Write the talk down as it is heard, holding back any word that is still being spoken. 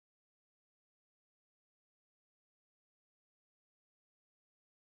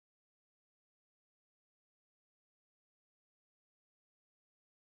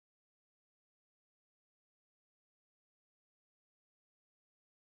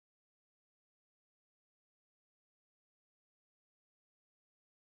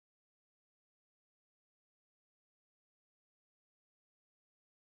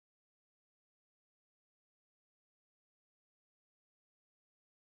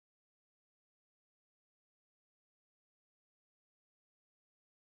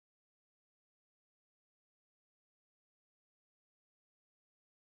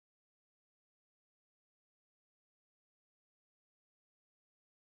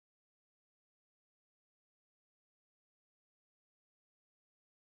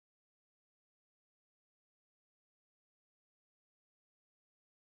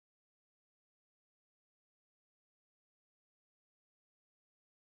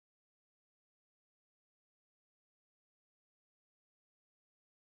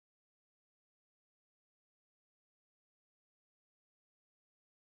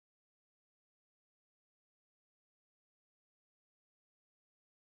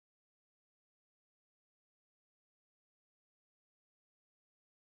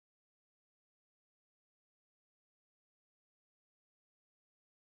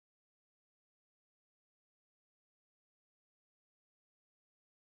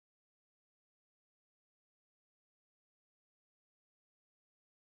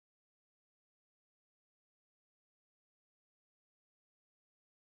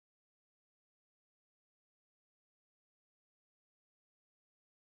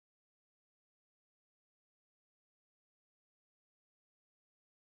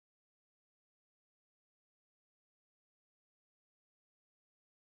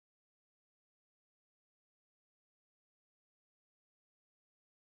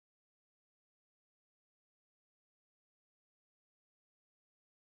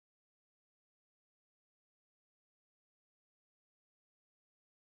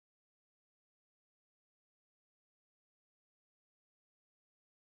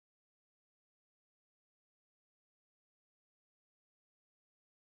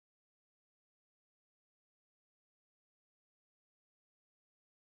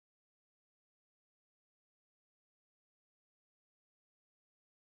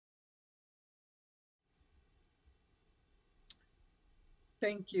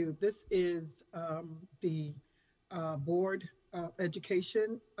Thank you. This is the Board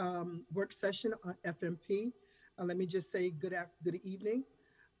Education work session on FMP. Let me just say good evening.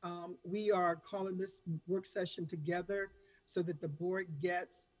 We are calling this work session together so that the board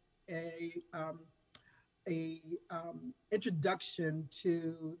gets a introduction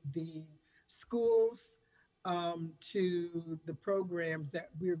to the schools, to the programs that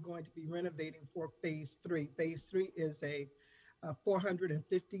we're going to be renovating for phase three. Phase three is a $450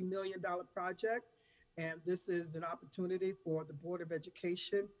 million project, and this is an opportunity for the Board of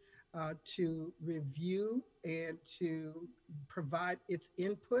Education to review and to provide its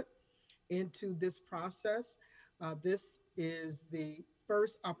input into this process. This is the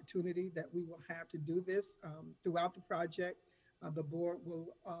first opportunity that we will have to do this throughout the project. The board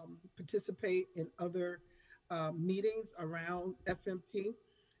will participate in other meetings around FMP.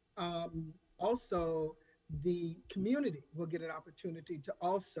 Also, the community will get an opportunity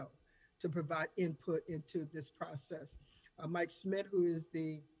to provide input into this process. Mike Schmidt, who is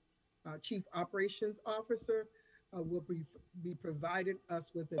the Chief Operations Officer, will be providing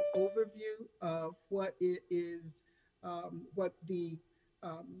us with an overview of what it is, what the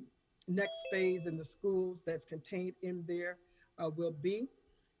next phase in the schools that's contained in there will be.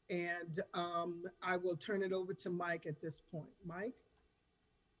 And I will turn it over to Mike at this point. Mike?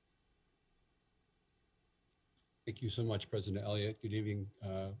 Thank you so much, President Elliott. Good evening,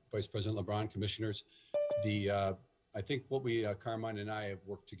 Vice President LeBron, commissioners. I think what Carmine and I have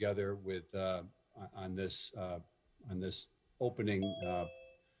worked together with on this opening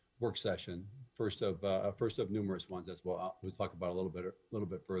work session, first of numerous ones, as well. We'll talk about a little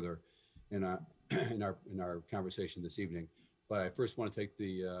bit further in our conversation this evening. But I first want to take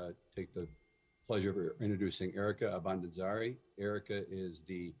the pleasure of introducing Erica Abandanzari. Erica is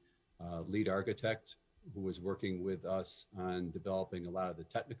the lead architect who is working with us on developing a lot of the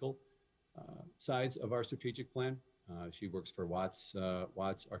technical sides of our strategic plan. She works for Watts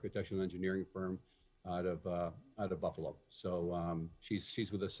Architectural Engineering firm out of Buffalo. So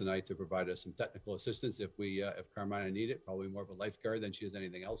she's with us tonight to provide us some technical assistance if Carmina need it. Probably more of a lifeguard than she is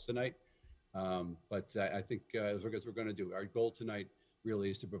anything else tonight. But I think as we're going to do, our goal tonight really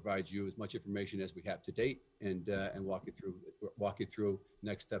is to provide you as much information as we have to date and walk you through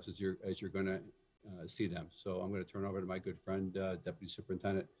next steps as you're going to see them. So I'm going to turn over to my good friend, Deputy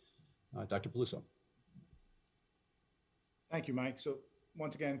Superintendent, Dr. Peluso. Thank you, Mike. So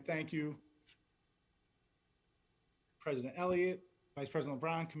once again, thank you, President Elliott, Vice President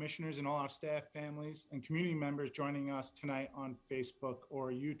LeBron, commissioners, and all our staff, families, and community members joining us tonight on Facebook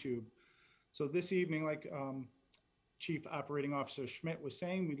or YouTube. So this evening, like Chief Operating Officer Schmidt was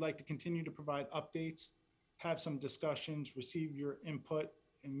saying, we'd like to continue to provide updates, have some discussions, receive your input,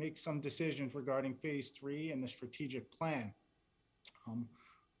 and make some decisions regarding phase three and the strategic plan.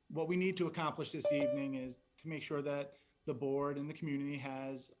 What we need to accomplish this evening is to make sure that the board and the community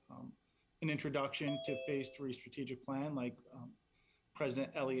has an introduction to phase three strategic plan, like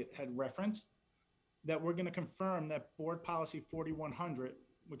President Elliott had referenced, that we're going to confirm that board policy 4100,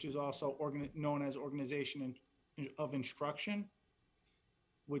 which is also known as organization of instruction,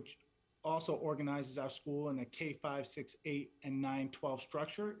 which also organizes our school in a K-5, 6, 8, and 9, 12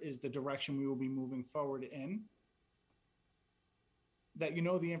 structure, is the direction we will be moving forward in. That you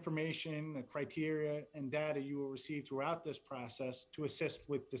know the information, the criteria, and data you will receive throughout this process to assist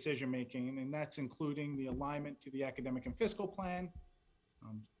with decision-making, and that's including the alignment to the academic and fiscal plan,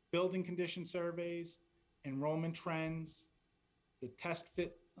 building condition surveys, enrollment trends, the test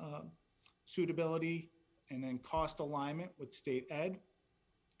fit suitability, and then cost alignment with state ed.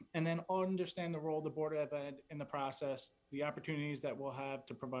 And then understand the role of the Board of Ed in the process, the opportunities that we'll have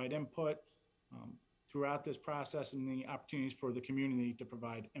to provide input throughout this process, and the opportunities for the community to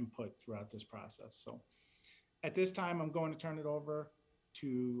provide input throughout this process. So at this time, I'm going to turn it over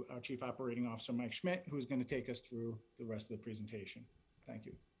to our Chief Operating Officer, Mike Schmidt, who is going to take us through the rest of the presentation. Thank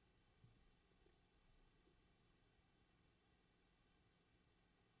you.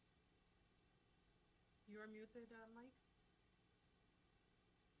 You're muted, Mike?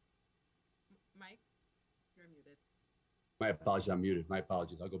 Mike, you're muted. My apologies, I'm muted. My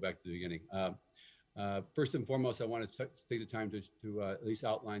apologies. I'll go back to the beginning. First and foremost, I want to take the time to at least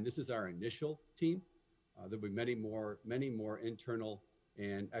outline, this is our initial team. There'll be many more internal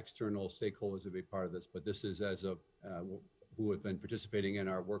and external stakeholders will be part of this, but this is as of who have been participating in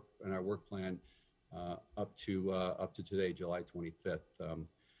our work plan up to today, July 25th.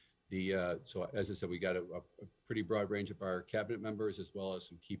 So as I said, we got a pretty broad range of our cabinet members, as well as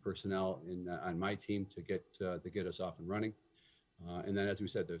some key personnel on my team to get us off and running. And then, as we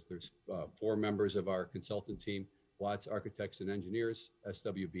said, there's 4 members of our consultant team, Watts Architects and Engineers,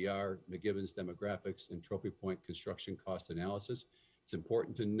 SWBR, McGivens Demographics, and Trophy Point Construction Cost Analysis. It's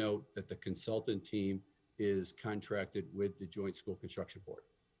important to note that the consultant team is contracted with the Joint School Construction Board.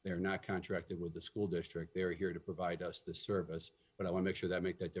 They are not contracted with the school district. They are here to provide us this service, but I want to make sure that I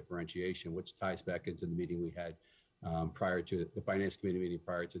make that differentiation, which ties back into the meeting we had prior to the Finance Committee meeting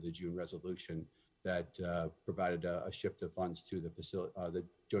prior to the June resolution that provided a shift of funds to the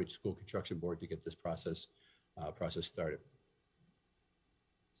Joint School Construction Board to get this process started.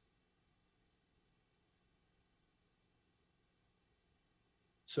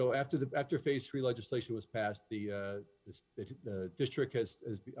 So after phase 3 legislation was passed, the district has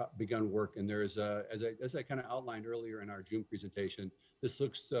begun work, and there is as I kind of outlined earlier in our June presentation, this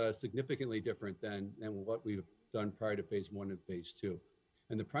looks significantly different than what we've done prior to phase 1 and phase 2.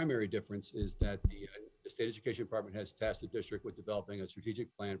 And the primary difference is that the State Education Department has tasked the district with developing a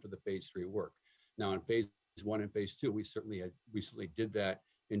strategic plan for the phase 3 work. Now, in phase 1 and phase 2, we certainly did that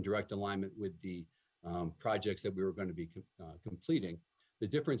in direct alignment with the projects that we were going to be completing. The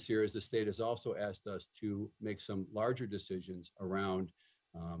difference here is the state has also asked us to make some larger decisions around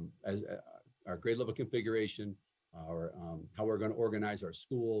our grade level configuration, how we're going to organize our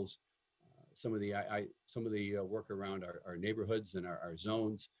schools, some of the work around our neighborhoods and our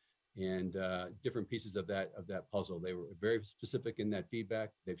zones, and different pieces of that puzzle. They were very specific in that feedback.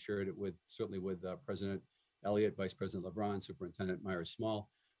 They've shared it certainly with President Elliott, Vice President LeBron, Superintendent Myers-Small.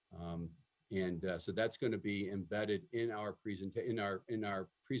 So that's going to be embedded in our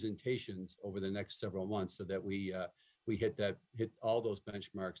presentations over the next several months, so that we hit all those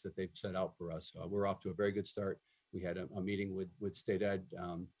benchmarks that they've set out for us. We're off to a very good start. We had a meeting with State Ed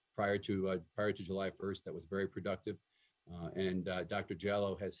prior to July 1st that was very productive, and Dr.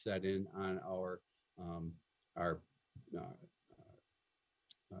 Jallo has set in on our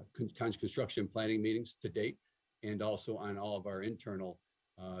construction planning meetings to date, and also on all of our internal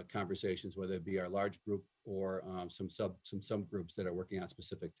conversations, whether it be our large group or some subgroups that are working on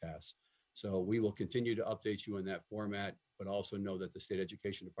specific tasks. So we will continue to update you in that format, but also know that the State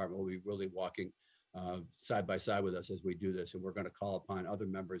Education Department will be really walking side by side with us as we do this, and we're going to call upon other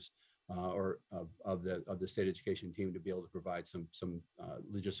members of the State Education team to be able to provide some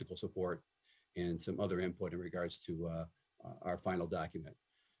logistical support and some other input in regards to our final document.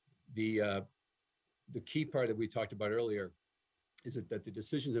 The key part that we talked about earlier is that the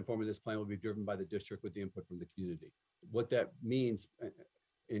decisions informing this plan will be driven by the district with the input from the community. What that means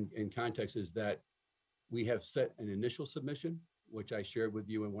in context is that we have set an initial submission, which I shared with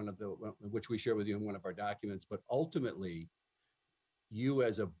you in which we shared with you in one of our documents, but ultimately you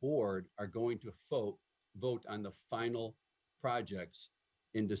as a board are going to vote on the final projects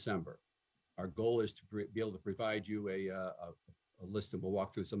in December. Our goal is to be able to provide you a list, and we'll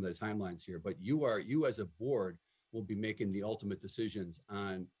walk through some of the timelines here, but you as a board will be making the ultimate decisions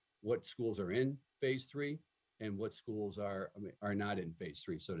on what schools are in phase 3 and what schools are not in phase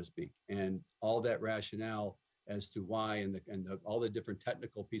 3, so to speak. And all that rationale as to why and all the different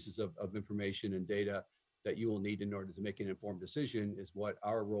technical pieces of information and data that you will need in order to make an informed decision is what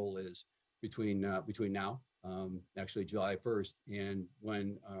our role is between now, actually July 1st, and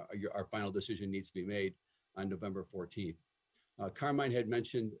when our final decision needs to be made on November 14th. Carmine had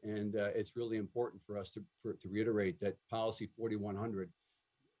mentioned, and it's really important for us to reiterate that policy 4100,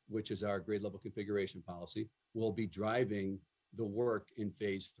 which is our grade level configuration policy, will be driving the work in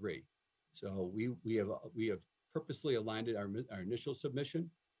phase 3. So we have purposely aligned our initial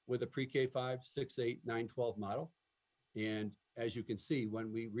submission with a pre-K 5, 6, 8, 9, 12 model. And as you can see,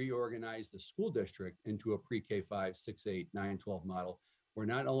 when we reorganize the school district into a pre-K 5, 6, 8, 9, 12 model, we're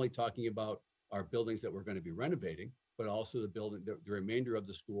not only talking about our buildings that we're going to be renovating, but also the remainder of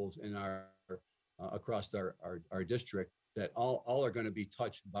the schools in across our district that all are going to be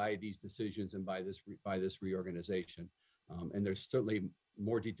touched by these decisions and by this reorganization. And there's certainly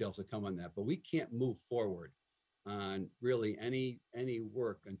more details to come on that, but we can't move forward on really any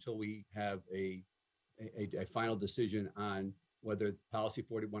work until we have a final decision on whether policy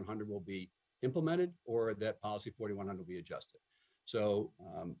 4100 will be implemented or that policy 4100 will be adjusted. So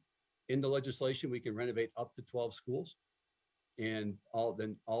in the legislation, we can renovate up to 12 schools, and all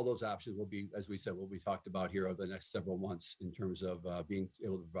those options will be, as we said, will be talked about here over the next several months in terms of being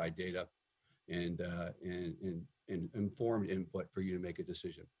able to provide data and informed input for you to make a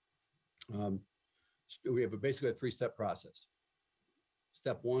decision. We have basically a 3-step process.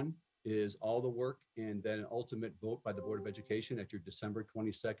 Step 1 is all the work and then an ultimate vote by the Board of Education at your December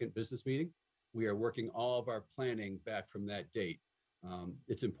 22nd business meeting. We are working all of our planning back from that date.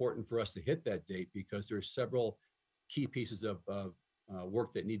 It's important for us to hit that date because there are several key pieces of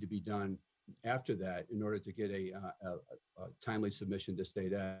work that need to be done after that in order to get a timely submission to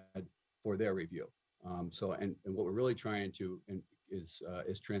state ed for their review. And what we're really trying to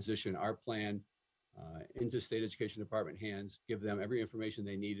is transition our plan into state education department hands, give them every information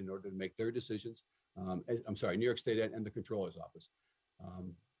they need in order to make their decisions. I'm sorry, New York State Ed and the Controller's Office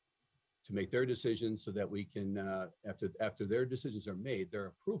to make their decisions so that we can, after their decisions are made, their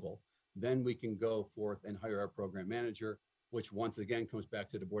approval, then we can go forth and hire our program manager, which once again comes back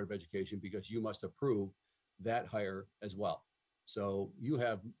to the Board of Education because you must approve that hire as well. So you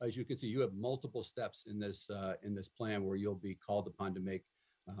have, as you can see, you have multiple steps in this plan where you'll be called upon to make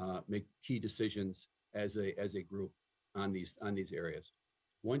key decisions as a group on these areas.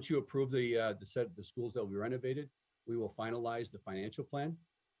 Once you approve the schools that will be renovated, we will finalize the financial plan.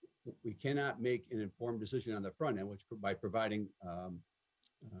 We cannot make an informed decision on the front end, which by providing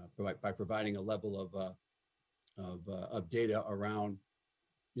a level of data around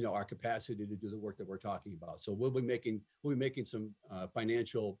our capacity to do the work that we're talking about. So we'll be making some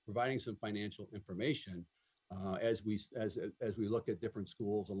providing some financial information as we look at different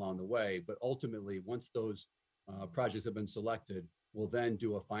schools along the way. But ultimately, once those projects have been selected, we'll then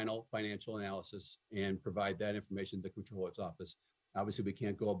do a final financial analysis and provide that information to the Controller's Office. Obviously, we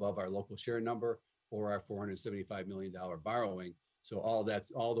can't go above our local share number or our $475 million borrowing. So all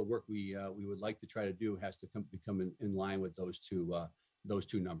the work we would like to try to do has to become in line with those two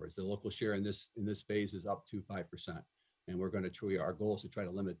numbers. The local share in this phase is up to 5%, and our goal is to try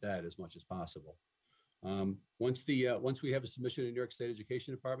to limit that as much as possible. Once we have a submission in New York State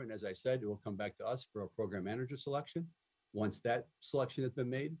Education Department, as I said, it will come back to us for a program manager selection. Once that selection has been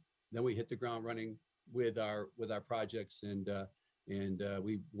made, then we hit the ground running with our projects and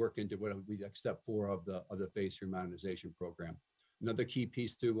we work into what we step 4 of the phase 3 modernization program. Another key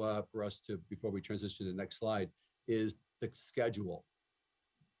piece for us before we transition to the next slide is the schedule.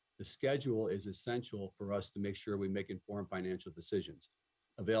 The schedule is essential for us to make sure we make informed financial decisions.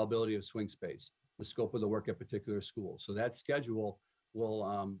 Availability of swing space, the scope of the work at particular schools. So that schedule will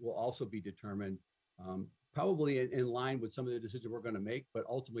also be determined probably in line with some of the decisions we're going to make, but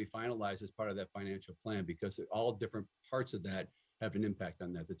ultimately finalized as part of that financial plan because all different parts of that have an impact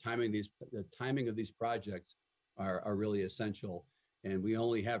on that. The timing of these projects are really essential. And we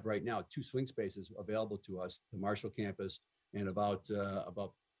only have right now 2 swing spaces available to us, the Marshall campus and about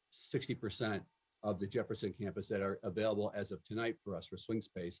 60% of the Jefferson campus that are available as of tonight for us for swing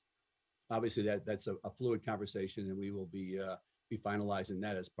space. Obviously, that's a fluid conversation, and we will be finalizing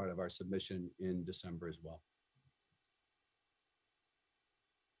that as part of our submission in December as well.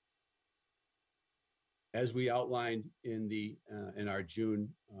 As we outlined in our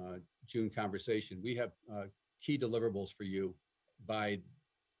June conversation, we have key deliverables for you by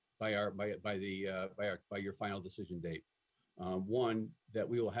your final decision date. One, that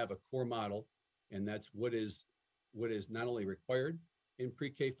we will have a core model, and that's what is not only required in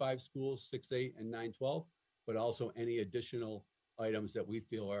pre-K 5 schools 6, 8, and 9, 12, but also any additional items that we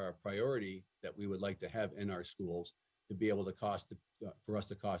feel are a priority that we would like to have in our schools to be able to for us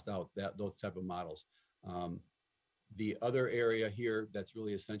to cost out those type of models. The other area here that's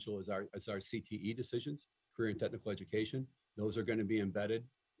really essential is our CTE decisions, career and technical education. Those are going to be embedded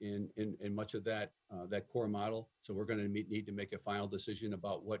in much of that core model. So we're going to need to make a final decision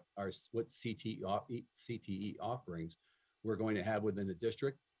about what CTE offerings we're going to have within the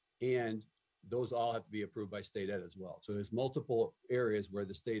district, and those all have to be approved by state ed as well. So there's multiple areas where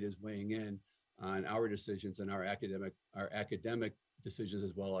the state is weighing in on our decisions and our academic decisions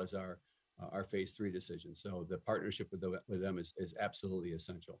as well as our phase 3 decisions. So the partnership with them is absolutely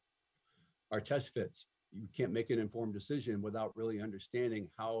essential. Our test fits. You can't make an informed decision without really understanding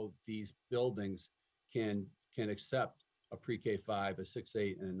how these buildings can accept a pre-K 5, a 6,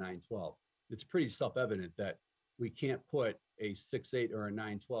 8, and a 9, 12. It's pretty self-evident that we can't put a 6, 8 or a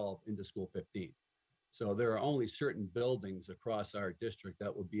 9, 12 into school 15. So there are only certain buildings across our district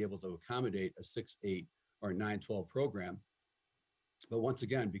that would be able to accommodate a 6, 8 or 9, 12 program. But once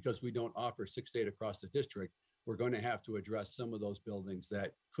again, because we don't offer 6, 8 across the district, we're going to have to address some of those buildings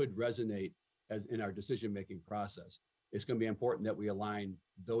that could resonate as in our decision-making process. It's going to be important that we align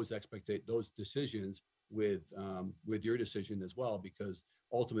those decisions with your decision as well, because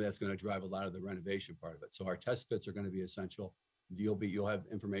ultimately that's going to drive a lot of the renovation part of it. So our test fits are going to be essential. You'll have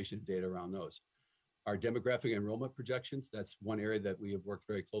information and data around those. Our demographic enrollment projections, that's one area that we have worked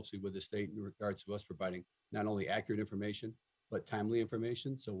very closely with the state in regards to us providing not only accurate information, but timely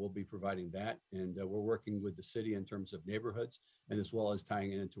information. So we'll be providing that. And we're working with the city in terms of neighborhoods, and as well as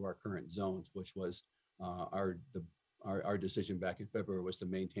tying it into our current zones, which was our decision back in February was to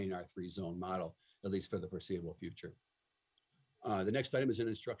maintain our 3-zone model, at least for the foreseeable future. The next item is an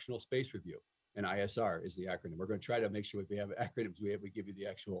instructional space review. And ISR is the acronym. We're going to try to make sure if we have acronyms, we give you the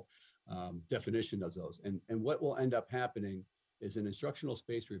actual definition of those. And what will end up happening is an instructional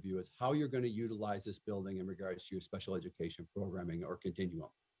space review is how you're going to utilize this building in regards to your special education programming or continuum.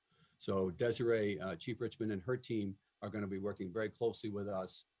 So Desiree, Chief Richmond and her team are going to be working very closely with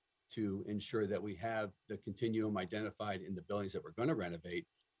us to ensure that we have the continuum identified in the buildings that we're going to renovate.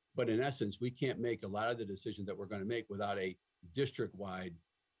 But in essence, we can't make a lot of the decisions that we're going to make without a district-wide,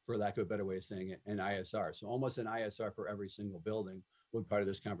 for lack of a better way of saying it, an ISR. So almost an ISR for every single building will be part of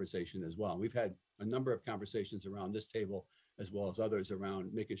this conversation as well. And we've had a number of conversations around this table, as well as others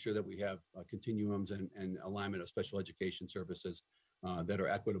around making sure that we have continuums and alignment of special education services that are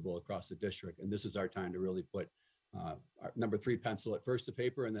equitable across the district. And this is our time to really put our number 3 pencil at first to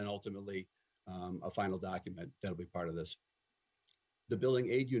paper, and then ultimately a final document that'll be part of this. The billing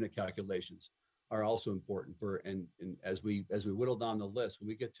aid unit calculations are also important for, and as we whittle down the list, when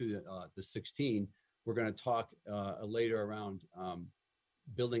we get to the 16, we're going to talk later around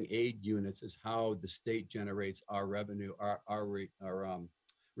building aid units is how the state generates our revenue, our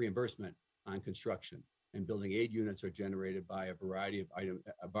reimbursement on construction. And building aid units are generated by a variety of items,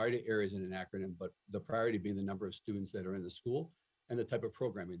 a variety of areas in an acronym, but the priority being the number of students that are in the school and the type of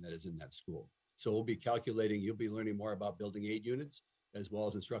programming that is in that school. So we'll be calculating, you'll be learning more about building aid units as well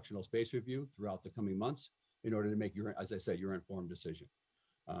as instructional space review throughout the coming months in order to make your, as I said, your informed decision.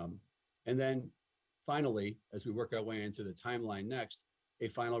 And then finally, as we work our way into the timeline next, a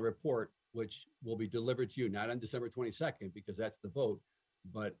final report, which will be delivered to you, not on December 22nd, because that's the vote,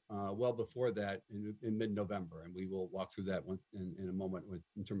 but well before that in mid-November. And we will walk through that once in a moment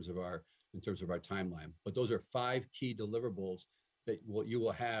in terms of our timeline. But those are 5 key deliverables that you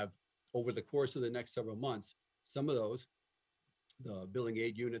will have over the course of the next several months. Some of those, the billing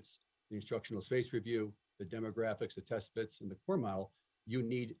aid units, the instructional space review, the demographics, the test fits, and the core model, you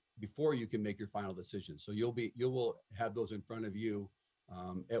need before you can make your final decision. So you will have those in front of you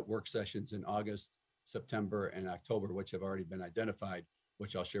at work sessions in August, September, and October, which have already been identified,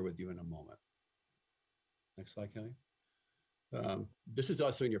 which I'll share with you in a moment. Next slide, Kelly. This is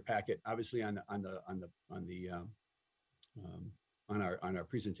also in your packet. Obviously, on our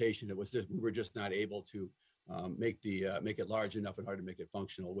presentation, it was we were just not able to make it large enough in order to make it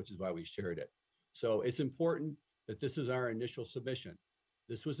functional, which is why we shared it. So it's important that this is our initial submission.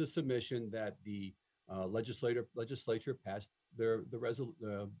 This was a submission that the legislature passed our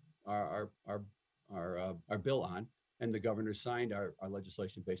bill on, and the governor signed our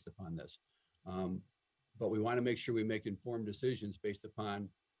legislation based upon this. But we want to make sure we make informed decisions based upon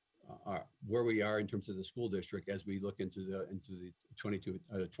where we are in terms of the school district as we look into the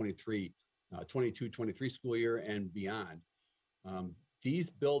 22-23 school year and beyond. These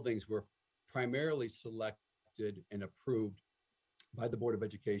buildings were primarily selected and approved by the Board of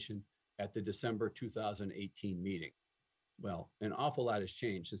Education at the December 2018 meeting. Well, an awful lot has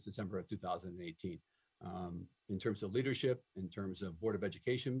changed since December of 2018 in terms of leadership, in terms of Board of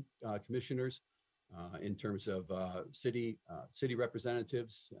Education commissioners, in terms of city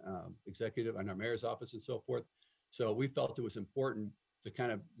representatives, executive, and our mayor's office and so forth. So we felt it was important to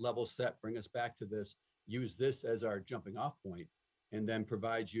kind of level set, bring us back to this, use this as our jumping off point, and then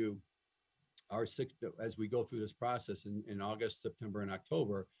provide you as we go through this process in August, September, and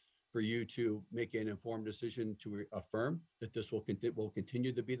October, for you to make an informed decision to affirm that this will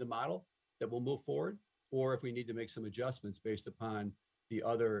continue to be the model that will move forward, or if we need to make some adjustments based upon the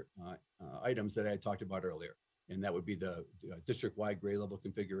other items that I had talked about earlier. And that would be the district-wide grade level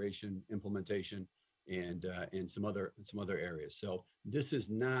configuration, implementation, and some other areas. So this is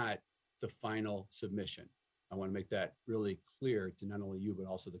not the final submission. I want to make that really clear to not only you, but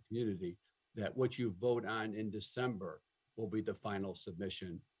also the community, that what you vote on in December will be the final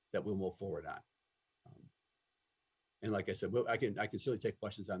submission that we'll move forward on. And like I said, I can certainly take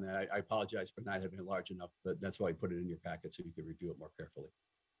questions on that. I apologize for not having it large enough, but that's why I put it in your packet so you can review it more carefully.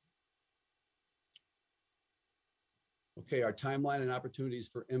 Okay, our timeline and opportunities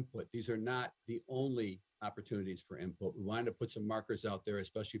for input. These are not the only opportunities for input. We wanted to put some markers out there,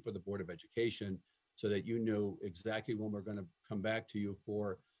 especially for the Board of Education, so that you know exactly when we're going to come back to you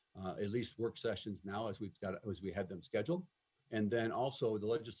for at least work sessions now as we have them scheduled. And then also the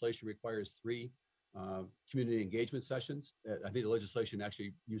legislation requires 3 community engagement sessions. I think the legislation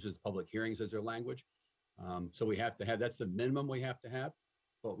actually uses public hearings as their language. So we have to have, that's the minimum we have to have,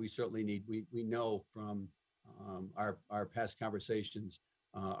 but we certainly need, we know from our past conversations,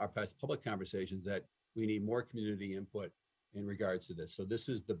 our past public conversations, that we need more community input in regards to this. So this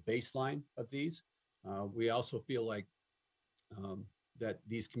is the baseline of these. We also feel like that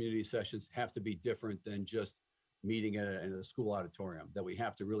these community sessions have to be different than just meeting in a school auditorium, that we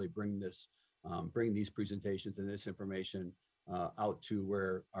have to really bring these presentations and this information out to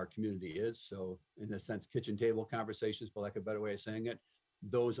where our community is. So in a sense, kitchen table conversations, for lack of a better way of saying it,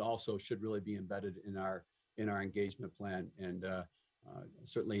 those also should really be embedded in our engagement plan. And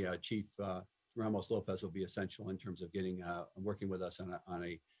certainly Chief Ramos Lopez will be essential in terms of getting working with us on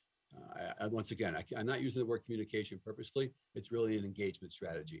a once again, I'm not using the word communication purposely. It's really an engagement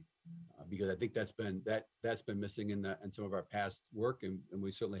strategy, because I think that's been missing in some of our past work, and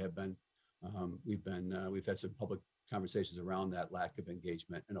we certainly have been. We've had some public conversations around that lack of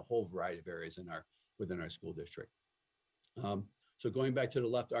engagement in a whole variety of areas within our school district. So going back to the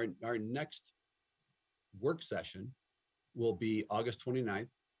left, our next work session will be August 29th,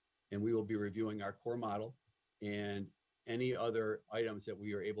 and we will be reviewing our core model and any other items that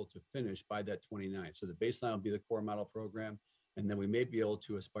we are able to finish by that 29th. So the baseline will be the core model program, and then we may be able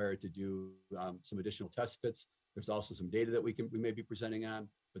to aspire to do some additional test fits. There's also some data that we may be presenting on,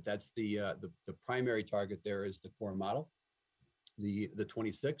 but that's the primary target there is the core model. The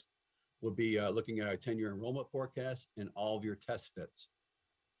 26th will be looking at our 10-year enrollment forecast and all of your test fits.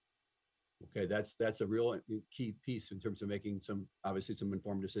 Okay, that's a real key piece in terms of making obviously some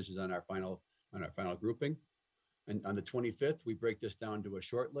informed decisions on our final grouping. And on the 25th, we break this down to a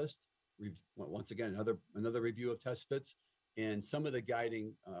short list. Once again, another review of test fits, and some of the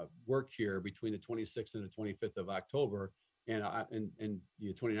guiding work here between the 26th and the 25th of October and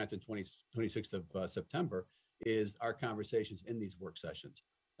the 29th and 26th of September is our conversations in these work sessions,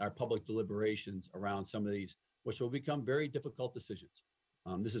 our public deliberations around some of these, which will become very difficult decisions.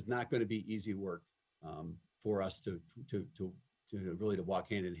 This is not going to be easy work for us to really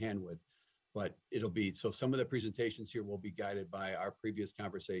walk hand in hand with. But it'll be, so some of the presentations here will be guided by our previous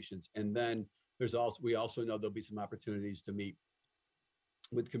conversations. And then we also know there'll be some opportunities to meet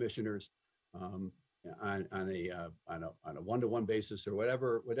with commissioners on a one-to-one basis, or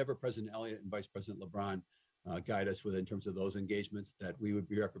whatever President Elliott and Vice President LeBron guide us with in terms of those engagements, that we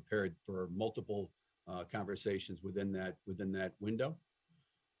are prepared for multiple conversations within that window.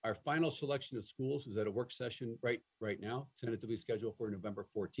 Our final selection of schools is at a work session right now, tentatively scheduled for November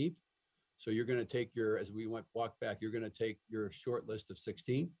 14th. So you're going to take as we walk back, you're going to take your short list of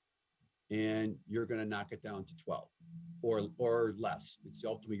 16 and you're going to knock it down to 12 or less. It's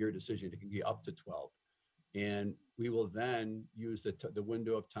ultimately your decision. It can be up to 12. And we will then use the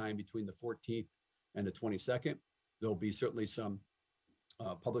window of time between the 14th and the 22nd. There'll be certainly some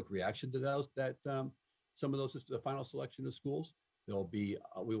public reaction to those, some of those is the final selection of schools. There'll be,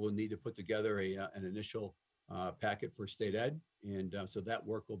 we will need to put together an initial packet for state ed. And so that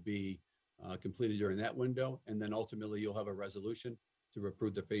work will be completed during that window. And then ultimately you'll have a resolution to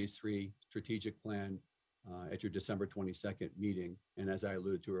approve the phase 3 strategic plan at your December 22nd meeting. And as I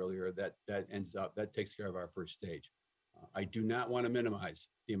alluded to earlier, that takes care of our first stage. I do not want to minimize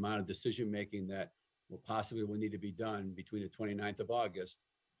the amount of decision-making that will need to be done between the 29th of August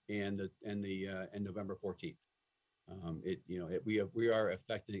and November 14th. We are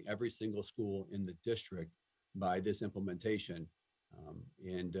affecting every single school in the district by this implementation.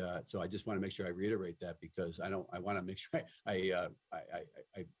 So I just want to make sure I reiterate that, because I want to make sure I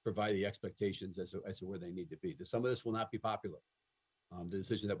provide the expectations as to where they need to be. Some of this will not be popular. The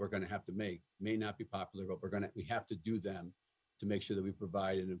decision that we're going to have to make may not be popular, but we have to do them to make sure that we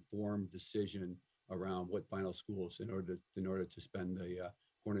provide an informed decision around what final schools in order to spend the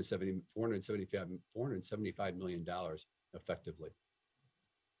 $475 million effectively.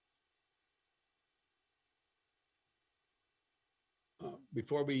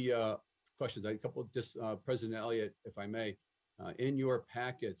 Before we questions, a couple just President Elliott, if I may, in your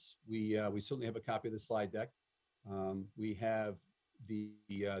packets, we certainly have a copy of the slide deck. We have the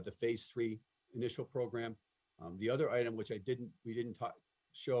phase 3 initial program. The other item which we didn't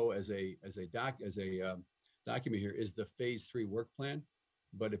show as a document here is the phase 3 work plan.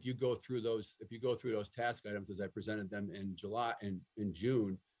 But if you go through those task items as I presented them in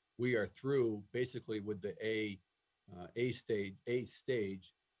June, we are through basically with the A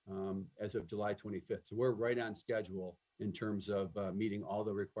stage as of July 25th. So we're right on schedule in terms of meeting all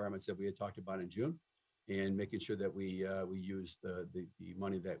the requirements that we had talked about in June, and making sure that we use the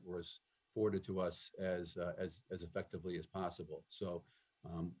money that was forwarded to us as effectively as possible. So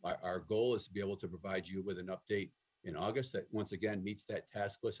our goal is to be able to provide you with an update in August that once again meets that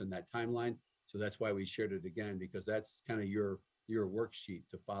task list and that timeline. So that's why we shared it again, because that's kind of your worksheet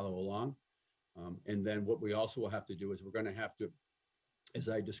to follow along. And then what we also will have to do is we're going to have to, as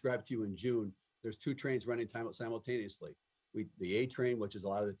I described to you in June, there's 2 trains running simultaneously. The A train, which is a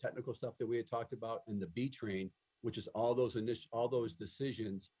lot of the technical stuff that we had talked about, and the B train, which is all those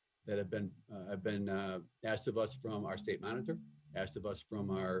decisions that have been asked of us from our state monitor, asked of us from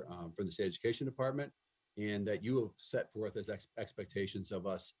from the state education department, and that you have set forth as expectations of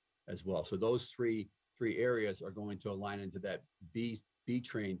us as well. So those three areas are going to align into that B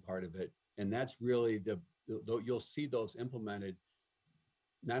train part of it, and that's really you'll see those implemented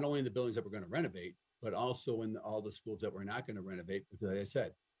not only in the buildings that we're going to renovate, but also in all the schools that we're not going to renovate, because like I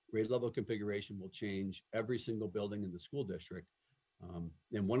said, grade level configuration will change every single building in the school district.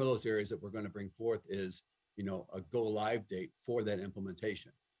 And one of those areas that we're going to bring forth is, a go live date for that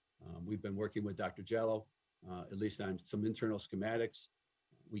implementation. We've been working with Dr. Jello, at least on some internal schematics.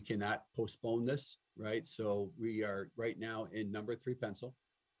 We cannot postpone this, right? So we are right now in number 3 pencil,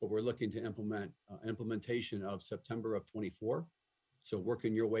 but we're looking to implement implementation of September of 24. So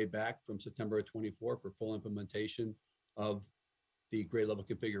working your way back from September of 24 for full implementation of the grade level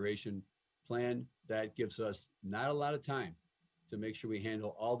configuration plan. That gives us not a lot of time to make sure we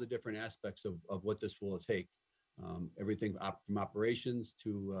handle all the different aspects of what this will take. Everything from operations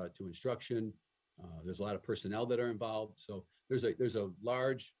to instruction. There's a lot of personnel that are involved. So there's a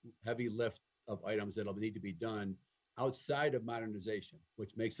large, heavy lift of items that'll need to be done outside of modernization,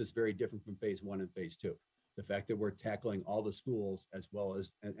 which makes this very different from phase 1 and phase 2. The fact that we're tackling all the schools as well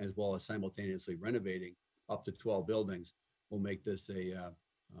as simultaneously renovating up to 12 buildings will make this a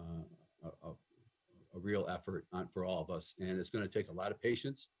real effort for all of us. And it's going to take a lot of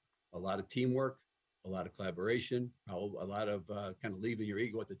patience, a lot of teamwork, a lot of collaboration, a lot of kind of leaving your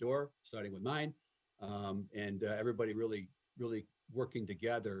ego at the door, starting with mine, and everybody really working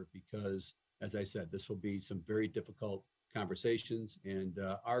together, because, as I said, this will be some very difficult conversations. And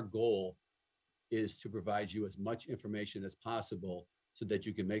our goal is to provide you as much information as possible so that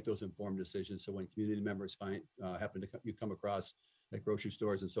you can make those informed decisions. So when community members you come across at grocery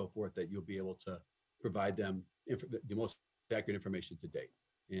stores and so forth, that you'll be able to provide them the most accurate information to date.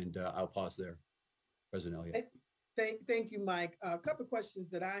 And I'll pause there, President Elliott. Thank you, Mike. A couple of questions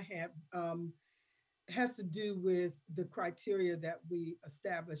that I have has to do with the criteria that we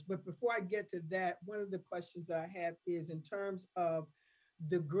established. But before I get to that, one of the questions I have is in terms of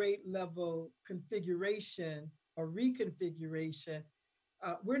the grade level configuration or reconfiguration.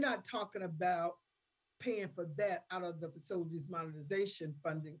 We're not talking about paying for that out of the facilities modernization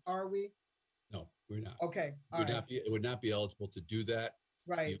funding, are we? No, we're not. Okay. It would not be eligible to do that.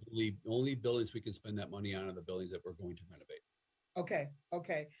 Right. The only buildings we can spend that money on are the buildings that we're going to renovate. Okay.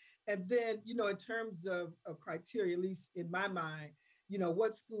 And then, in terms of criteria, at least in my mind,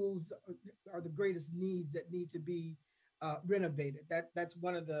 what schools are the greatest needs that need to be renovated? That's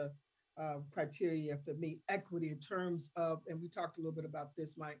one of the criteria for me. Equity in terms of, and we talked a little bit about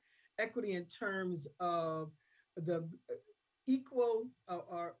this, Mike, equity in terms of the equal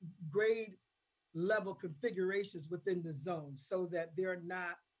or grade level configurations within the zone, so that they're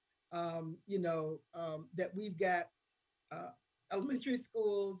not, that we've got elementary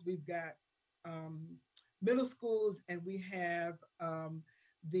schools, we've got middle schools, and we have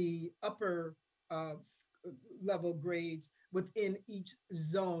the upper level grades within each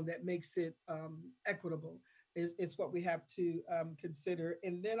zone. That makes it equitable is what we have to consider.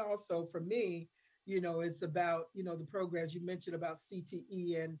 And then also for me, it's about, the programs you mentioned about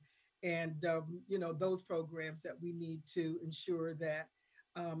CTE and those programs that we need to ensure that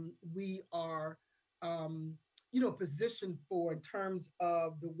we are, positioned for, in terms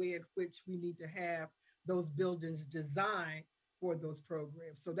of the way in which we need to have those buildings designed for those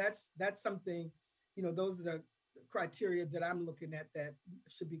programs. So that's something, those are the criteria that I'm looking at that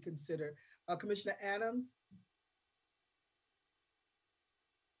should be considered. Commissioner Adams?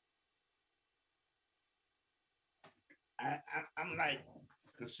 I'm like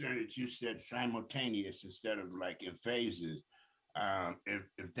concerned that you said simultaneous instead of like in phases.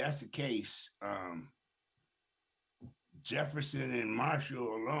 If that's the case, Jefferson and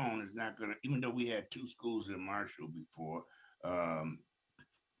Marshall alone is not going to, even though we had 2 schools in Marshall before,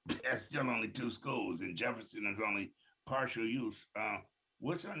 that's still only 2 schools, and Jefferson is only partial use.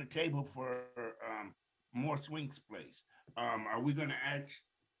 What's on the table for more swing space? Are we going to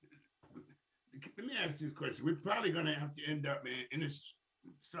let me ask this question. We're probably going to have to end up in this,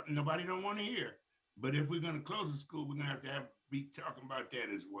 something nobody don't want to hear. But if we're going to close the school, we're going to have be talking about that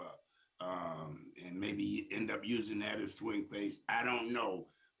as well. And maybe end up using that as swing space. I don't know,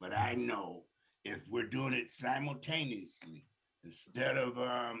 but I know if we're doing it simultaneously instead of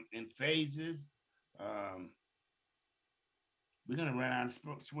in phases, we're going to run out of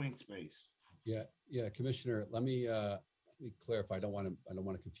swing space. Yeah, Commissioner. Let me clarify. I don't want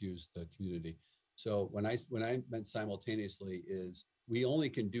to confuse the community. So when I meant simultaneously, is we only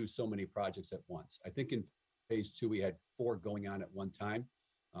can do so many projects at once. I think in phase 2 we had 4 going on at one time.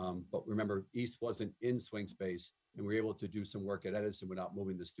 But remember, East wasn't in swing space, and we were able to do some work at Edison without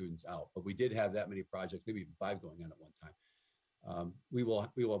moving the students out. But we did have that many projects, maybe even 5 going on at one time. We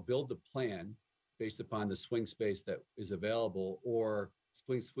will build the plan based upon the swing space that is available or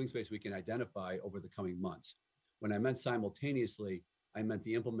swing space we can identify over the coming months. When I meant simultaneously, I meant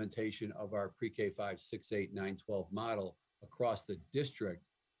the implementation of our pre-K 5, 6, 8, 9, 12 model across the district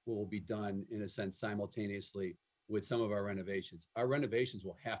will be done in a sense simultaneously with some of our renovations. Our renovations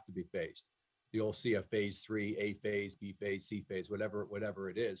will have to be phased. You'll see a phase 3, A phase, B phase, C phase, whatever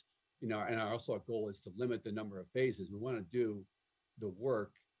it is. And our also goal is to limit the number of phases. We want to do the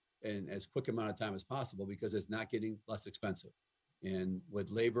work in as quick amount of time as possible because it's not getting less expensive. And with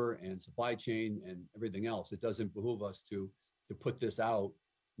labor and supply chain and everything else, it doesn't behoove us to put this out,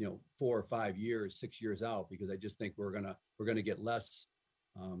 4 or 5 years, 6 years out, because I just think we're gonna get less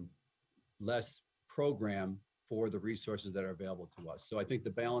program for the resources that are available to us. So I think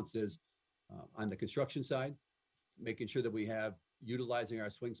the balance is on the construction side, making sure that we have utilizing our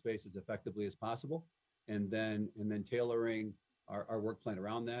swing space as effectively as possible, and then tailoring our work plan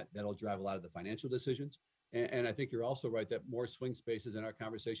around that. That'll drive a lot of the financial decisions. And I think you're also right that more swing spaces in our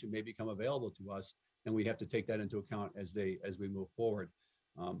conversation may become available to us, and we have to take that into account as we move forward.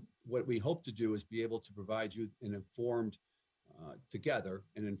 What we hope to do is be able to provide you an informed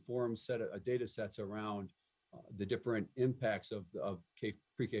set of data sets around the different impacts of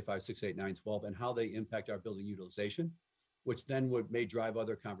pre-K 5, 6, 8, 9, 12, and how they impact our building utilization, which then may drive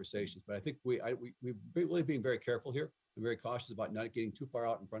other conversations. But I think we've really being very careful here and very cautious about not getting too far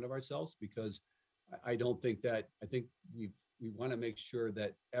out in front of ourselves, because I think we want to make sure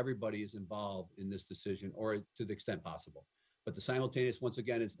that everybody is involved in this decision, or to the extent possible. But the simultaneous, once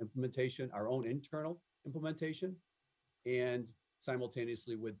again, is implementation, our own internal implementation, and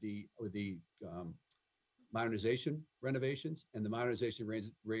simultaneously with the modernization renovations, and the modernization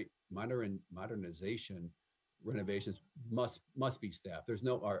renovations must be staffed. There's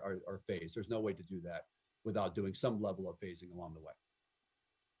no our phase. There's no way to do that without doing some level of phasing along the way.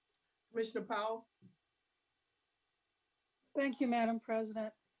 Commissioner Powell? Thank you, Madam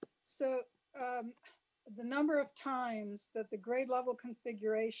President. So the number of times that the grade level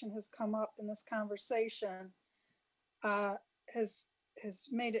configuration has come up in this conversation has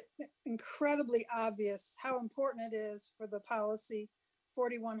made it incredibly obvious how important it is for the policy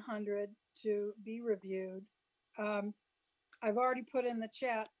 4100 to be reviewed. I've already put in the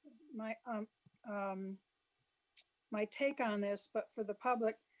chat my take on this, but for the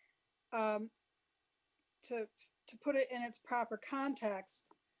public, to put it in its proper context,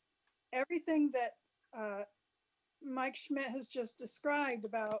 everything that Mike Schmidt has just described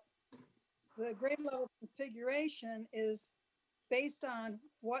about the grade level configuration is based on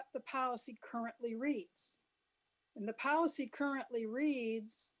what the policy currently reads. And the policy currently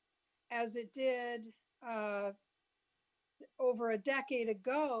reads as it did over a decade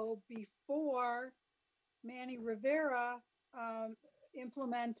ago, before Manny Rivera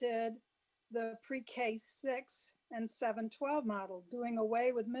implemented the pre-K 6 and 7-12 model, doing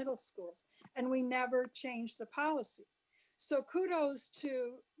away with middle schools. And we never changed the policy. So kudos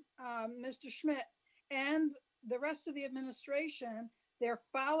to Mr. Schmidt and the rest of the administration. They're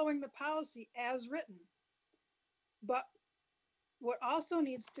following the policy as written. But what also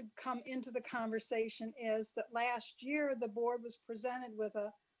needs to come into the conversation is that last year, the board was presented with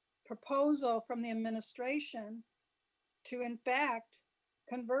a proposal from the administration to, in fact,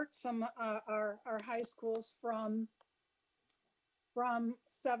 convert some our high schools from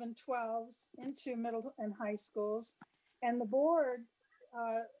 7-12s into middle and high schools. And the board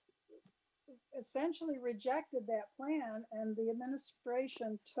essentially rejected that plan, and the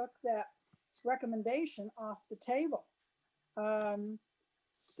administration took that recommendation off the table.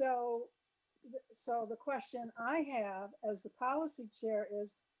 So the question I have as the policy chair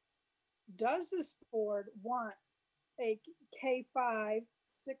is, does this board want a K-5,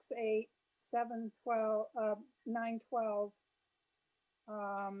 6-8, 7-12,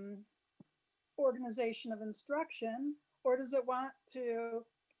 9-12 organization of instruction, or does it want to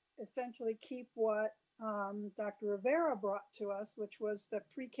essentially keep what Dr. Rivera brought to us, which was the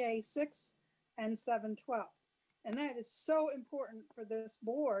pre-K 6 and 7-12? And that is so important for this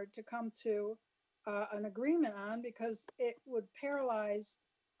board to come to an agreement on, because it would paralyze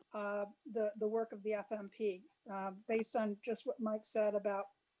the work of the FMP based on just what Mike said about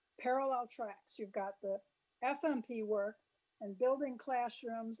parallel tracks. You've got the FMP work and building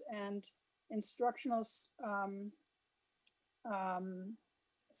classrooms and instructional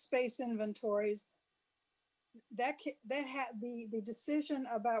space inventories. The decision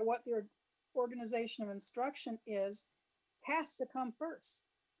about what the organization of instruction is has to come first.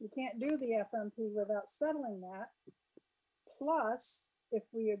 You can't do the FMP without settling that. Plus, if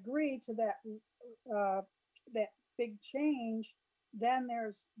we agree to that big change, then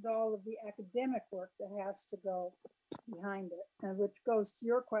there's all of the academic work that has to go behind it, and which goes to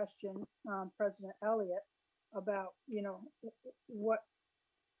your question, President Elliott, about, what,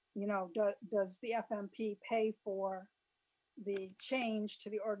 does the FMP pay for the change to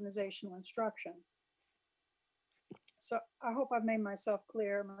the organizational instruction? So I hope I've made myself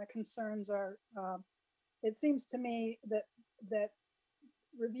clear. My concerns are, it seems to me that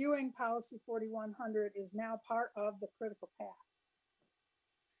reviewing policy 4100 is now part of the critical path.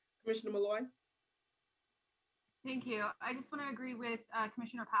 Commissioner Malloy? Thank you. I just want to agree with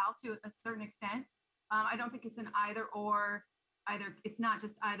Commissioner Powell to a certain extent. I don't think it's an either or, it's not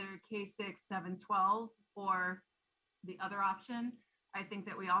just either K6, 7, 12 or the other option. I think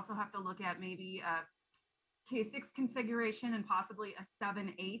that we also have to look at maybe a K6 configuration and possibly a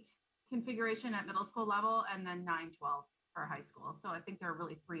 7, 8 configuration at middle school level, and then 9, 12 for high school. So I think there are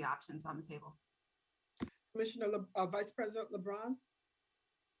really 3 options on the table. Vice President LeBron?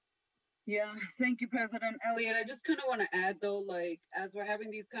 Yeah, thank you, President Elliott. I just kind of want to add though, like, as we're having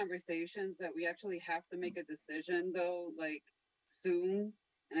these conversations, that we actually have to make a decision though, like soon.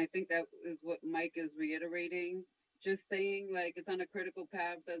 And I think that is what Mike is reiterating. Just saying like it's on a critical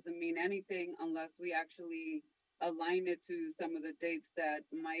path doesn't mean anything unless we actually align it to some of the dates that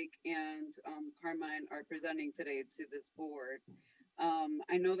Mike and Carmine are presenting today to this board.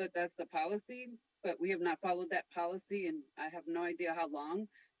 I know that that's the policy, but we have not followed that policy, and I have no idea how long.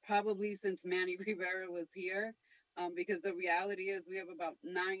 Probably since Manny Rivera was here, because the reality is we have about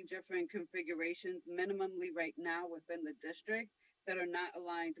 9 different configurations minimally right now within the district that are not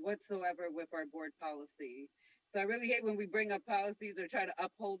aligned whatsoever with our board policy. So I really hate when we bring up policies or try to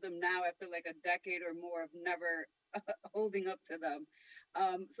uphold them now after like a decade or more of never holding up to them.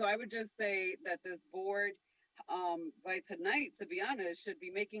 So I would just say that this board, by tonight, to be honest, should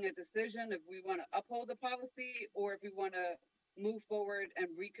be making a decision if we want to uphold the policy or if we want to move forward and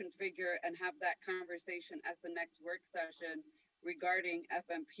reconfigure and have that conversation as the next work session regarding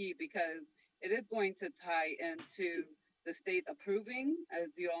FMP, because it is going to tie into the state approving.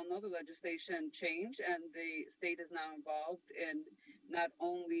 As you all know, the legislation changed and the state is now involved in not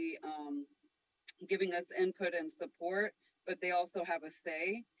only giving us input and support, but they also have a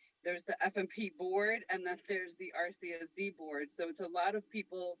say. There's the FMP board and then there's the RCSD board. So it's a lot of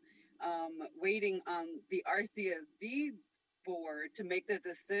people waiting on the RCSD board to make the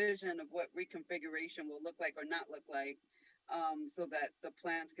decision of what reconfiguration will look like or not look like, so that the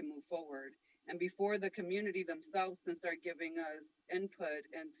plans can move forward. And before the community themselves can start giving us input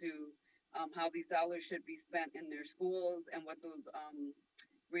into how these dollars should be spent in their schools and what those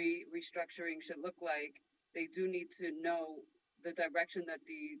restructuring should look like, they do need to know the direction that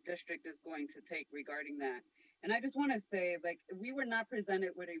the district is going to take regarding that. And I just want to say, like, we were not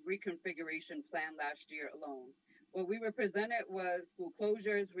presented with a reconfiguration plan last year alone. What we were presented was school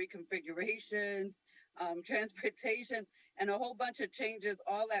closures, reconfigurations, transportation, and a whole bunch of changes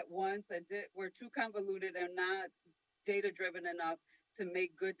all at once that were too convoluted and not data-driven enough to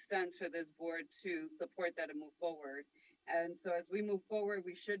make good sense for this board to support that and move forward. And so as we move forward,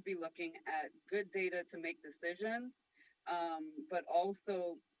 we should be looking at good data to make decisions, but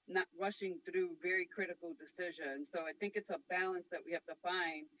also not rushing through very critical decisions. So I think it's a balance that we have to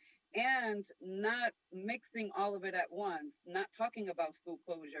find, and not mixing all of it at once, not talking about school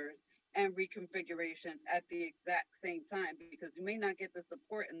closures and reconfigurations at the exact same time, because you may not get the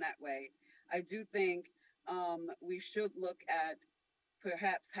support in that way. I do think we should look at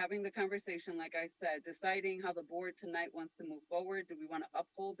perhaps having the conversation, like I said, deciding how the board tonight wants to move forward. Do we want to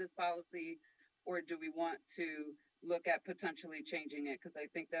uphold this policy, or do we want to look at potentially changing it? Because I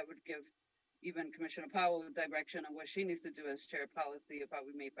think that would give even Commissioner Powell direction on what she needs to do as chair of policy about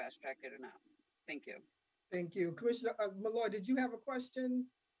we may fast track it or not. Thank you. Thank you. Commissioner Malloy, did you have a question?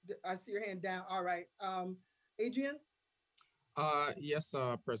 I see your hand down. All right. Adrian? Yes,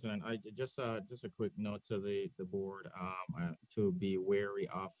 President. I just a quick note to the board to be wary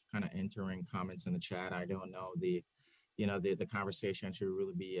of kind of entering comments in the chat. I don't know the conversation should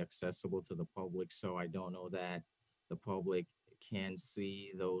really be accessible to the public, so I don't know that the public can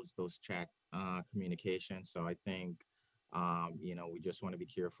see those chat communications. So I think we just want to be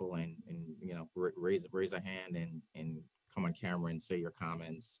careful and raise a hand and come on camera and say your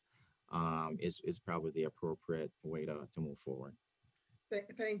comments. Is probably the appropriate way to move forward.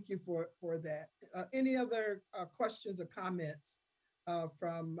 Thank you for that. Any other questions or comments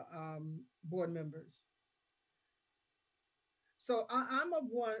from board members? So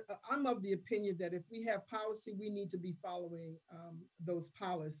I'm of the opinion that if we have policy, we need to be following those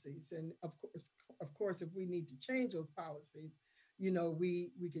policies. And of course, if we need to change those policies,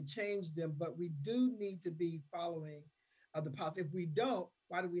 we can change them, but we do need to be following the policy. If we don't,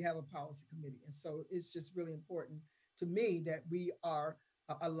 why do we have a policy committee? And so it's just really important to me that we are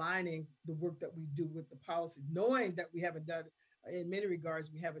aligning the work that we do with the policies, knowing that we haven't done, in many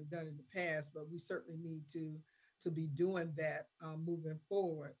regards, we haven't done in the past, but we certainly need to be doing that moving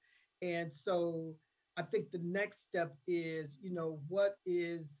forward. And so I think the next step is, do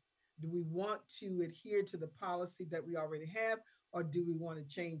we want to adhere to the policy that we already have, or do we want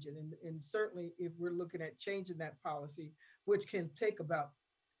to change it? And certainly if we're looking at changing that policy, which can take about,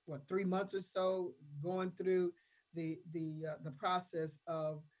 3 months or so, going through the process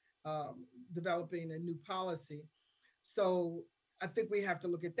of developing a new policy. So I think we have to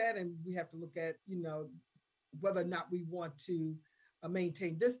look at that, and we have to look at, whether or not we want to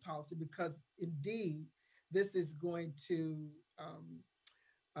maintain this policy, because indeed this is going to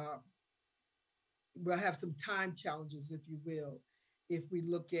uh, we'll have some time challenges, if you will, if we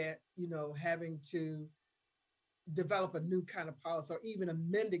look at having to develop a new kind of policy, or even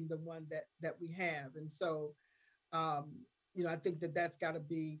amending the one that we have. And so um, I think that that's got to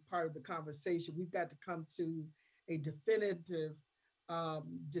be part of the conversation. We've got to come to a definitive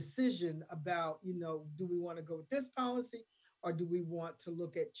decision about, do we want to go with this policy, or do we want to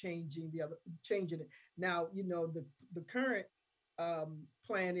look at changing it? Now, the current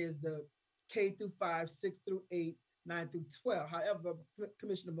plan is the K through 5, 6 through 8, 9 through 12. However,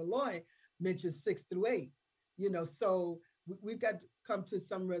 Commissioner Malloy mentioned 6 through 8. So we've got to come to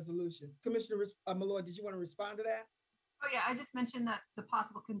some resolution. Commissioner Malloy, did you want to respond to that? Oh yeah, I just mentioned that the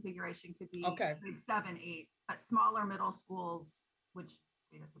possible configuration could be Okay. grade 7, 8, but smaller middle schools, which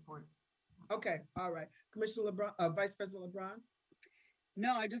data supports. Okay, all right. Commissioner LeBron, Vice President LeBron?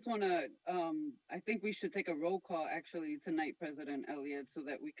 No, I just want to, I think we should take a roll call actually tonight, President Elliott, so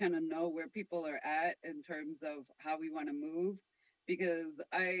that we kind of know where people are at in terms of how we want to move, because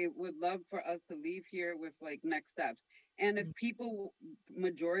I would love for us to leave here with like next steps. And if people,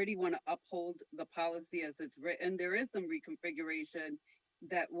 majority want to uphold the policy as it's written, there is some reconfiguration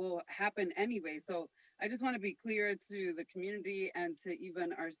that will happen anyway. So I just want to be clear to the community and to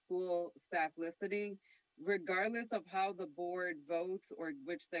even our school staff listening, regardless of how the board votes or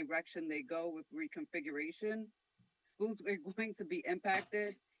which direction they go with reconfiguration, schools are going to be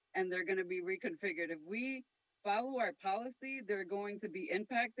impacted and they're going to be reconfigured. If we follow our policy, they're going to be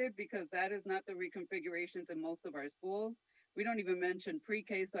impacted because that is not the reconfigurations in most of our schools. We don't even mention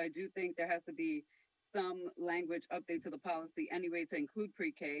pre-K, so I do think there has to be some language update to the policy anyway to include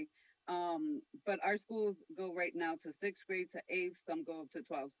pre-K. But our schools go right now to 6th grade to 8th, some go up to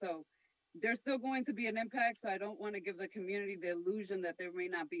 12th. So there's still going to be an impact. So I don't want to give the community the illusion that there may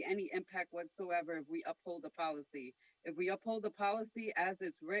not be any impact whatsoever if we uphold the policy. If we uphold the policy as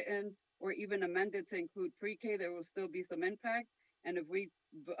it's written, or even amended to include pre-K, there will still be some impact. And if we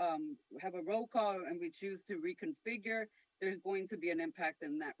have a roll call and we choose to reconfigure, there's going to be an impact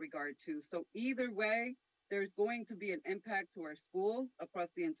in that regard too. So either way, there's going to be an impact to our schools across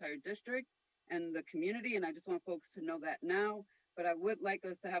the entire district and the community. And I just want folks to know that now, but I would like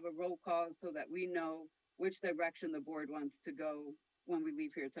us to have a roll call so that we know which direction the board wants to go when we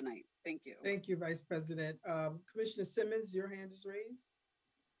leave here tonight. Thank you. Thank you, Vice President. Commissioner Simmons, your hand is raised.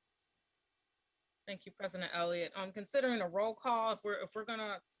 Thank you, President Elliott. Considering a roll call, if we're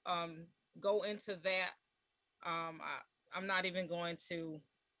gonna go into that, I'm not even going to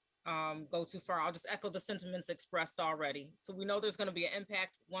go too far. I'll just echo the sentiments expressed already. So we know there's going to be an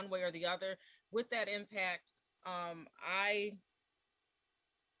impact one way or the other. With that impact, I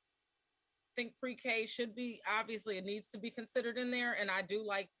think pre-K should be, obviously it needs to be considered in there. And I do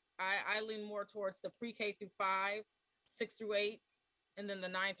like, I lean more towards the pre-K through 5, 6 through 8, and then the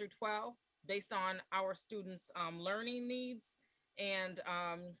 9 through 12, based on our students' learning needs and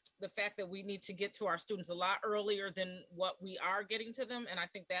the fact that we need to get to our students a lot earlier than what we are getting to them. And I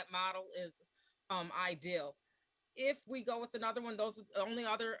think that model is ideal. If we go with another one, those are the only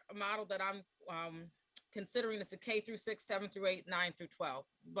other model that I'm considering is a K through 6, 7 through 8, 9 through 12.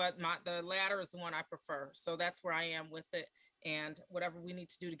 But the latter is the one I prefer. So that's where I am with it. And whatever we need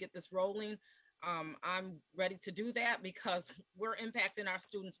to do to get this rolling, I'm ready to do that, because we're impacting our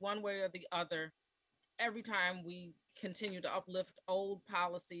students one way or the other every time we continue to uplift old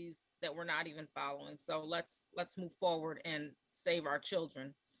policies that we're not even following. So let's move forward and save our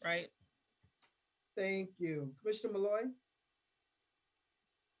children, right? Thank you. Commissioner Malloy?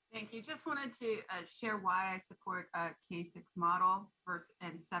 Thank you. Just wanted to share why I support a K-6 model versus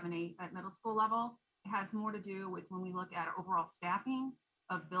and 7-8 at middle school level. has more to do with when we look at overall staffing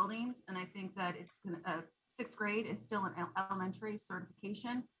of buildings. And I think that it's going to, sixth grade is still an elementary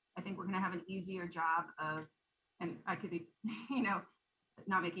certification. I think we're going to have an easier job of, and I could be,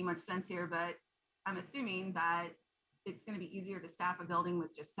 not making much sense here, but I'm assuming that it's going to be easier to staff a building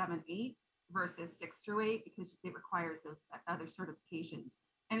with just 7, 8 versus 6 through 8 because it requires those other certifications.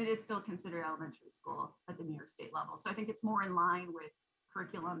 And it is still considered elementary school at the New York State level. So I think it's more in line with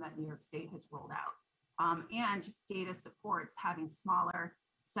curriculum that New York State has rolled out. And just data supports having smaller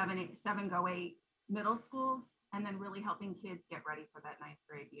 7 go 8 middle schools, and then really helping kids get ready for that 9th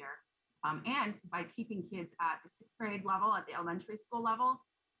grade year. And by keeping kids at the 6th grade level, at the elementary school level,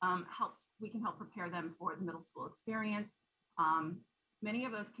 we can help prepare them for the middle school experience. Many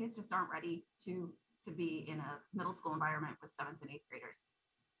of those kids just aren't ready to be in a middle school environment with 7th and 8th graders.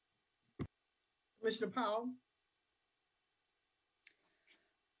 Commissioner Powell?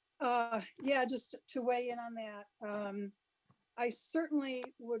 Yeah, just to weigh in on that. I certainly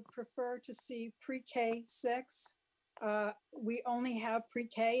would prefer to see pre-K 6. We only have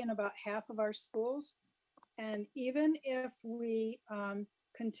pre-K in about half of our schools. And even if we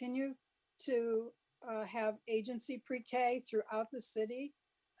continue to have agency pre-K throughout the city,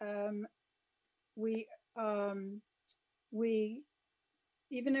 even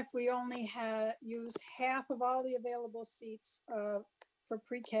if we only use half of all the available seats for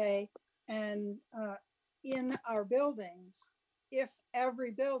pre-K and in our buildings, if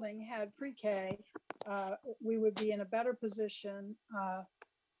every building had pre-K, we would be in a better position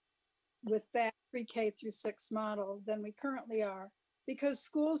with that pre-K through 6 model than we currently are, because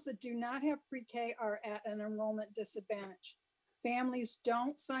schools that do not have pre-K are at an enrollment disadvantage. Families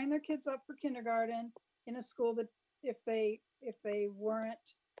don't sign their kids up for kindergarten in a school that if they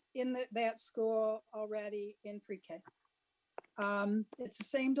weren't in that school already in pre-K. It's the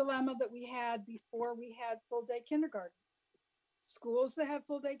same dilemma that we had before we had full day kindergarten. Schools that had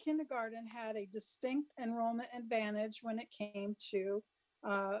full day kindergarten had a distinct enrollment advantage when it came to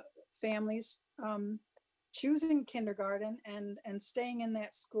families choosing kindergarten and staying in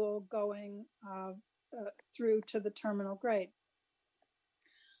that school going through to the terminal grade.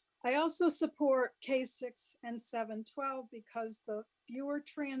 I also support K6 and 7-12 because the fewer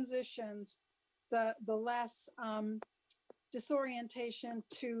transitions, the less disorientation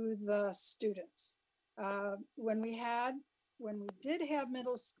to the students. When we did have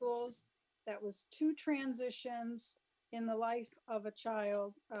middle schools, that was 2 transitions in the life of a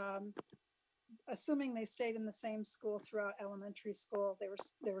child, assuming they stayed in the same school throughout elementary school.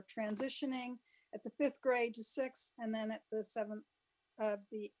 They were transitioning at the 5th grade to 6th, and then at the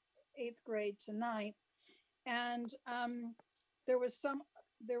 8th grade to 9th. And there were some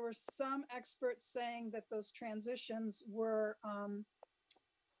experts saying that those transitions were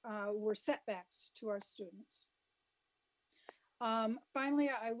setbacks to our students. Finally,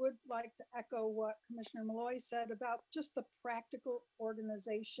 I would like to echo what Commissioner Malloy said about just the practical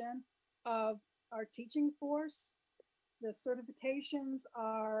organization of our teaching force. The certifications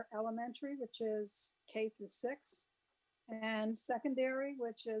are elementary, which is K through 6, and secondary,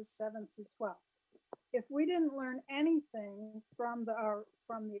 which is 7 through 12. If we didn't learn anything from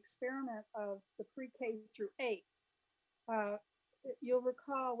the experiment of the pre-K through 8, you'll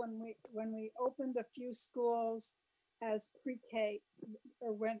recall when we opened a few schools as pre-K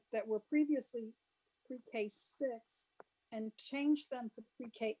that were previously pre-K 6 and changed them to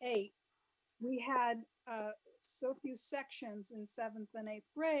pre-K 8, we had so few sections in 7th and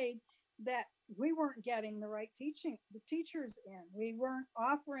 8th grade that we weren't getting the teachers in. We weren't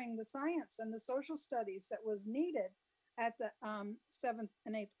offering the science and the social studies that was needed at the 7th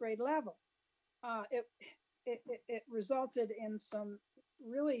and 8th grade level. It resulted in some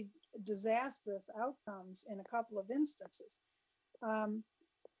really disastrous outcomes in a couple of instances. And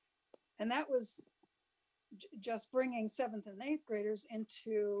that was just bringing 7th and 8th graders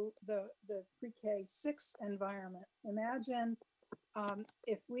into the pre-K 6 environment. Imagine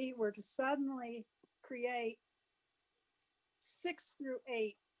if we were to suddenly create 6 through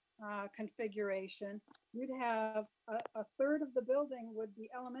 8 configuration, you'd have a third of the building would be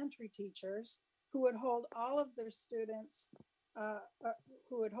elementary teachers who would hold all of their students,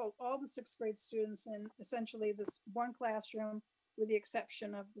 who would hold all the 6th grade students in essentially this one classroom with the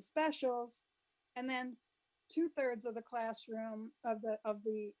exception of the specials. And then 2/3 of the classroom of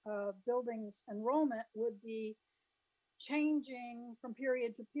the building's enrollment would be changing from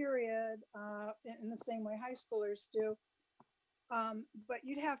period to period in the same way high schoolers do. But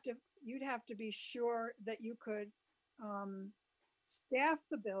you'd have to be sure that you could staff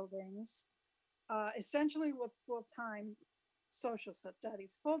the buildings essentially with full-time social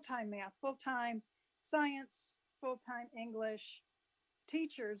studies, full-time math, full-time science, full-time English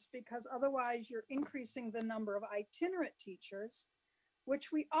teachers, because otherwise you're increasing the number of itinerant teachers,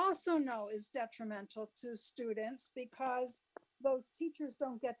 which we also know is detrimental to students because those teachers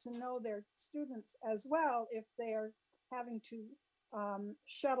don't get to know their students as well if they're having to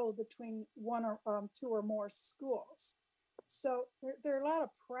shuttle between one or two or more schools. So there are a lot of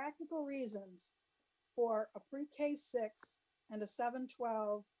practical reasons for a pre-K 6 and a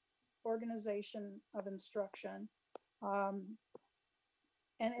 7-12 organization of instruction. And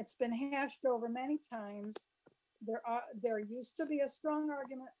it's been hashed over many times. There used to be a strong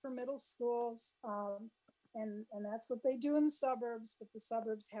argument for middle schools, and that's what they do in the suburbs, but the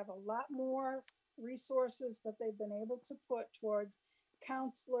suburbs have a lot more resources that they've been able to put towards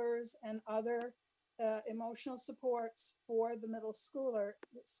counselors and other emotional supports for the middle schooler,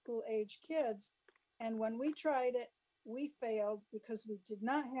 school age kids. And when we tried it, we failed because we did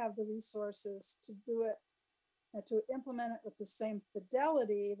not have the resources to do it and to implement it with the same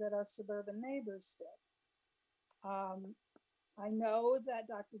fidelity that our suburban neighbors did. I know that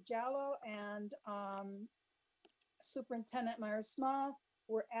Dr. Jallo and Superintendent Myers-Small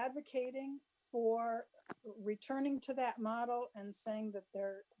were advocating for returning to that model and saying that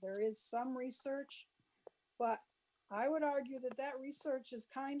there is some research, but I would argue that that research is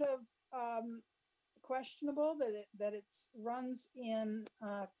kind of questionable, that it runs in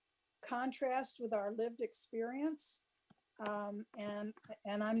contrast with our lived experience,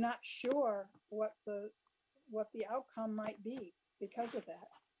 and I'm not sure what the outcome might be because of that.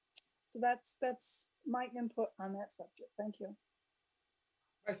 So that's my input on that subject. Thank you.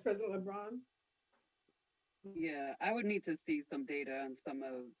 Vice President LeBron. Yeah, I would need to see some data on some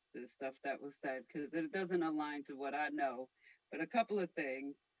of the stuff that was said because it doesn't align to what I know. But a couple of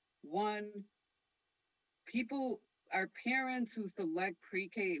things. One, our parents who select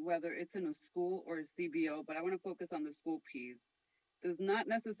pre-K, whether it's in a school or a CBO, but I want to focus on the school piece, does not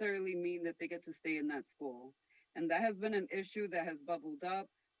necessarily mean that they get to stay in that school. And that has been an issue that has bubbled up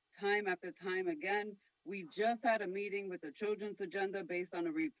time after time again. We just had a meeting with the Children's Agenda based on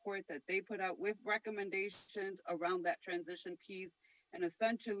a report that they put out with recommendations around that transition piece. And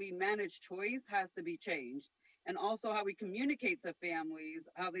essentially, managed choice has to be changed. And also how we communicate to families,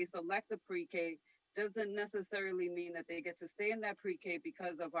 how they select the pre-K doesn't necessarily mean that they get to stay in that pre-K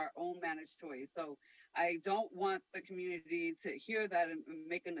because of our own managed choice. So I don't want the community to hear that and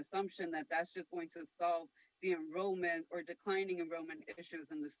make an assumption that that's just going to solve the enrollment or declining enrollment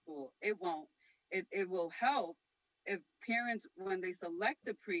issues in the school. It won't. It will help if parents, when they select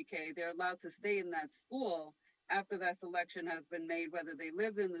the pre-K, they're allowed to stay in that school after that selection has been made, whether they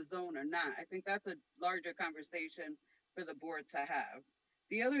live in the zone or not. I think that's a larger conversation for the board to have.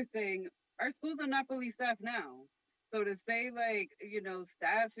 The other thing, our schools are not fully staffed now. So to say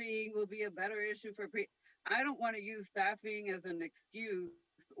staffing will be a better issue for I don't want to use staffing as an excuse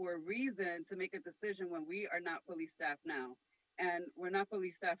or reason to make a decision when we are not fully staffed now. And we're not fully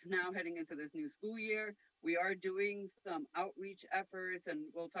staffed now heading into this new school year. We are doing some outreach efforts, and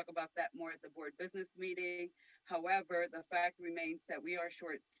we'll talk about that more at the board business meeting. However, the fact remains that we are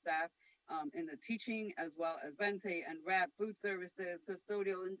short staffed in the teaching, as well as Bente and RAP, food services,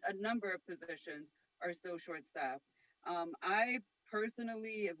 custodial, and a number of positions are still short staffed. I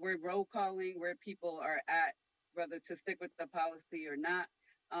personally, if we're roll calling where people are at, whether to stick with the policy or not,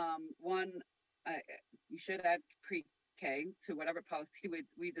 you should add pre-K to whatever policy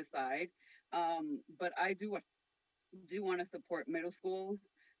we decide. But I do want to support middle schools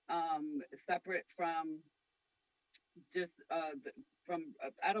separate from just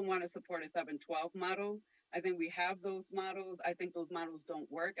I don't want to support a 7-12 model. I think we have those models. I think those models don't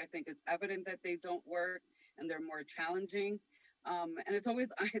work. I think it's evident that they don't work and they're more challenging. And it's always,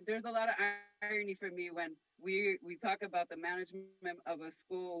 there's a lot of irony for me when we talk about the management of a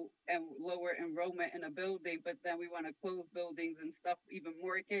school and lower enrollment in a building, but then we want to close buildings and stuff even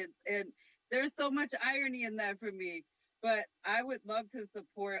more kids. And there's so much irony in that for me. But I would love to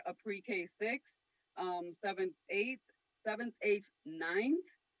support a pre-K 6, 7th, 8th, 9th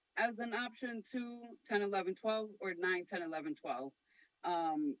as an option to 10, 11, 12, or 9, 10, 11, 12.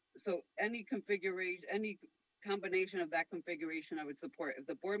 So any configuration, any combination of that configuration, I would support. If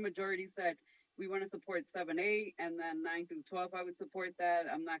the board majority said we want to support 7, 8, and then 9 through 12, I would support that.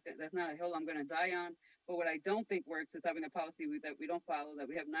 That's not a hill I'm going to die on. But what I don't think works is having a policy that we don't follow, that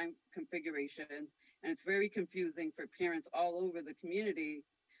we have 9 configurations. And it's very confusing for parents all over the community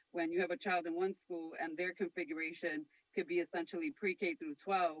when you have a child in one school and their configuration could be essentially pre-K through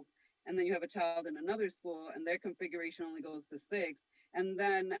 12. And then you have a child in another school and their configuration only goes to 6. And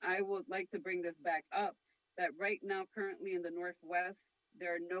then I would like to bring this back up that right now, currently in the Northwest,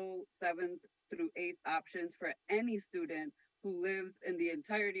 there are no 7th through 8th options for any student who lives in the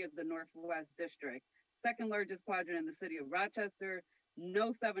entirety of the Northwest District. Second largest quadrant in the city of Rochester,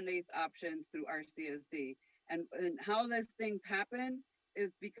 no 7/8 options through RCSD. And how these things happen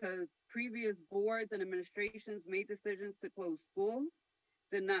is because previous boards and administrations made decisions to close schools,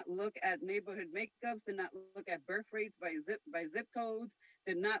 did not look at neighborhood makeups, did not look at birth rates by zip codes,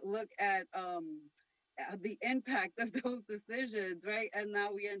 did not look at the impact of those decisions, right? And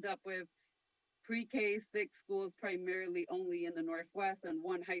now we end up with pre-K 6 schools primarily only in the Northwest, and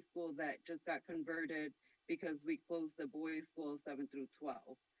one high school that just got converted because we closed the boys' school 7 through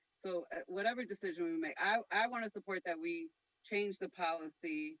 12. So whatever decision we make, I want to support that we change the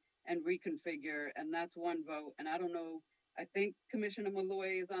policy and reconfigure, and that's one vote. And I don't know, I think Commissioner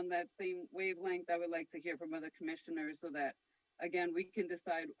Malloy is on that same wavelength. I would like to hear from other commissioners so that, again, we can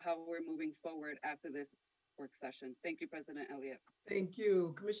decide how we're moving forward after this work session. Thank you, President Elliott. Thank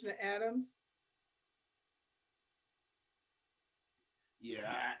you. Commissioner Adams?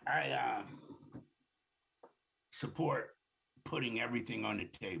 Yeah, I support putting everything on the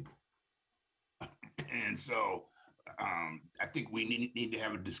table. And so I think we need to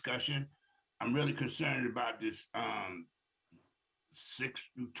have a discussion. I'm really concerned about this 6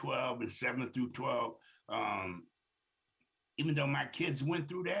 through 12 and 7 through 12. Even though my kids went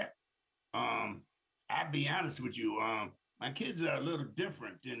through that, I'll be honest with you, my kids are a little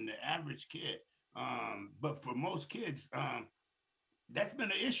different than the average kid. But for most kids, that's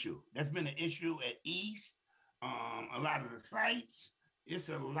been an issue. That's been an issue at East. A lot of the fights. It's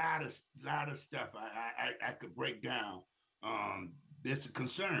a lot of stuff I could break down. That's a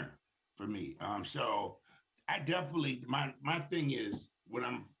concern for me. So I definitely, my thing is, what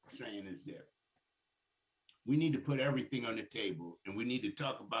I'm saying is that we need to put everything on the table, and we need to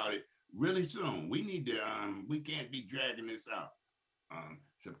talk about it really soon. We need to, we can't be dragging this out.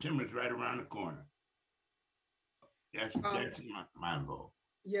 September's right around the corner. That's my vote.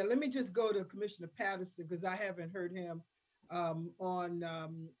 Yeah, let me just go to Commissioner Patterson because I haven't heard him on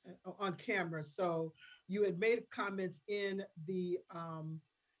camera. So you had made comments in the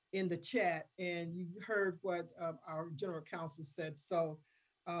chat, and you heard what our general counsel said. So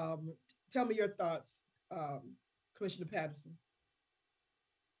tell me your thoughts, Commissioner Patterson.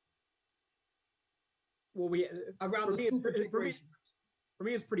 Well, around the school configuration. For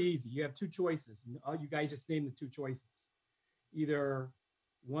me, it's pretty easy. You have two choices. You guys just named the two choices. Either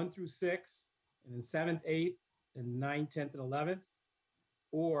 1 through 6, and then 7th, 8th, and 9th, 10th, and 11th.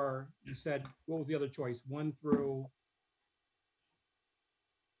 Or you said, what was the other choice? 1 through,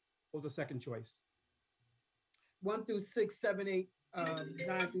 what was the second choice? 1 through 6, 7, 8,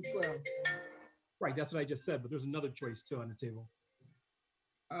 9 through 12. Right, that's what I just said, but there's another choice too on the table.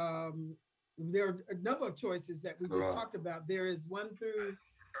 There are a number of choices that we just talked about. There is 1 through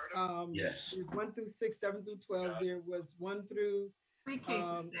yes. 1 through 6, 7 through 12. There was 1 through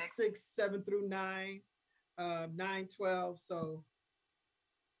 6, 7 through 9, 9, 12. So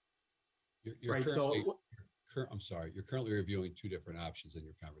you're right. Currently, I'm sorry. You're currently reviewing two different options in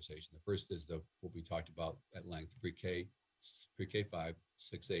your conversation. The first is what we talked about at length: pre-K 5,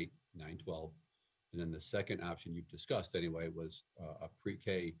 6, 8, 9, 12, and then the second option you've discussed anyway was a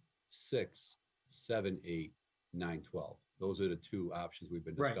pre-K 6, 7, 8, 9, 12. Those are the two options we've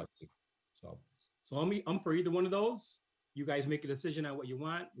been discussing. Right. So I'm for either one of those. You guys make a decision on what you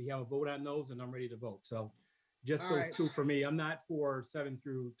want. We have a vote on those, and I'm ready to vote. So just those two for me. I'm not for 7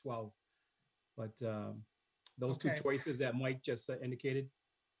 through 12, but those two choices that Mike just indicated,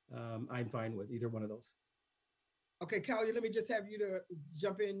 I'm fine with either one of those. Okay, Callie, let me just have you to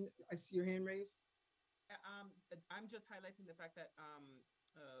jump in. I see your hand raised. I'm just highlighting the fact that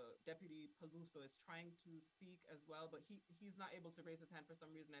Deputy Peluso is trying to speak as well, but he's not able to raise his hand for some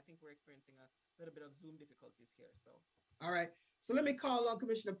reason. I think we're experiencing a little bit of Zoom difficulties here. So, all right. So let me call on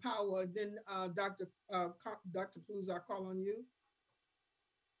Commissioner Powell, and then Dr. Peluso, I'll call on you.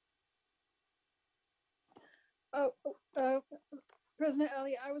 President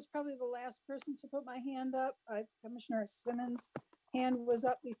Elliott, I was probably the last person to put my hand up. Commissioner Simmons' hand was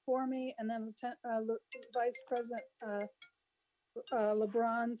up before me, and then Vice President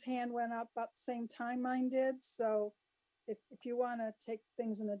LeBron's hand went up about the same time mine did. So if you want to take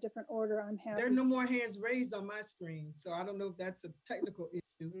things in a different order, I'm happy. There are no more hands raised on my screen, so I don't know if that's a technical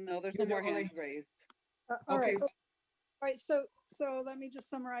issue. No, there's no more hands raised. All right. All right. So let me just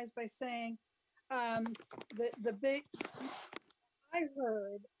summarize by saying I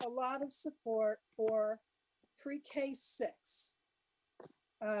heard a lot of support for pre-K 6,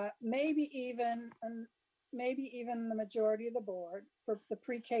 maybe even the majority of the board for the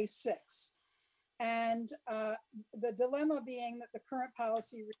pre-K 6. And the dilemma being that the current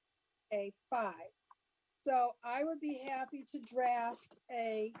policy reads A5. So I would be happy to draft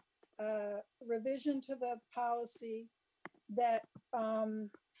a revision to the policy that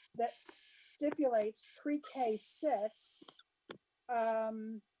that stipulates pre-K 6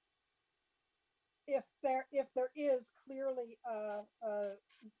 if there is clearly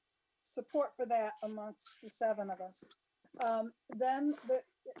support for that amongst the 7 of us. Then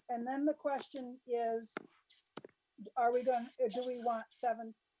the question is, do we want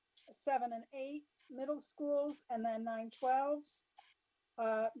 7 and 8 middle schools and then 9 12s?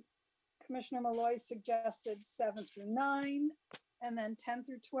 Commissioner Malloy suggested 7 through 9 and then 10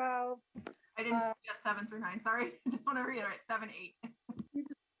 through 12. I didn't suggest 7 through 9. Sorry. I just want to reiterate 7, 8.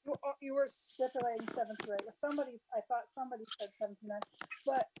 You were stipulating 7 through 8. I thought somebody said 7 through 9.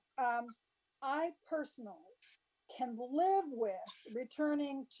 But I personally can live with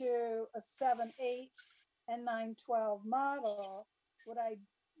returning to a 7, 8 and 9, 12 model. What I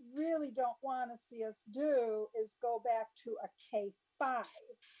really don't want to see us do is go back to a K5.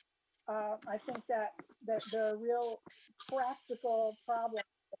 I think that's there are real practical problems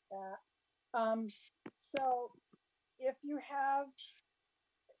with that. So if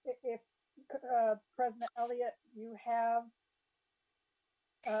President Elliott, you have,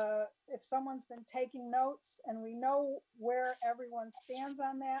 if someone's been taking notes and we know where everyone stands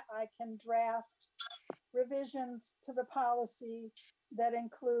on that, I can draft revisions to the policy that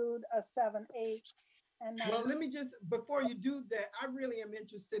include a 7, 8, and 9. Well, let me just, before you do that, I really am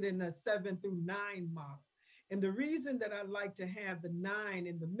interested in the 7 through 9 model. And the reason that I like to have the 9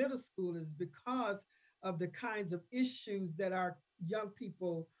 in the middle school is because of the kinds of issues that our young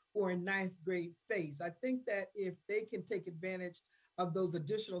people who are in 9th grade face. I think that if they can take advantage of those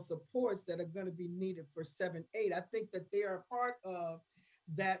additional supports that are going to be needed for 7, 8, I think that they are part of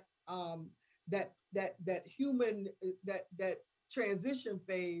that that transition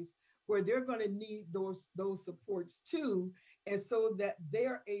phase where they're going to need those supports too, and so that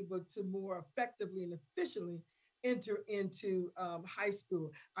they're able to more effectively and efficiently enter into high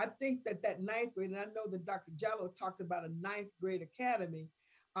school. I think that 9th grade, and I know that Dr. Jallo talked about a 9th grade academy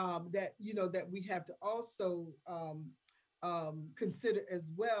that we have to also consider as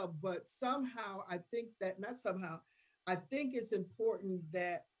well. But somehow, I think that I think it's important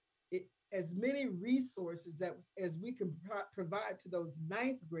that as many resources as we can provide to those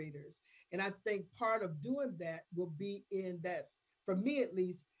 9th graders. And I think part of doing that will be in that, for me at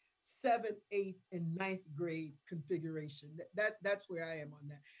least, 7th, 8th, and 9th grade configuration. That's where I am on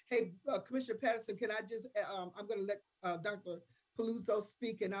that. Hey, Commissioner Patterson, can I just, I'm going to let Dr. Peluso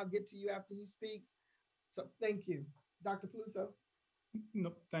speak, and I'll get to you after he speaks. So thank you. Dr. Peluso.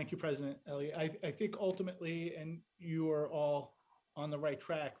 No, thank you, President Elliott. I think ultimately, and you are all on the right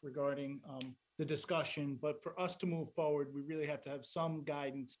track regarding the discussion, but for us to move forward, we really have to have some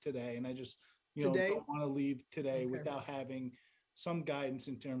guidance today. And I just, don't want to leave today without having some guidance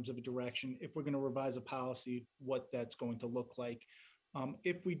in terms of a direction. If we're going to revise a policy, what that's going to look like.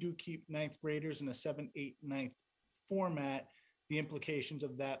 If we do keep 9th graders in a 7, 8, 9th format, the implications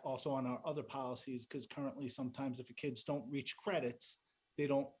of that also on our other policies, because currently sometimes if the kids don't reach credits, they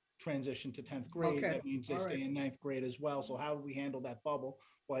don't transition to 10th grade. That means they stay in 9th grade as well. So how do we handle that bubble?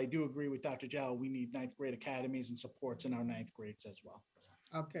 Well, I do agree with Dr. Jallo. We need 9th grade academies and supports in our 9th grades as well.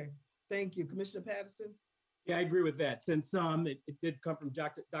 Okay, thank you. Commissioner Patterson? Yeah, I agree with that. Since it did come from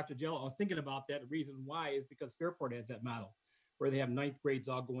Dr. Jallo, I was thinking about that. The reason why is because Fairport has that model where they have 9th grades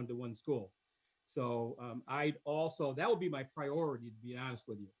all going to one school. So I'd also, that would be my priority, to be honest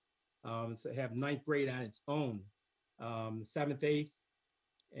with you. So have 9th grade on its own, 7th, 8th,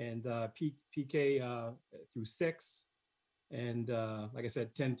 and PK through 6, and like I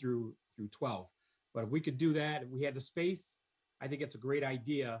said, 10 through 12. But if we could do that, if we had the space, I think it's a great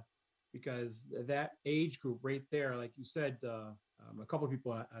idea, because that age group right there, like you said, a couple of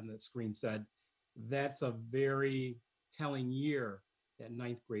people on the screen said, that's a very telling year, that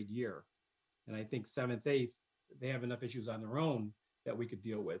 9th grade year. And I think 7th, 8th, they have enough issues on their own that we could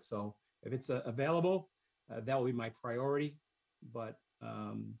deal with. So if it's available, that will be my priority. But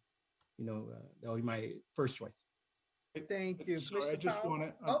that will be my first choice. Thank you. Sorry, I just want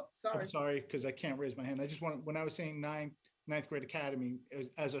to. Sorry. I'm sorry, because I can't raise my hand. I just want, when I was saying 9th grade academy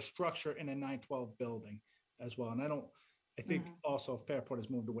as a structure in a 9-12 building as well. And I think also Fairport has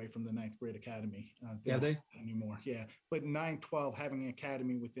moved away from the 9th grade academy. They anymore. Yeah. But 9-12 having an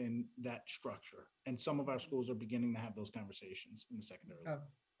academy within that structure. And some of our schools are beginning to have those conversations in the secondary level.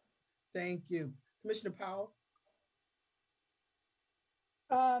 Thank you. Commissioner Powell?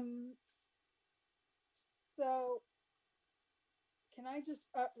 So can I just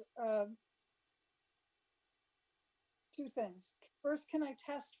two things. First, can I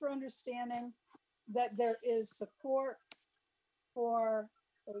test for understanding that there is support for,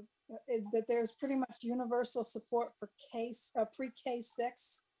 that there's pretty much universal support for pre-K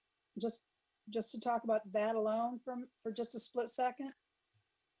 6? Just to talk about that alone for just a split second.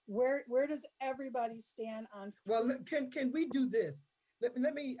 Where does everybody stand on? Well, can we do this?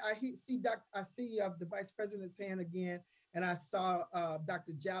 Let me, I see the Vice President's hand again, and I saw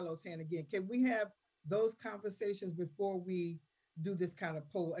Dr. Jallo's hand again. Can we have those conversations before we do this kind of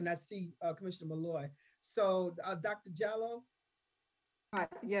poll? And I see Commissioner Malloy. So Dr. Jallo? Hi,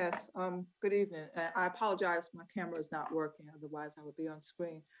 yes, good evening. I apologize, my camera is not working, otherwise I would be on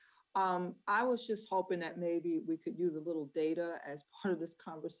screen. I was just hoping that maybe we could use a little data as part of this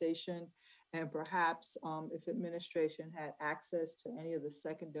conversation, and perhaps if administration had access to any of the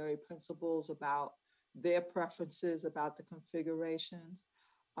secondary principals about their preferences about the configurations.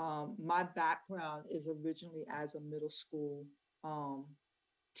 My background is originally as a middle school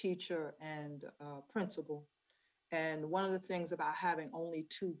teacher and principal. And one of the things about having only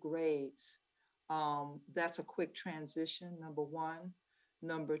 2 grades, that's a quick transition, number one.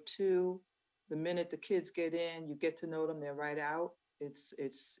 Number two, the minute the kids get in, you get to know them, they're right out. It's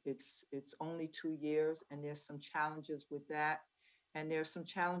only 2 years, and there's some challenges with that. And there's some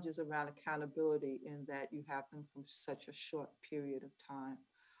challenges around accountability in that you have them from such a short period of time.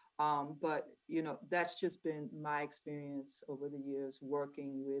 But that's just been my experience over the years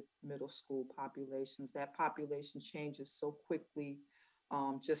working with middle school populations. That population changes so quickly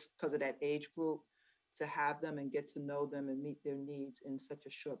just because of that age group. To have them and get to know them and meet their needs in such a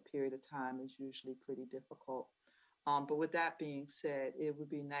short period of time is usually pretty difficult. But with that being said, it would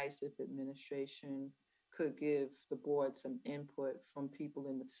be nice if administration could give the board some input from people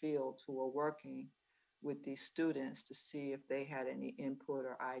in the field who are working with these students to see if they had any input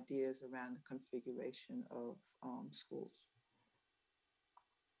or ideas around the configuration of schools.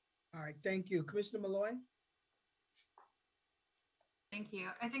 All right, thank you. Commissioner Malloy? Thank you.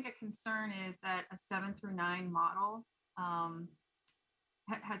 I think a concern is that a 7 through 9 model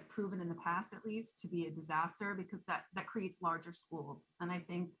has proven in the past, at least, to be a disaster because that creates larger schools. And I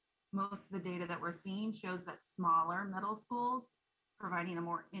think most of the data that we're seeing shows that smaller middle schools providing a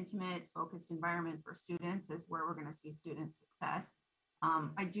more intimate, focused environment for students is where we're going to see student success.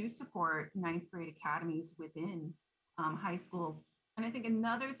 I do support 9th grade academies within high schools. And I think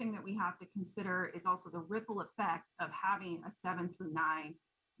another thing that we have to consider is also the ripple effect of having a 7 through 9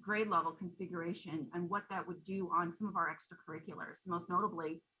 grade level configuration and what that would do on some of our extracurriculars. Most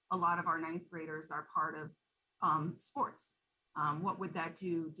notably, a lot of our 9th graders are part of sports. What would that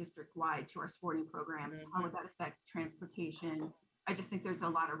do district-wide to our sporting programs? How would that affect transportation? I just think there's a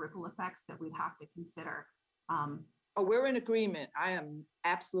lot of ripple effects that we'd have to consider. Oh, we're in agreement. I am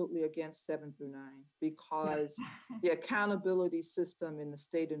absolutely against 7 through 9 because the accountability system in the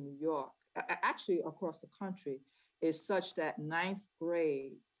state of New York, actually across the country, is such that 9th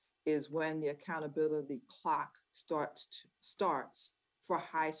grade is when the accountability clock starts for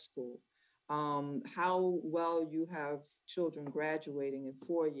high school. How well you have children graduating in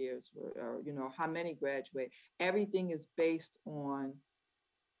 4 years, or how many graduate. Everything is based on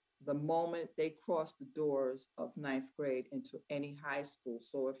the moment they cross the doors of 9th grade into any high school.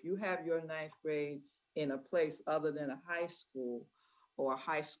 So if you have your 9th grade in a place other than a high school or a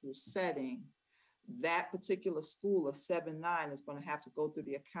high school setting, that particular school of 7-9 is going to have to go through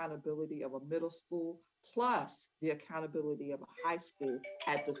the accountability of a middle school plus the accountability of a high school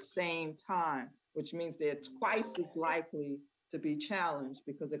at the same time, which means they're twice as likely to be challenged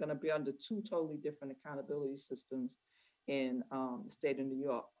because they're going to be under 2 totally different accountability systems in the state of New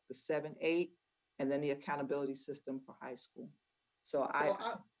York, the 7-8, and then the accountability system for high school. So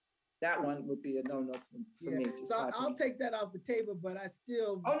that one would be a no-no for me. So I'll take that off the table, but I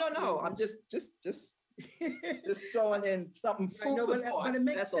still. Oh, no, I'm just throwing in something food for thought. But it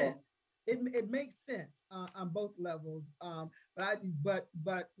makes sense. It makes sense on both levels. But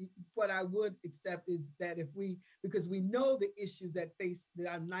what I would accept is that because we know the issues that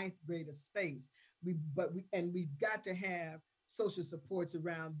our 9th graders face, we've got to have social supports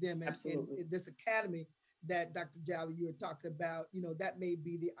around them. And in this academy that Dr. Jallo, you were talking about, that may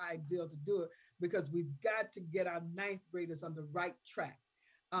be the ideal to do it because we've got to get our 9th graders on the right track.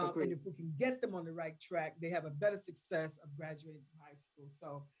 And if we can get them on the right track, they have a better success of graduating from high school.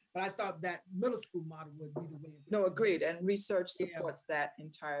 So, but I thought that middle school model would be the way. No, agreed. And research supports that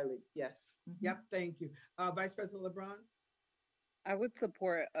entirely. Yes. Yep. Thank you. Vice President LeBron? I would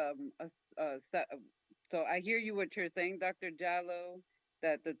support so I hear you what you're saying, Dr. Jallo,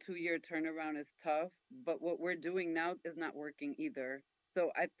 that the 2-year turnaround is tough, but what we're doing now is not working either.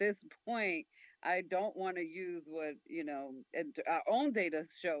 So at this point, I don't want to use what, our own data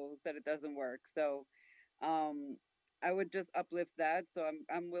shows that it doesn't work. So um, I would just uplift that. So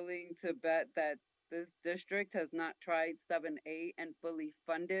I'm willing to bet that this district has not tried 7A and fully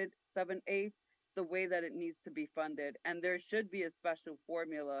funded 7A the way that it needs to be funded. And there should be a special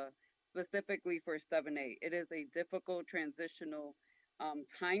formula specifically for 7A. It is a difficult transitional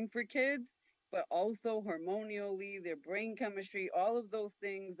time for kids, but also hormonally, their brain chemistry, all of those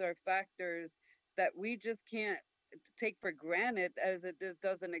things are factors that we just can't take for granted as it just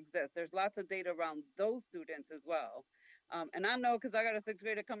doesn't exist. There's lots of data around those students as well. And I know because I got a sixth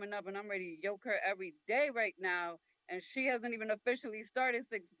grader coming up and I'm ready to yoke her every day right now. And she hasn't even officially started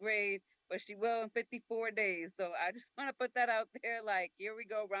sixth grade, but she will in 54 days. So I just want to put that out there. Like, here we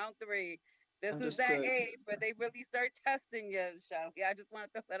go, round 3. This is that Understood. age where they really start testing you, Shelby. I just want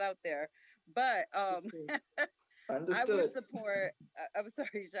to throw that out there. But Understood. I would Understood. support. I'm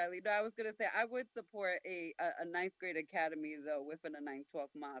sorry, Shiley. No, I was gonna say I would support a ninth grade academy though within a 9-12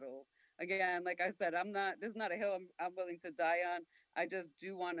 model. Again, like I said, I'm not. This is not a hill I'm willing to die on. I just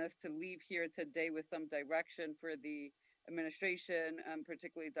do want us to leave here today with some direction for the administration,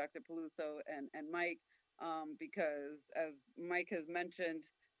 particularly Dr. Peluso and Mike, because as Mike has mentioned,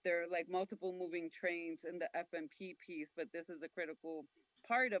 there are like multiple moving trains in the FMP piece, but this is a critical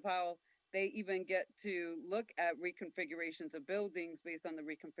part of how they even get to look at reconfigurations of buildings based on the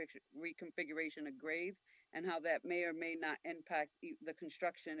reconfiguration of grades and how that may or may not impact the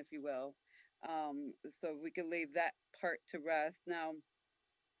construction, if you will. So we can lay that part to rest. Now,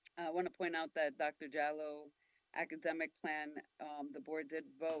 I want to point out that Dr. Jallo academic plan, the board did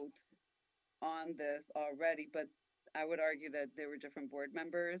vote on this already, but I would argue that there were different board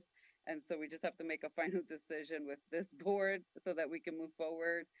members. And so we just have to make a final decision with this board so that we can move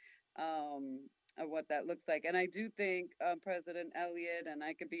forward of what that looks like. And I do think President Elliott, and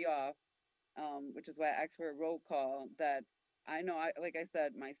I could be off, which is why I asked for a roll call, that I know, like I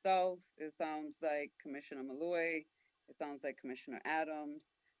said, myself, it sounds like Commissioner Malloy, it sounds like Commissioner Adams.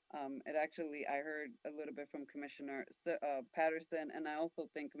 It actually, I heard a little bit from Commissioner Patterson, and I also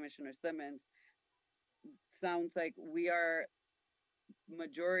think Commissioner Simmons. Sounds like we are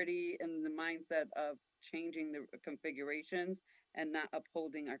majority in the mindset of changing the configurations and not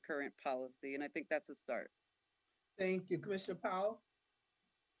upholding our current policy. And I think that's a start. Thank you, Commissioner Powell.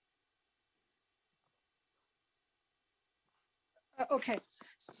 Okay,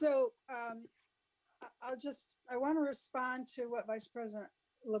 so I want to respond to what Vice President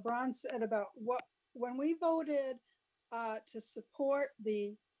LeBron said about when we voted to support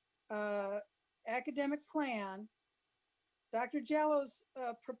the academic plan, Dr. Jallo's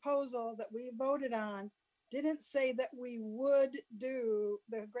proposal that we voted on didn't say that we would do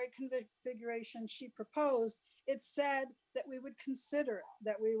the great configuration she proposed. It said that we would consider it,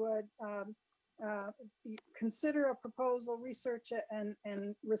 that we would consider a proposal, research it,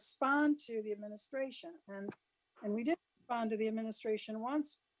 and respond to the administration. And we did respond to the administration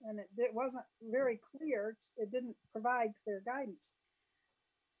once, and it wasn't very clear. It didn't provide clear guidance.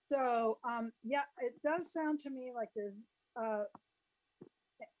 So yeah, it does sound to me like there's, and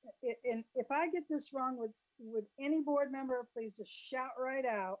if I get this wrong, would any board member please just shout right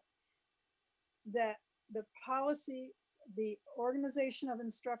out that the policy, the Organization of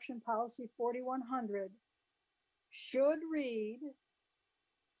Instruction Policy 4100 should read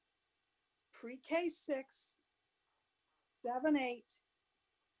pre-K 6, 7, 8,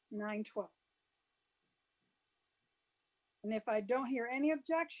 9, 12. And if I don't hear any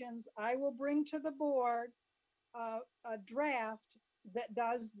objections, I will bring to the board a draft that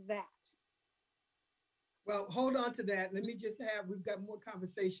does that. Well, hold on to that. Let me just we've got more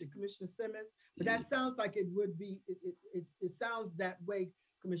conversation, Commissioner Simmons, but that sounds like it would be, it sounds that way,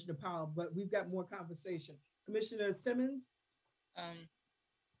 Commissioner Powell, but we've got more conversation. Commissioner Simmons?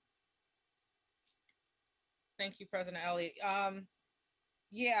 Thank you, President Elliott.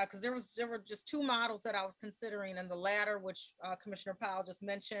 Yeah, because there were just 2 models that I was considering, and the latter, which Commissioner Powell just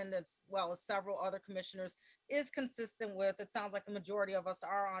mentioned, as well as several other commissioners, is consistent with. It sounds like the majority of us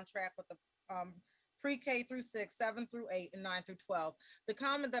are on track with the pre-K through 6, 7 through 8, and 9 through 12. The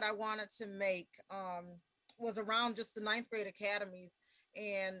comment that I wanted to make was around just the 9th grade academies,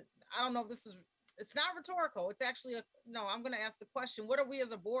 and I don't know if it's not rhetorical. It's actually no, I'm going to ask the question, what are we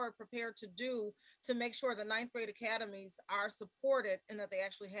as a board prepared to do to make sure the 9th grade academies are supported and that they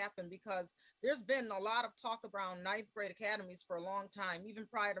actually happen? Because there's been a lot of talk around 9th grade academies for a long time, even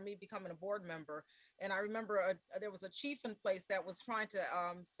prior to me becoming a board member. And I remember there was a chief in place that was trying to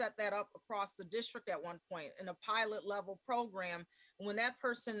set that up across the district at one point in a pilot level program. And when that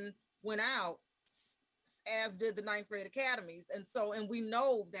person went out, as did the ninth grade academies. And so, and we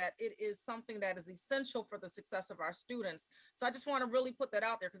know that it is something that is essential for the success of our students. So I just want to really put that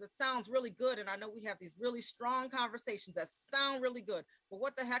out there because it sounds really good. And I know we have these really strong conversations that sound really good, but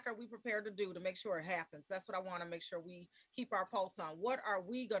what the heck are we prepared to do to make sure it happens? That's what I want to make sure we keep our pulse on. What are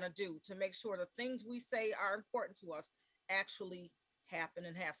we going to do to make sure the things we say are important to us actually happen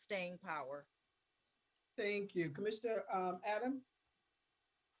and have staying power? Thank you. Commissioner Adams?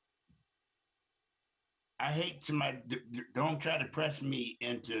 I hate somebody, don't try to press me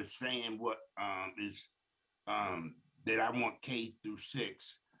into saying what is that I want K through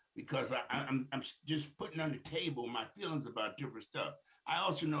 6, because I'm just putting on the table my feelings about different stuff. I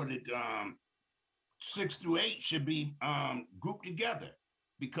also know that 6 through 8 should be grouped together,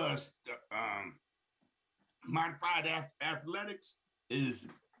 because modified athletics is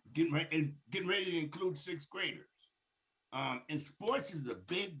getting ready to include 6th graders. And sports is a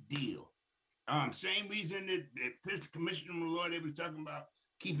big deal. Same reason that Commissioner Malloy, they was talking about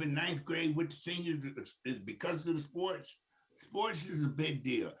keeping 9th grade with the seniors is because of the sports. Sports is a big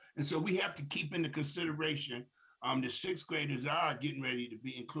deal. And so we have to keep into consideration the 6th graders are getting ready to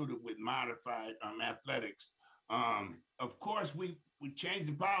be included with modified athletics. Of course, we changed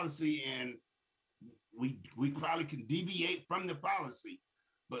the policy, and we probably can deviate from the policy,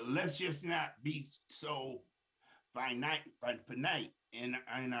 but let's just not be so finite in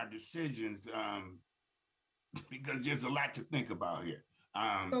our decisions, because there's a lot to think about here.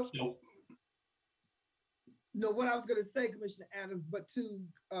 No, what I was going to say, Commissioner Adams, but to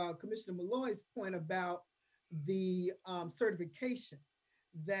Commissioner Malloy's point about the certification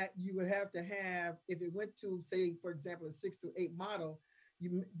that you would have to have if it went to, say, for example, a 6 through 8 model,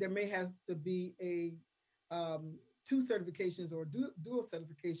 there may have to be a 2 certifications or dual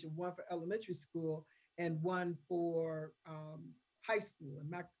certification, one for elementary school and one for high school.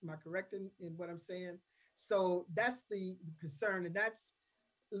 Am I correct in what I'm saying? So that's the concern, and that's,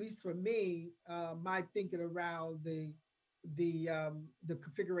 at least for me, my thinking around the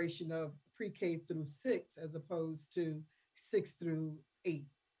configuration of pre-K through 6 as opposed to 6 through 8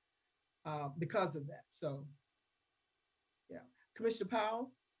 because of that. So, yeah, Commissioner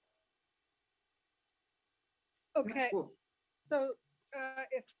Powell. Okay, so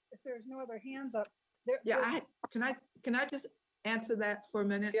if there's no other hands up, can I just answer that for a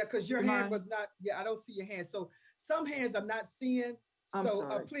minute? Yeah, because your hand was not. Yeah, I don't see your hand. So some hands I'm not seeing.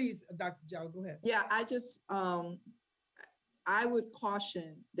 So please, Dr. Jow, go ahead. Yeah, I would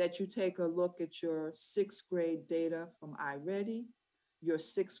caution that you take a look at your 6th grade data from iReady, your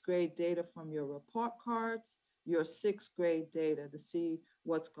 6th grade data from your report cards, your 6th grade data to see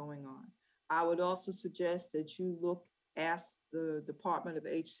what's going on. I would also suggest that you ask the Department of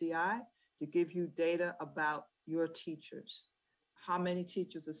HCI to give you data about your teachers. How many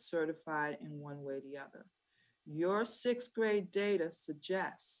teachers are certified in one way or the other? Your 6th grade data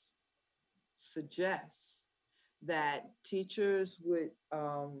suggests that teachers with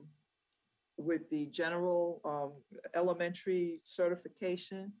the general elementary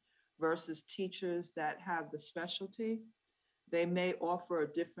certification versus teachers that have the specialty, they may offer a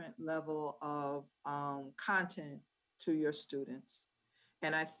different level of content to your students.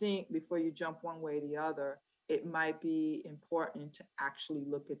 And I think before you jump one way or the other, it might be important to actually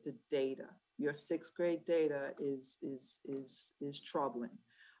look at the data. Your 6th grade data is troubling.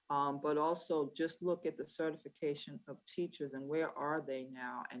 But also just look at the certification of teachers and where are they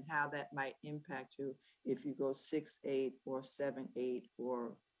now and how that might impact you if you go 6-8 or 7-8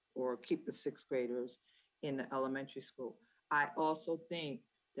 or keep the 6th graders in the elementary school. I also think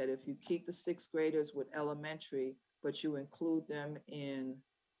that if you keep the 6th graders with elementary, but you include them in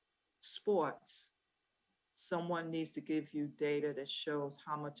sports, someone needs to give you data that shows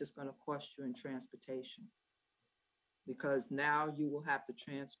how much it's going to cost you in transportation. Because now you will have to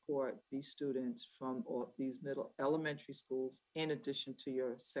transport these students from these elementary schools in addition to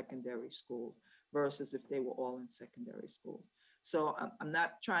your secondary schools versus if they were all in secondary schools. So I'm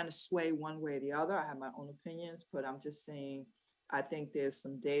not trying to sway one way or the other. I have my own opinions, but I'm just saying, I think there's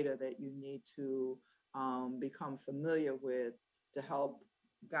some data that you need to become familiar with to help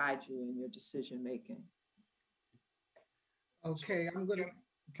guide you in your decision making. Okay,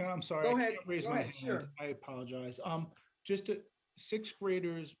 I'm sorry. Go ahead. I raise my hand. Sure. I apologize. Just 6th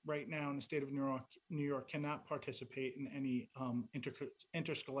graders right now in the state of New York cannot participate in any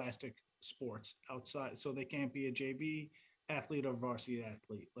interscholastic sports outside. So they can't be a JV athlete or varsity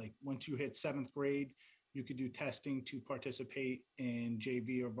athlete. Like once you hit 7th grade, you could do testing to participate in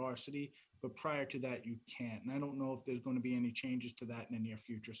JV or varsity, but prior to that, you can't. And I don't know if there's going to be any changes to that in the near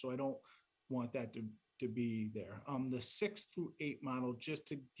future. So I don't want that to be there. The 6 through 8 model, just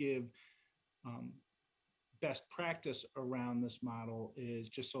to give best practice around this model is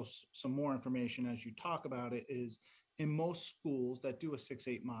just so some more information as you talk about it is in most schools that do a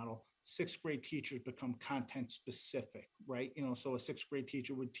 6-8 model, sixth grade teachers become content specific, right? So a sixth grade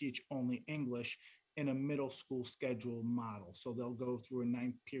teacher would teach only English in a middle school schedule model. So they'll go through a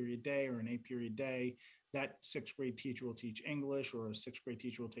 9th period day or an 8th period day. That sixth grade teacher will teach English, or a sixth grade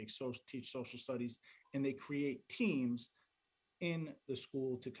teacher will teach social studies, and they create teams in the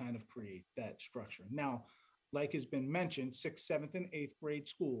school to kind of create that structure. Now, like has been mentioned, 6th, 7th, and 8th grade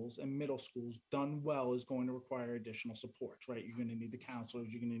schools and middle schools done well is going to require additional supports, right? You're going to need the counselors,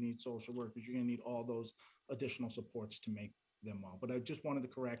 you're going to need social workers, you're going to need all those additional supports to make them well. But I just wanted to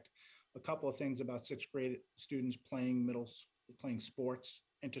correct a couple of things about 6th grade students playing sports,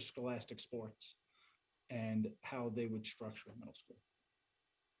 interscholastic sports, and how they would structure middle school.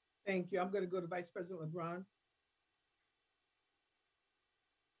 Thank you. I'm going to go to Vice President LeBron.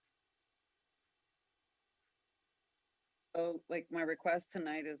 So like my request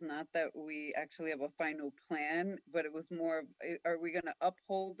tonight is not that we actually have a final plan, but it was more of, are we gonna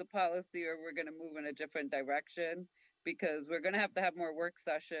uphold the policy or we're gonna move in a different direction? Because we're gonna have more work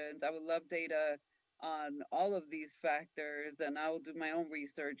sessions. I would love data on all of these factors, and I will do my own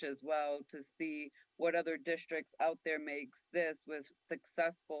research as well to see what other districts out there makes this with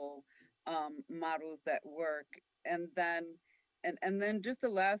successful models that work. And then just the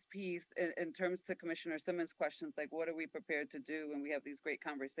last piece in terms to Commissioner Simmons' questions, like what are we prepared to do when we have these great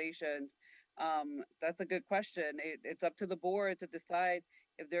conversations? That's a good question. It's up to the board to decide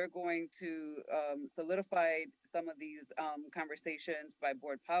if they're going to solidify some of these conversations by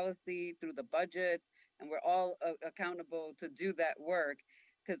board policy through the budget, and we're all accountable to do that work.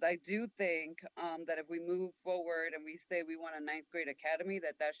 Because I do think that if we move forward and we say we want a 9th grade academy,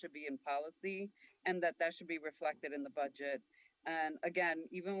 that should be in policy and that should be reflected in the budget. And again,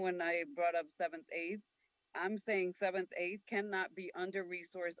 even when I brought up 7th, 8th, I'm saying 7th, 8th cannot be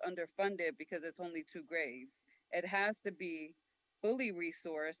under-resourced, underfunded because it's only 2 grades. It has to be fully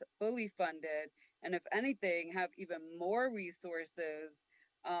resourced, fully funded, and if anything, have even more resources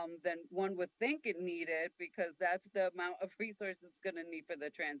than one would think it needed, because that's the amount of resources it's going to need for the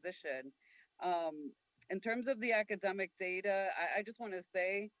transition. In terms of the academic data, I just want to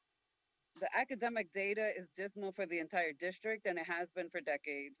say, the academic data is dismal for the entire district, and it has been for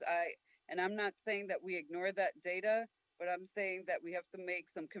decades. I'm not saying that we ignore that data, but I'm saying that we have to make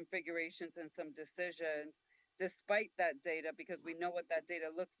some configurations and some decisions despite that data, because we know what that data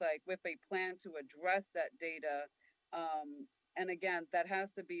looks like, with a plan to address that data. And again, that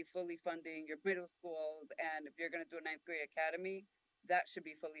has to be fully funding your middle schools. And if you're going to do a 9th grade academy, that should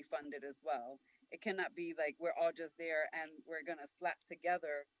be fully funded as well. It cannot be like we're all just there and we're going to slap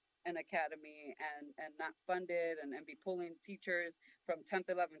together an academy and not funded and be pulling teachers from 10th,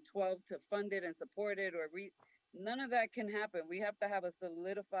 11th, 12th to fund it and support it, none of that can happen. We have to have a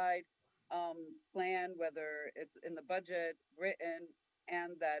solidified plan, whether it's in the budget, written,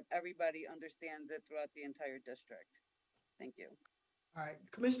 and that everybody understands it throughout the entire district. Thank you. All right,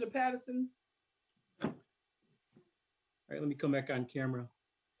 Commissioner Patterson. All right, let me come back on camera.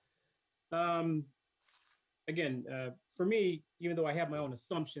 Again, for me, even though I have my own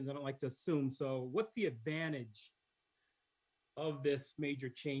assumptions, I don't like to assume. So what's the advantage of this major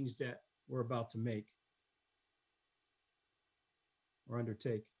change that we're about to make or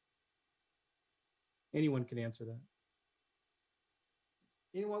undertake? Anyone can answer that.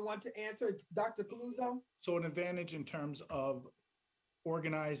 Anyone want to answer? Dr. Paluzzo? So an advantage in terms of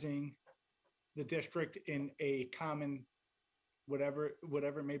organizing the district in a common, whatever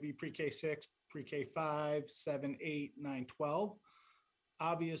it may be, pre-K 6, pre-K 5, 7, 8, 9, 12,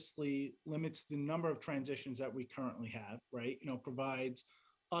 obviously limits the number of transitions that we currently have, right? Provides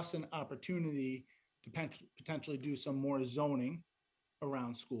us an opportunity to potentially do some more zoning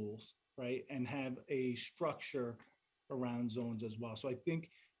around schools, right? And have a structure around zones as well. So I think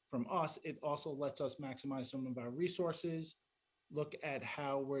from us, it also lets us maximize some of our resources, look at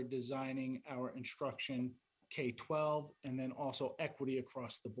how we're designing our instruction K-12, and then also equity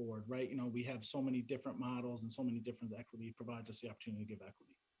across the board, right? We have so many different models and so many different equity provides us the opportunity to give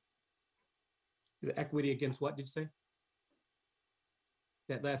equity. Is it equity against what did you say?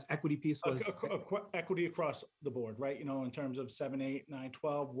 That last equity piece was equity across the board, right? In terms of 7, 8, 9,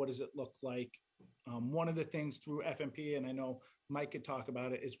 12, what does it look like? One of the things through FMP, and I know Mike could talk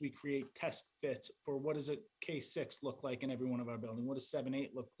about it, is we create test fits for what does a K-6 look like in every one of our buildings? What does 7,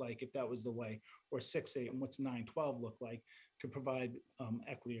 8 look like if that was the way? Or 6, 8, and what's 9, 12 look like, to provide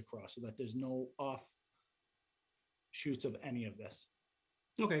equity across so that there's no offshoots of any of this.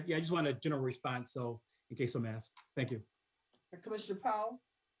 Okay, yeah, I just want a general response, so in case I'm asked. Thank you. Commissioner Powell?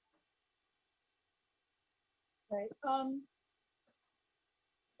 Right.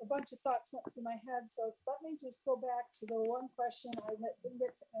 A bunch of thoughts went through my head, so let me just go back to the one question I didn't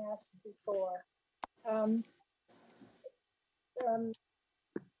get to ask before. Um,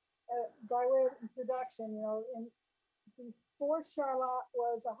 by way of introduction, you know, before Charlotte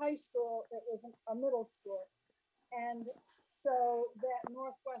was a high school, it was a middle school. And so that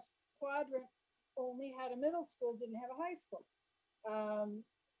Northwest quadrant only had a middle school, didn't have a high school.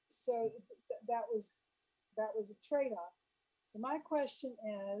 So that was a trade-off. So my question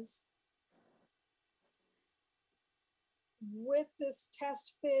is, with this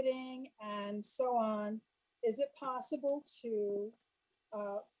test fitting and so on, is it possible to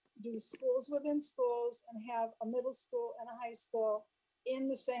do schools within schools and have a middle school and a high school in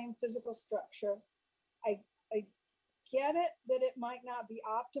the same physical structure? I get it that it might not be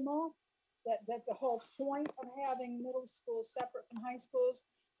optimal, that the whole point of having middle schools separate from high schools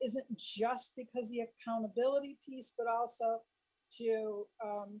isn't just because the accountability piece, but also to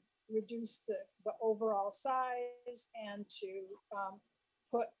reduce the overall size and to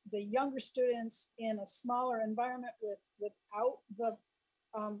put the younger students in a smaller environment without the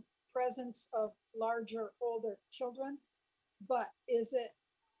presence of larger, older children. But is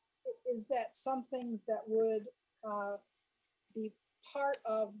that something that would be part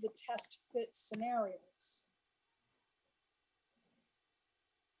of the test fit scenarios?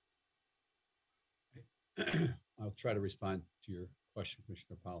 I'll try to respond to your question,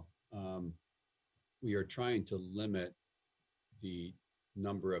 Commissioner Powell. We are trying to limit the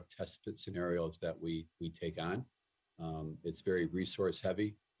number of test fit scenarios that we take on. It's very resource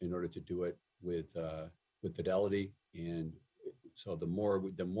heavy in order to do it with fidelity, and so the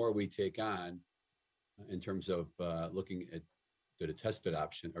more we take on in terms of looking at the test fit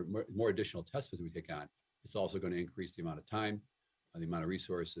option, or more additional test fits we take on, it's also going to increase the amount of time, the amount of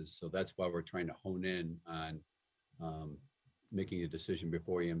resources. So that's why we're trying to hone in on making a decision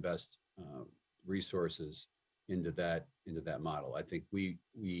before we invest resources into that model. I think we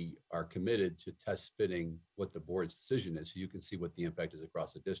are committed to test fitting what the board's decision is, so you can see what the impact is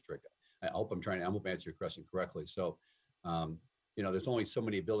across the district. I hope I'm answer your question correctly. So, there's only so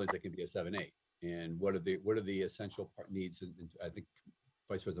many buildings that can be a 7-8, and what are the essential needs? And I think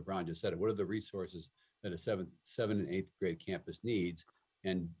Vice President Brown just said it. What are the resources that a 7th and 8th grade campus needs,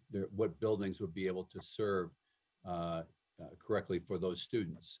 and what buildings would be able to serve correctly for those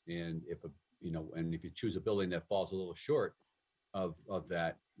students? And if you choose a building that falls a little short of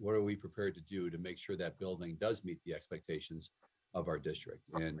that, what are we prepared to do to make sure that building does meet the expectations of our district?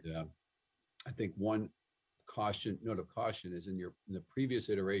 And I think one note of caution is in the previous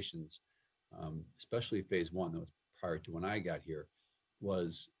iterations, especially phase 1, that was prior to when I got here,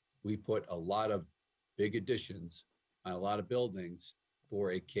 was we put a lot of big additions on a lot of buildings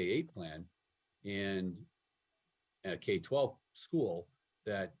for a K-8 plan and a K-12 school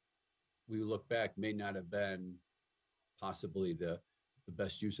that we look back may not have been possibly the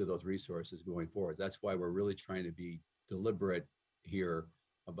best use of those resources going forward. That's why we're really trying to be deliberate here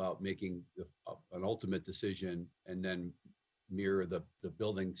about making an ultimate decision and then mirror the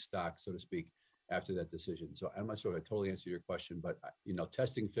building stock, so to speak, after that decision. So I'm not sure if I totally answered your question, but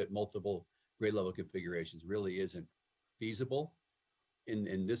testing fit multiple grade level configurations really isn't feasible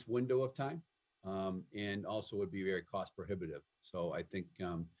in this window of time, and also would be very cost prohibitive. So I think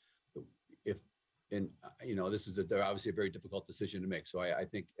this is they're obviously a very difficult decision to make. So I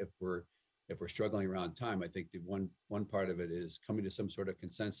think if we're struggling around time, I think the one part of it is coming to some sort of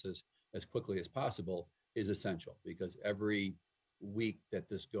consensus as quickly as possible is essential, because every week that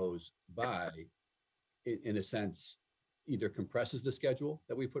this goes by, in a sense, either compresses the schedule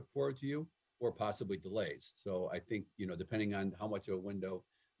that we put forward to you or possibly delays. So I think, depending on how much of a window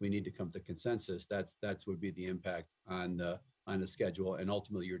we need to come to consensus, that's would be the impact on the schedule and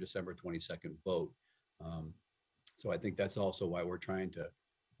ultimately your December 22nd vote. So I think that's also why we're trying to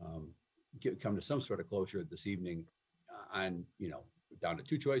come to some sort of closure this evening on, down to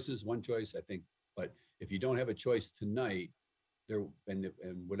 2 choices, 1 choice, I think. But if you don't have a choice tonight, and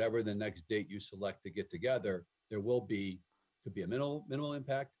whatever the next date you select to get together, there could be a minimal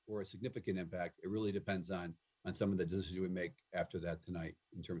impact or a significant impact. It really depends on some of the decisions we make after that tonight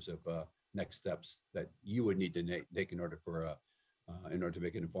in terms of next steps that you would need to take in order to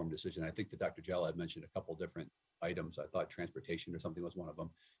make an informed decision. I think that Dr. Jalla had mentioned a couple different items. I thought transportation or something was one of them.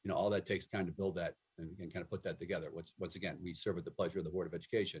 All that takes time to build that and we can kind of put that together. Once again, we serve at the pleasure of the Board of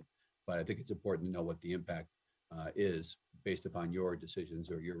Education, but I think it's important to know what the impact is based upon your decisions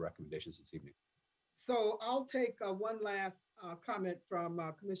or your recommendations this evening. So I'll take one last comment from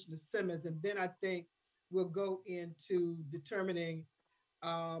Commissioner Simmons, and then I think we'll go into determining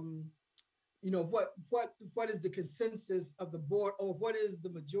what is the consensus of the board, or what is the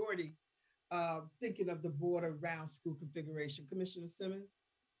majority thinking of the board around school configuration? Commissioner Simmons?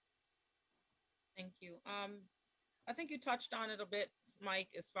 Thank you. I think you touched on it a bit, Mike,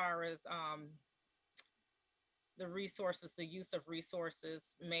 as far as the resources, the use of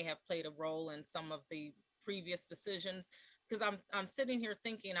resources may have played a role in some of the previous decisions. Because I'm sitting here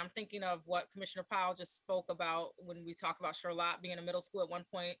thinking, I'm thinking of what Commissioner Powell just spoke about when we talk about Charlotte being a middle school at one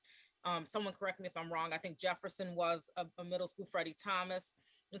point. Someone correct me if I'm wrong. I think Jefferson was a middle school, Freddie Thomas.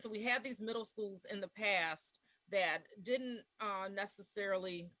 And so we had these middle schools in the past that didn't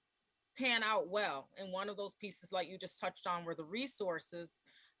necessarily pan out well. And one of those pieces, like you just touched on, were the resources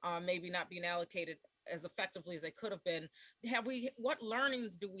maybe not being allocated as effectively as they could have been. What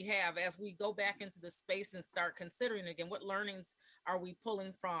learnings do we have as we go back into the space and start considering again? What learnings are we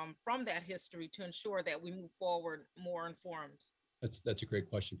pulling from that history to ensure that we move forward more informed? That's a great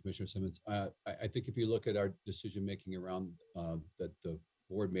question, Commissioner Simmons. I think if you look at our decision making around that the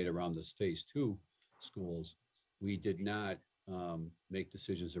board made around this phase 2 schools, we did not make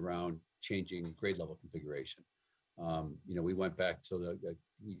decisions around changing grade level configuration. We went back to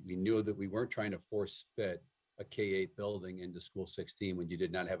we knew that we weren't trying to force fit a K-8 building into school 16 when you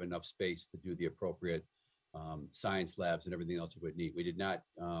did not have enough space to do the appropriate science labs and everything else you would need. We did not,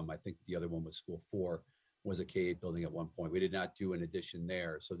 I think the other one was school 4 was a K-8 building at one point. We did not do an addition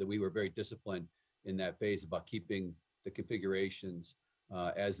there, so that we were very disciplined in that phase about keeping the configurations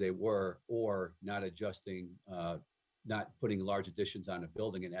as they were, or not adjusting, not putting large additions on a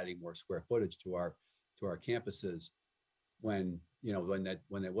building and adding more square footage to our campuses when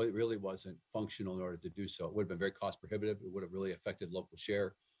it really wasn't functional in order to do so. It would have been very cost prohibitive. It would have really affected local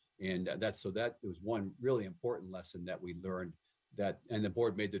share. And that was one really important lesson that we learned, and the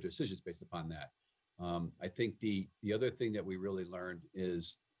board made their decisions based upon that. I think the other thing that we really learned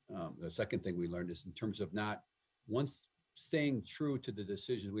is, the second thing we learned is in terms of not once staying true to the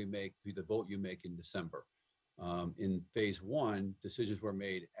decisions we make, to the vote you make in December. In phase 1, decisions were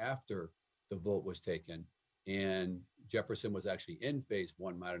made after the vote was taken, and Jefferson was actually in phase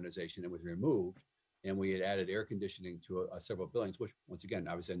 1 modernization and was removed. And we had added air conditioning to several buildings, which once again,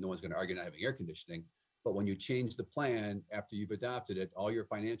 obviously no one's going to argue not having air conditioning, but when you change the plan after you've adopted it, all your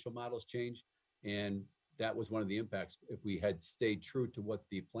financial models change. And that was one of the impacts. If we had stayed true to what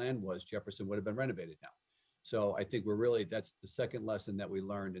the plan was, Jefferson would have been renovated now. So I think that's the second lesson that we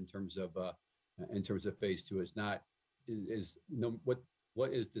learned in terms of phase 2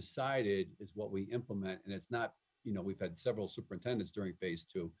 what is decided is what we implement. And it's not, we've had several superintendents during phase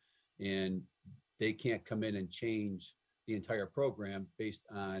 2, and they can't come in and change the entire program based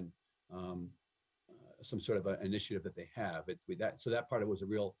on some sort of an initiative that they have. So that part of it was a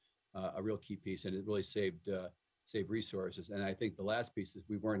real key piece, and it really saved resources. And I think the last piece is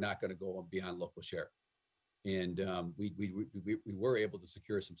we were not going to go beyond local share. And we were able to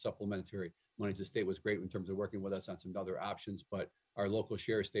secure some supplementary money. The state was great in terms of working with us on some other options, but our local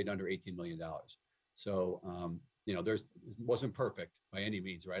share stayed under $18 million. So, it wasn't perfect by any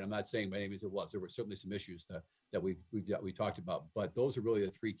means, right? I'm not saying by any means it was. There were certainly some issues that we talked about, but those are really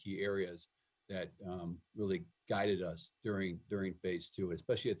the 3 key areas that really guided us during phase 2,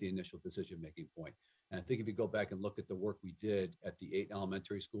 especially at the initial decision-making point. And I think if you go back and look at the work we did at the 8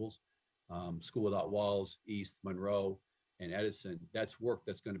 elementary schools, School Without Walls, East, Monroe, and Edison, that's work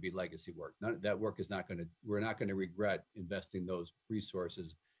that's going to be legacy work. That work we're not going to regret investing those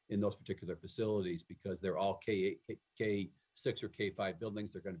resources in those particular facilities, because they're all K6 or K5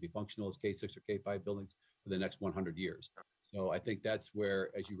 buildings. They're going to be functional as K6 or K5 buildings for the next 100 years. So I think that's where,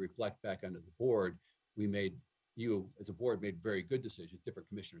 as you reflect back onto the board, you as a board made very good decisions, different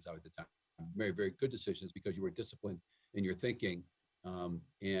commissioners out at the time, very, very good decisions, because you were disciplined in your thinking.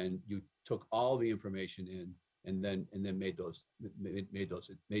 And you took all the information in, and then made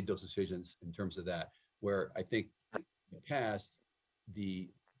those decisions in terms of that. Where I think in the past, the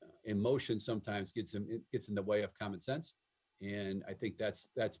emotion sometimes gets in the way of common sense, and I think that's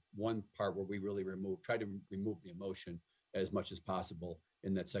one part where we really try to remove the emotion as much as possible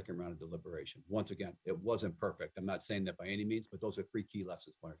in that second round of deliberation. Once again, it wasn't perfect. I'm not saying that by any means, but those are 3 key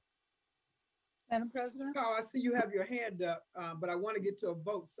lessons learned. Madam President? Oh, I see you have your hand up, but I want to get to a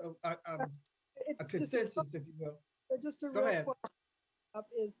vote, so a consensus, if you will. Just a Go real ahead. quick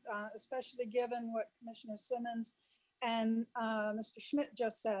is, especially given what Commissioner Simmons and Mr. Schmidt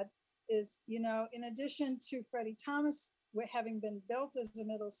just said, is, in addition to Freddie Thomas having been built as a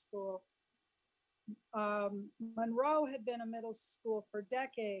middle school, Monroe had been a middle school for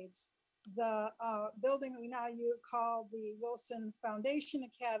decades. The building we now call the Wilson Foundation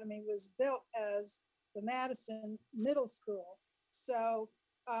Academy was built as the Madison Middle School. So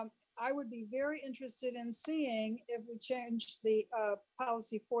I would be very interested in seeing if we change the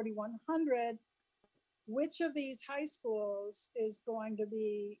policy 4100, which of these high schools is going to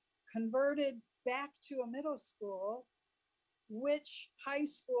be converted back to a middle school, which high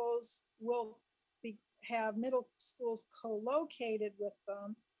schools will have middle schools co-located with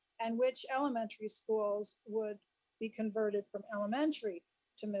them, and which elementary schools would be converted from elementary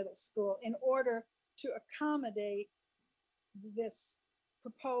to middle school in order to accommodate this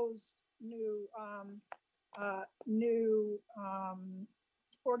proposed new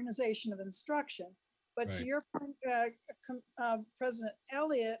organization of instruction. But to Right. your point, President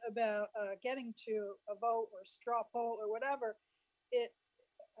Elliott, about getting to a vote or straw poll or whatever,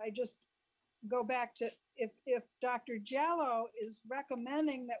 I just go back to if Dr. Jallo is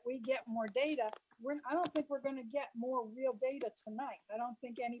recommending that we get more data, I don't think we're going to get more real data tonight. I don't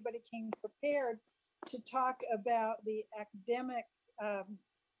think anybody came prepared to talk about the academic,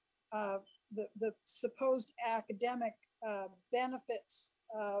 the supposed academic benefits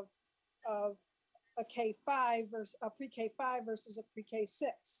of a K-5 versus a pre-K-5 versus a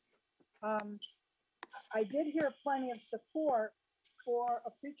pre-K-6. I did hear plenty of support for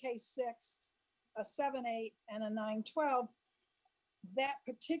a pre-K-6, a 7-8, and a 9-12. That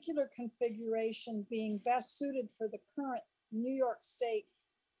particular configuration being best suited for the current New York State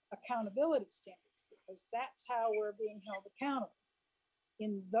accountability standards, because that's how we're being held accountable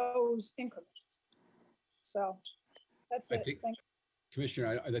in those increments. So that's I it. think, Thank you.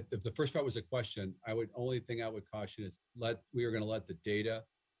 Commissioner, if the first part was a question, only thing I would caution is we are going to let the data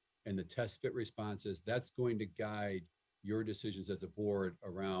and the test fit responses, that's going to guide your decisions as a board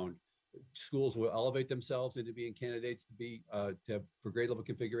around schools will elevate themselves into being candidates for grade level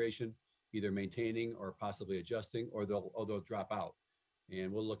configuration, either maintaining or possibly adjusting, or they'll drop out.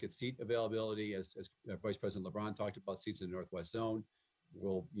 And we'll look at seat availability as Vice President LeBron talked about, seats in the Northwest Zone.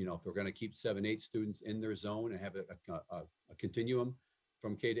 We'll, if we're going to keep 7-8 students in their zone and have a continuum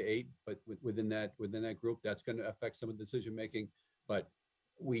from K to 8, but within that group, that's going to affect some of the decision making. But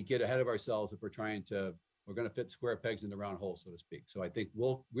we get ahead of ourselves if we're going to fit square pegs in the round hole, so to speak. So I think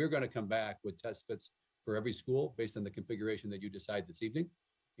we're going to come back with test fits for every school based on the configuration that you decide this evening,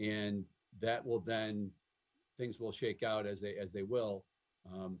 and that will then things will shake out as they will,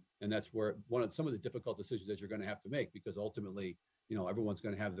 and that's where some of the difficult decisions that you're going to have to make, because ultimately, everyone's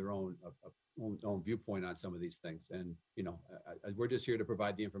going to have their own viewpoint on some of these things, and we're just here to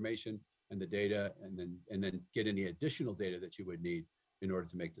provide the information and the data, and then get any additional data that you would need in order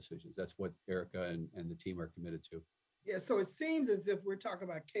to make decisions. That's what Erica and the team are committed to. Yeah, so it seems as if we're talking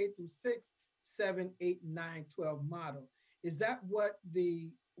about K through 6, 7, 8, 9, 12 model. Is that what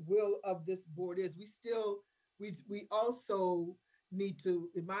the will of this board is? We also need to,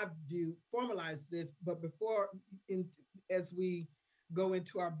 in my view, formalize this, but as we go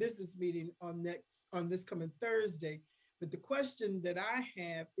into our business meeting on this coming Thursday. But the question that I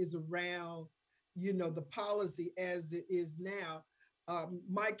have is around, the policy as it is now.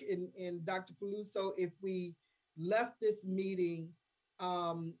 Mike and Dr. Peluso, if we left this meeting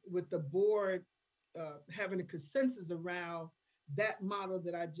with the board having a consensus around that model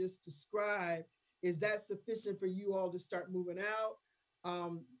that I just described, is that sufficient for you all to start moving out?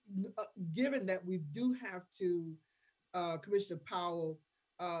 Given that we do have to, Commissioner Powell,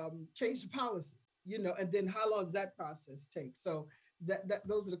 change the policy, and then how long does that process take? So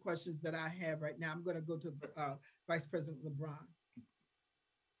those are the questions that I have right now. I'm going to go to Vice President LeBron.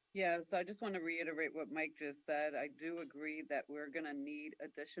 Yeah, so I just want to reiterate what Mike just said. I do agree that we're going to need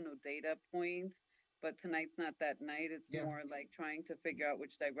additional data points, but tonight's not that night. It's more like trying to figure out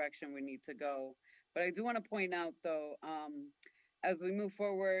which direction we need to go. But I do want to point out, though, as we move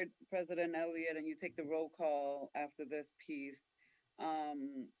forward, President Elliott, and you take the roll call after this piece,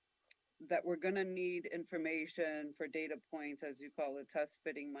 that we're going to need information for data points, as you call it, test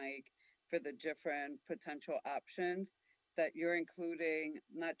fitting, Mike, for the different potential options that you're including,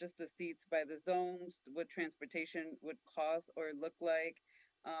 not just the seats by the zones, what transportation would cost or look like.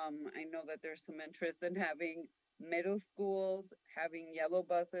 I know that there's some interest in having middle schools having yellow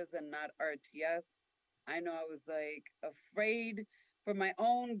buses and not RTS. I know I was like afraid for my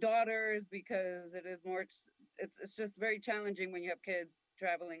own daughters because it is more, it's just very challenging when you have kids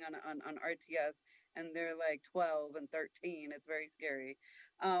traveling on RTS and they're like 12 and 13. It's very scary.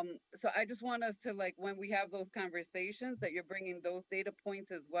 So I just want us to, like, when we have those conversations, that you're bringing those data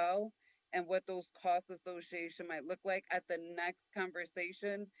points as well, and what those cost association might look like at the next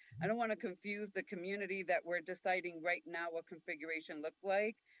conversation. I don't want to confuse the community that we're deciding right now what configuration look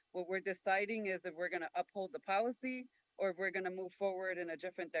like. What we're deciding is if we're going to uphold the policy or if we're going to move forward in a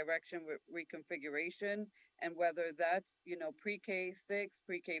different direction with reconfiguration, and whether that's, pre-K 6,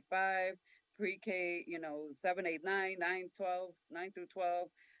 pre-K 5, pre-K, 7, 8, 9, 9, 12, 9 through 12.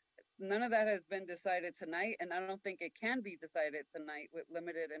 None of that has been decided tonight, and I don't think it can be decided tonight with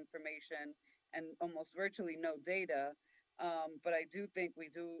limited information and almost virtually no data. But I do think we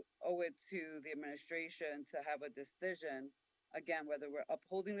do owe it to the administration to have a decision, again, whether we're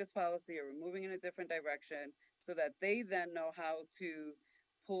upholding this policy or we're moving in a different direction, so that they then know how to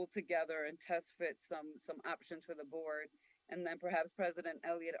pull together and test fit some options for the board. And then perhaps President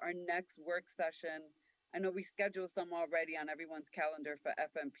Elliott, our next work session, I know we scheduled some already on everyone's calendar for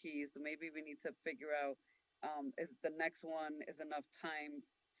FMP, so maybe we need to figure out if the next one is enough time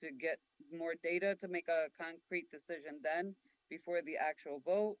to get more data to make a concrete decision then before the actual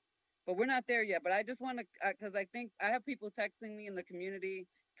vote. But we're not there yet. But I just want to, because I think I have people texting me in the community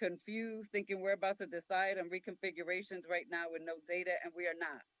confused, thinking we're about to decide on reconfigurations right now with no data, and we are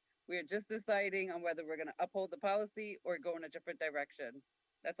not. We are just deciding on whether we're going to uphold the policy or go in a different direction.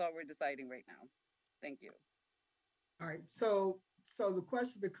 That's all we're deciding right now. Thank you. All right, so the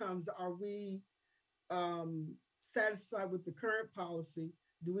question becomes, are we satisfied with the current policy?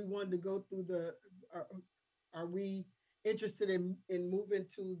 Do we want to go through are we interested in moving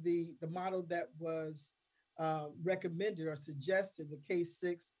to the model that was recommended or suggested, the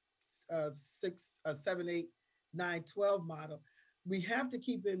K6, 7, 8, 9, 12 model? We have to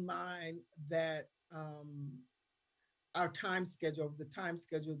keep in mind that our time schedule, the time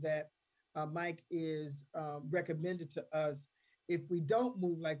schedule that Mike is recommended to us, if we don't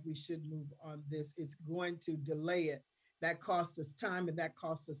move like we should move on this, it's going to delay it. That costs us time and that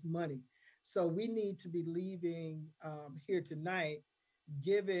costs us money. So we need to be leaving here tonight,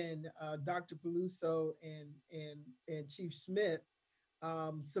 giving Dr. Peluso and Chief Smith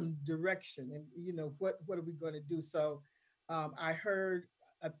some direction, and what are we going to do? So I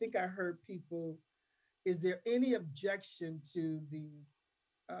think I heard people. Is there any objection to the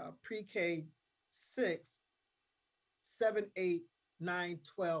pre-K 6, 7, 8, 9,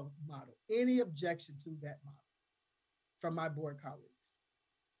 12 model? Any objection to that model from my board colleagues?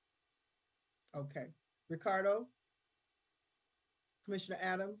 Okay. Ricardo? Commissioner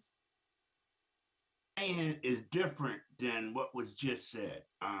Adams? And is different than what was just said.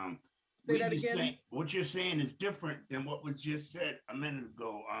 Say that again. What you're saying is different than what was just said a minute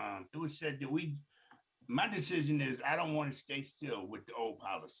ago. It was said that my decision is I don't want to stay still with the old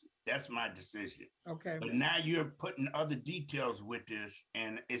policy. That's my decision. Okay. But now you're putting other details with this,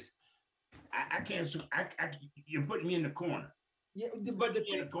 and I can't. You're putting me in the corner. Yeah, but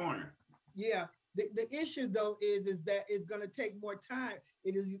in the corner. Yeah. The issue though is that it's going to take more time.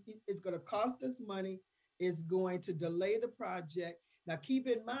 It's going to cost us money. It's going to delay the project. Now, keep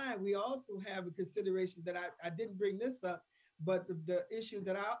in mind, we also have a consideration that I didn't bring this up, but the issue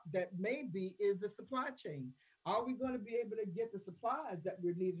that may be is the supply chain. Are we going to be able to get the supplies that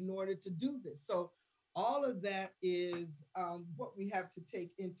we need in order to do this? So all of that is what we have to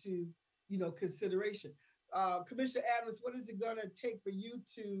take into consideration. Commissioner Adams, what is it going to take for you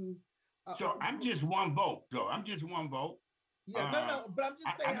to? So I'm just one vote, though. I'm just one vote. Yeah, no, but I'm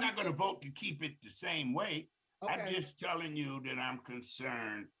just saying. I'm not going to vote to keep it the same way. Okay. I'm just telling you that I'm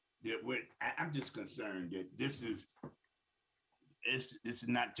concerned that I'm just concerned that this is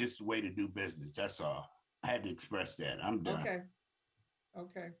not just the way to do business. That's all. I had to express that. I'm done.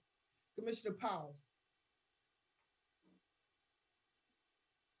 Okay. Commissioner Powell.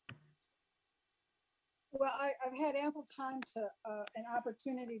 Well, I've had ample time to an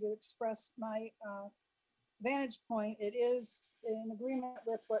opportunity to express my vantage point. It is in agreement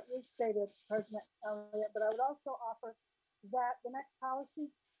with what you stated, President Elliott, but I would also offer that the next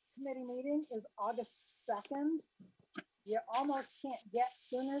policy committee meeting is August 2nd. You almost can't get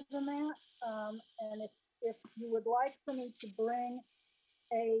sooner than that. And if you would like for me to bring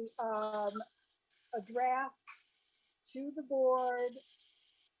a draft to the board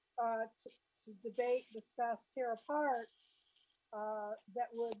to debate, discuss, tear apart, that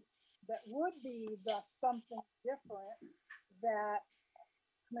would be the something different that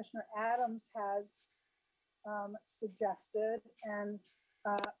Commissioner Adams has suggested, and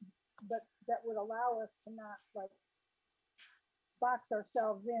but that would allow us to not like box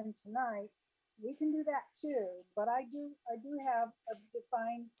ourselves in tonight. We can do that too, but I do have a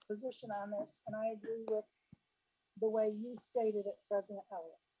defined position on this, and I agree with the way you stated it, President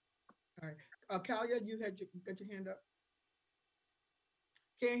Elliott. All right, Kalia, you got your hand up.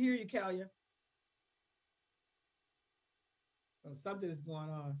 Can't hear you, Kalia. Oh, something is going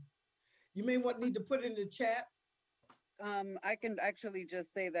on. You may need to put it in the chat. I can actually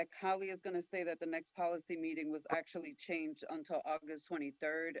just say that Kali is going to say that the next policy meeting was actually changed until August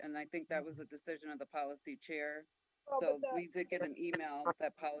 23rd. And I think that was a decision of the policy chair. Oh, but So that- we did get an email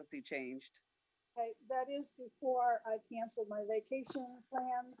that policy changed. Okay, that is before I canceled my vacation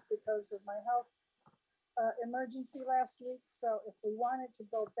plans because of my health emergency last week. So if we wanted to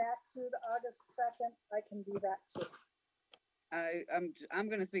go back to the August 2nd, I can do that too. I'm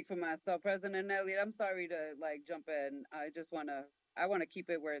going to speak for myself. President Elliott, I'm sorry to like jump in. I want to keep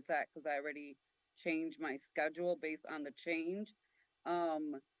it where it's at because I already changed my schedule based on the change.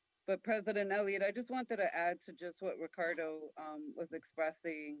 But President Elliott, I just wanted to add to just what Ricardo was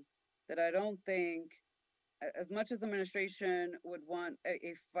expressing, that I don't think, as much as administration would want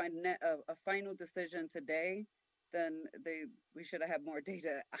a final decision today, then we should have had more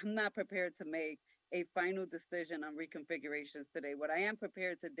data. I'm not prepared to make a final decision on reconfigurations today. What I am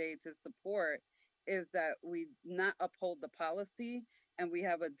prepared today to support is that we not uphold the policy and we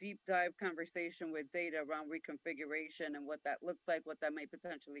have a deep dive conversation with data around reconfiguration and what that looks like, what that may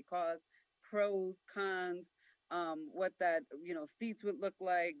potentially cause, pros, cons, what that, seats would look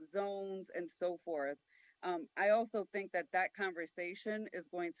like, zones, and so forth. I also think that that conversation is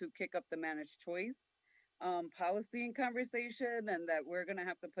going to kick up the managed choice policy and conversation, and that we're going to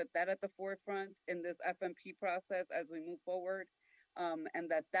have to put that at the forefront in this FMP process as we move forward, and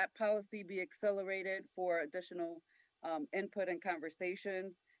that policy be accelerated for additional input and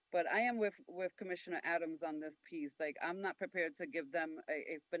conversations. But I am with Commissioner Adams on this piece. Like, I'm not prepared to give them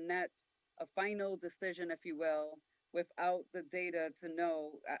a final decision, if you will, without the data to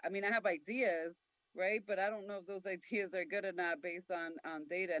know. I mean, I have ideas, right? But I don't know if those ideas are good or not based on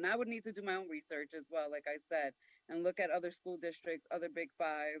data. And I would need to do my own research as well, like I said, and look at other school districts, other big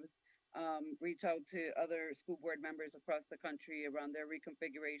fives, reach out to other school board members across the country around their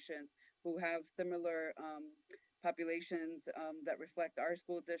reconfigurations who have similar populations that reflect our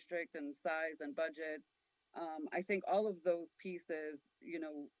school district and size and budget. I think all of those pieces,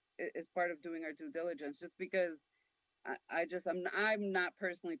 is part of doing our due diligence, just because I'm not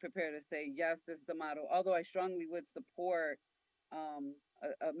personally prepared to say, yes, this is the model, although I strongly would support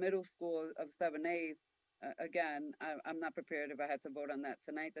a middle school of 7/8. Again, I'm not prepared, if I had to vote on that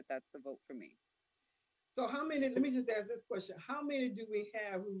tonight, that's the vote for me. So how many, let me just ask this question. How many do we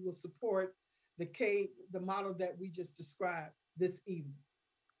have who will support the model that we just described this evening?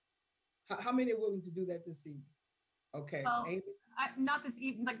 How many are willing to do that this evening? Okay, Well, Amy? not this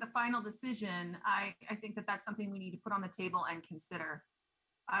even like the final decision. I think that that's something we need to put on the table and consider.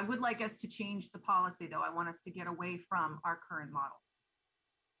 I would like us to change the policy, though. I want us to get away from our current model.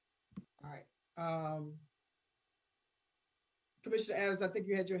 All right. Commissioner Adams, I think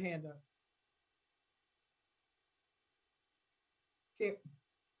you had your hand up.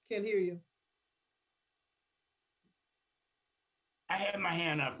 Can't hear you. I had my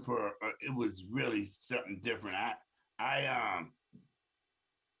hand up for, it was really something different. I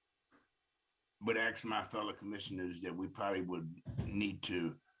would ask my fellow commissioners that we probably would need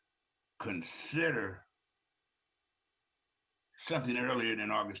to consider something earlier than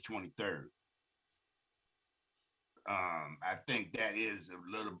August 23rd. I think that is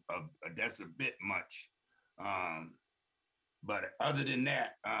that's a bit much. But other than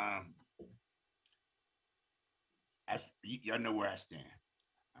that, y'all know where I stand.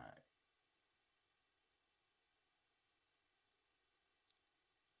 All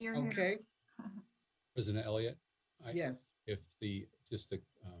right. Okay. President Elliott? Yes. I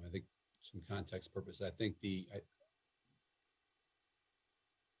think some context purpose, I think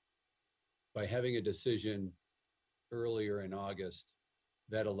by having a decision earlier in August,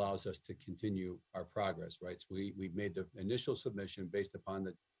 that allows us to continue our progress, right? So we made the initial submission based upon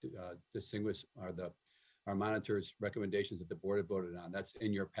the our monitor's recommendations that the board had voted on. That's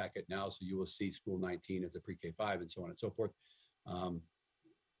in your packet now, so you will see School 19 as a pre-K 5 and so on and so forth.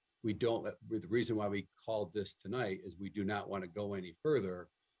 The reason why we called this tonight is we do not want to go any further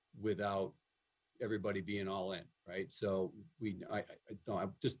without everybody being all in, right? So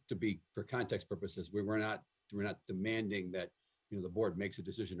just to be, for context purposes, we're not demanding that the board makes a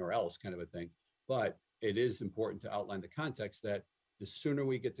decision or else kind of a thing, but it is important to outline the context that the sooner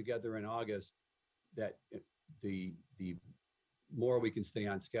we get together in August, that the more we can stay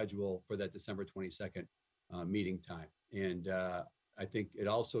on schedule for that December 22nd meeting time. And I think it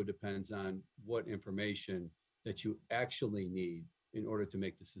also depends on what information that you actually need in order to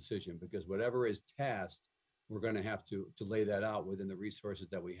make this decision, because whatever is tasked, we're going to have to lay that out within the resources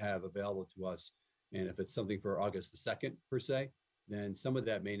that we have available to us. And if it's something for August the 2nd, per se, then some of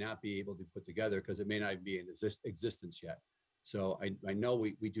that may not be able to put together because it may not be in existence yet. So I know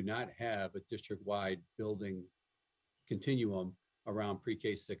we do not have a district-wide building continuum around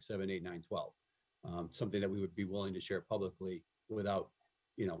pre-K 6, 7, 8, 9, 12. Something that we would be willing to share publicly without,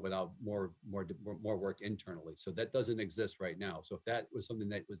 without more work internally. So that doesn't exist right now. So if that was something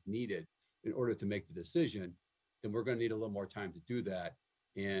that was needed in order to make the decision, then we're going to need a little more time to do that.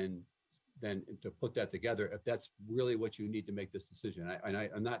 And then to put that together, if that's really what you need to make this decision.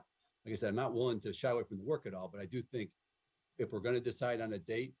 I'm not, like I said, I'm not willing to shy away from the work at all, but I do think if we're going to decide on a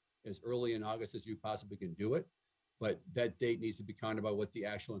date as early in August as you possibly can do it, but that date needs to be counted by what the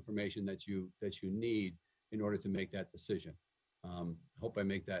actual information that you need in order to make that decision. I hope I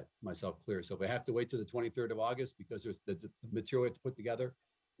make that myself clear. So if I have to wait till the 23rd of August because there's the material we have to put together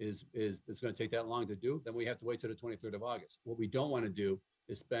is it's going to take that long to do, then we have to wait till the 23rd of August. What we don't want to do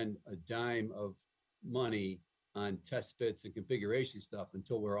is spend a dime of money on test fits and configuration stuff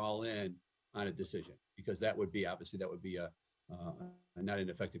until we're all in on a decision, because that would be obviously a not an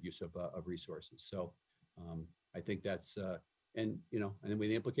effective use of resources. So I think that's and then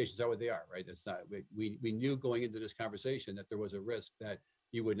the implications are what they are, right? That's not we knew going into this conversation that there was a risk that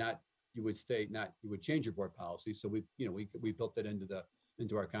you would change your board policy. So we built that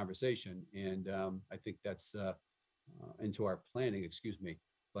into our conversation, and I think that's into our planning, excuse me.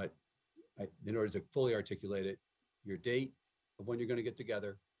 But in order to fully articulate it, your date of when you're going to get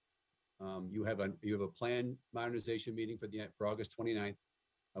together, you have a planned modernization meeting for August 29th,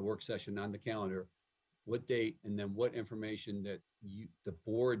 a work session on the calendar. What date, and then what information that the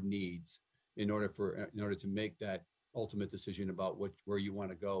board needs in order to make that ultimate decision about where you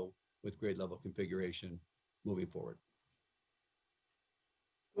want to go with grade level configuration moving forward.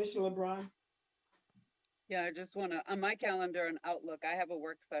 Commissioner LeBron. Yeah, I just want to, on my calendar and Outlook, I have a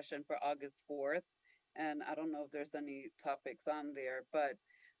work session for August 4th. And I don't know if there's any topics on there, but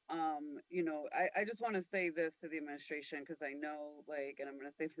I just want to say this to the administration, because I know, and I'm going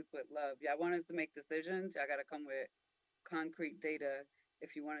to say this with love. Yeah, I want us to make decisions. I got to come with concrete data.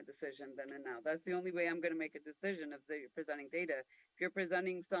 If you want a decision, then and now. That's the only way I'm going to make a decision if you're presenting data. If you're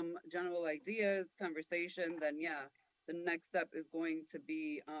presenting some general ideas, conversation, then yeah, the next step is going to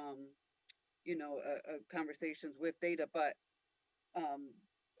be, conversations with data. But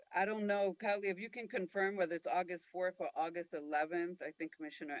I don't know, Kylie, if you can confirm whether it's August 4th or August 11th. I think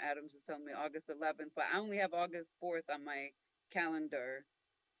Commissioner Adams is telling me August 11th, but I only have August 4th on my calendar.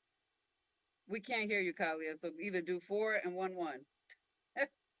 We can't hear you, Kylie, so either do 4 and 1-1.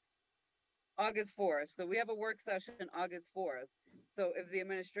 August 4th. So we have a work session August 4th. So if the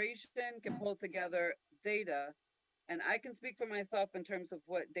administration can pull together data, and I can speak for myself in terms of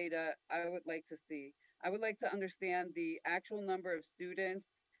what data I would like to see. I would like to understand the actual number of students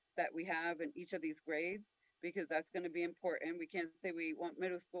that we have in each of these grades, because that's going to be important. We can't say we want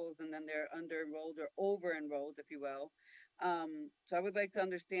middle schools and then they're under enrolled or over enrolled, if you will. So I would like to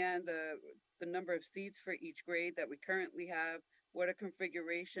understand the number of seats for each grade that we currently have, what a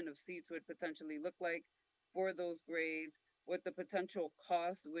configuration of seats would potentially look like for those grades, what the potential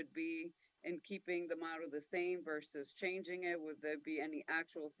cost would be in keeping the model the same versus changing it. Would there be any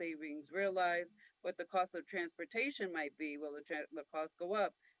actual savings realized? What the cost of transportation might be? Will the cost go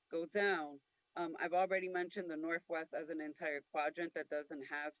up, go down? I've already mentioned the Northwest as an entire quadrant that doesn't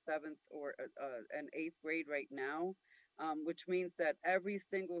have 7th or an 8th grade right now, which means that every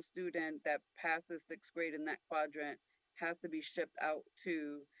single student that passes 6th grade in that quadrant has to be shipped out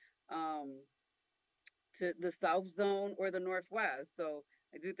to the South Zone or the Northwest. So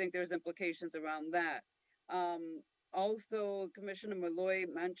I do think there's implications around that. Also, Commissioner Malloy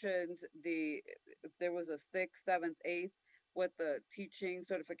mentioned if there was a 6th, 7th, 8th, what the teaching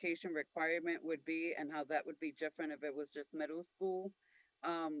certification requirement would be and how that would be different if it was just middle school.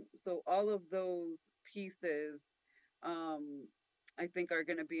 So all of those pieces, I think are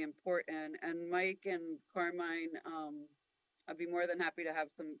going to be important. And Mike and Carmine, I'd be more than happy to have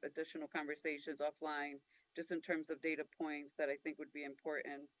some additional conversations offline, just in terms of data points that I think would be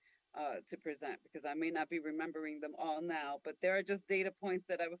important to present, because I may not be remembering them all now, but there are just data points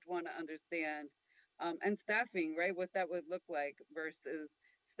that I would want to understand. And staffing, right? What that would look like versus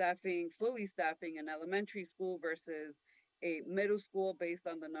fully staffing an elementary school versus a middle school based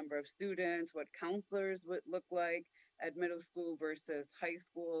on the number of students, what counselors would look like at middle school versus high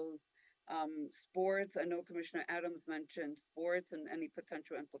schools. Sports, I know Commissioner Adams mentioned sports and any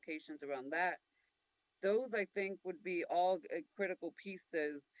potential implications around that. Those, I think, would be all critical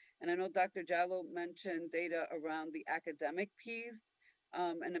pieces. And I know Dr. Jallo mentioned data around the academic piece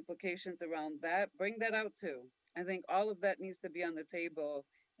and implications around that. Bring that out too. I think all of that needs to be on the table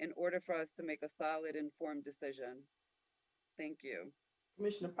in order for us to make a solid, informed decision. Thank you.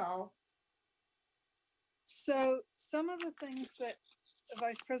 Commissioner Powell. So some of the things that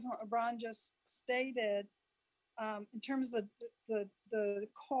Vice President LeBron just stated in terms of the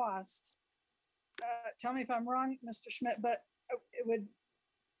cost, tell me if I'm wrong, Mr. Schmidt, but it would,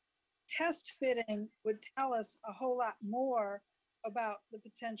 test fitting would tell us a whole lot more about the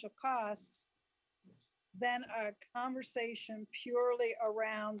potential costs than a conversation purely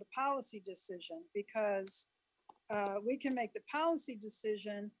around the policy decision, because we can make the policy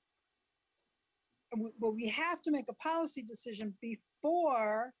decision. Well, we have to make a policy decision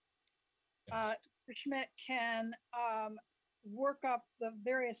before Mr. Schmidt can work up the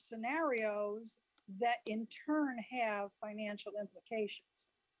various scenarios that in turn have financial implications,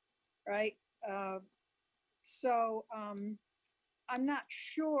 right? So I'm not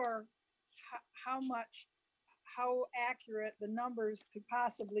sure how accurate the numbers could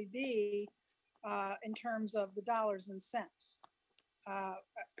possibly be in terms of the dollars and cents. I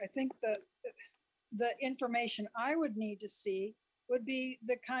think that the information I would need to see would be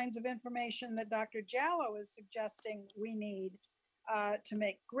the kinds of information that Dr. Jallo is suggesting we need to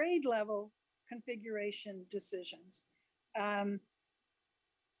make grade level configuration decisions.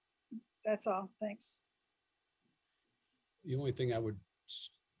 That's all. Thanks. The only thing I would,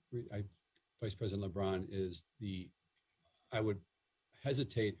 Vice President LeBron, is I would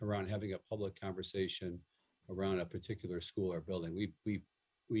hesitate around having a public conversation around a particular school or building.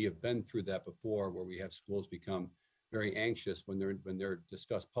 We have been through that before, where we have schools become very anxious when they're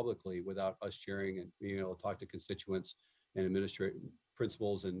discussed publicly without us sharing and being able to talk to constituents and administrators,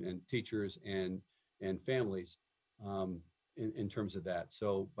 principals and teachers and families in terms of that.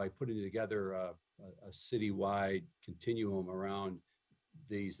 So by putting together a citywide continuum around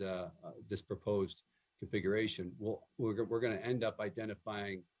this proposed configuration, we're going to end up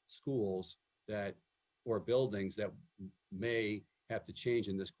identifying schools or buildings that may have to change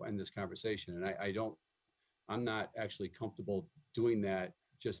in this conversation. And I'm not actually comfortable doing that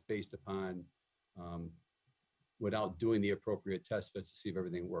just based upon without doing the appropriate test fits to see if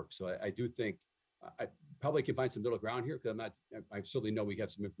everything works. So I do think I probably can find some middle ground here, because I certainly know we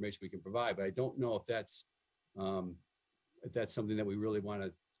have some information we can provide, but I don't know if that's something that we really want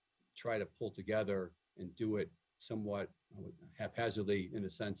to try to pull together and do it somewhat haphazardly, in a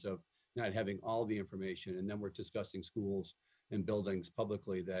sense of not having all the information. And then we're discussing schools and buildings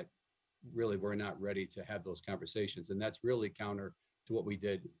publicly that really we're not ready to have those conversations. And that's really counter to what we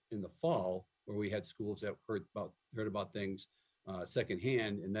did in the fall, where we had schools that heard about things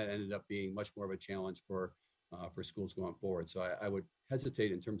secondhand, and that ended up being much more of a challenge for schools going forward. So I would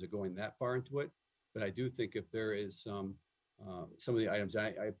hesitate in terms of going that far into it, but I do think if there is some of the items,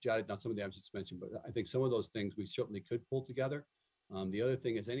 I've jotted down some of the items that's mentioned, but I think some of those things we certainly could pull together. The other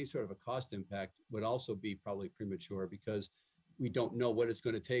thing is any sort of a cost impact would also be probably premature, because we don't know what it's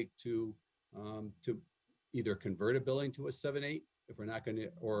going to take to either convert a building to a 7-8 if we're not going to,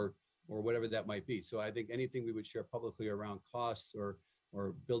 or whatever that might be. So I think anything we would share publicly around costs or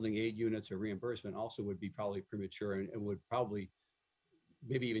building aid units or reimbursement also would be probably premature, and would probably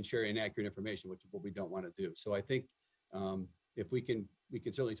maybe even share inaccurate information, which is what we don't want to do. So I think if we can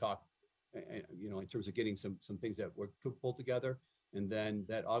certainly talk, in terms of getting some things that we could pull together. And then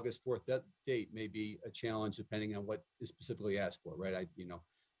that August 4th, that date may be a challenge depending on what is specifically asked for, right? I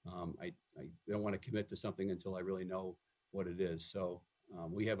don't want to commit to something until I really know what it is. So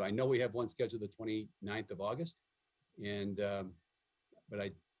I know we have one scheduled the 29th of August, and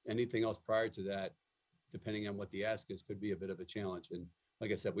but anything else prior to that, depending on what the ask is, could be a bit of a challenge. And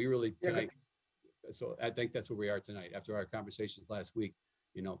like I said, we really tonight. So I think that's where we are tonight. After our conversations last week,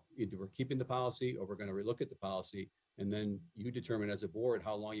 either we're keeping the policy or we're going to relook at the policy, and then you determine as a board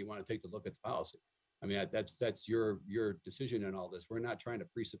how long you want to take to look at the policy. I mean, that's your decision in all this. We're not trying to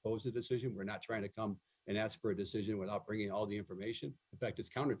presuppose a decision. We're not trying to come and ask for a decision without bringing all the information. In fact, it's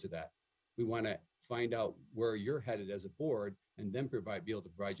counter to that. We want to find out where you're headed as a board, and then be able to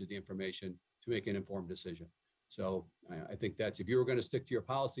provide you the information to make an informed decision. So I think if you were going to stick to your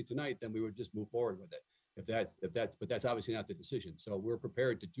policy tonight, then we would just move forward with it. But that's obviously not the decision. So we're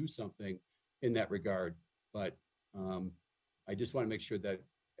prepared to do something in that regard. But I just want to make sure that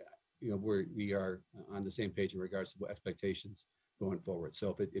we are on the same page in regards to expectations going forward.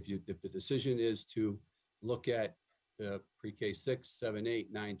 So if the decision is to look at the pre-K 6, 7,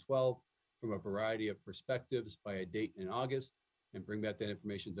 8, 9, 12 from a variety of perspectives by a date in August, and bring back that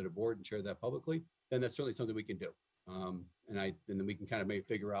information to the board and share that publicly, then that's certainly something we can do. And then we can kind of maybe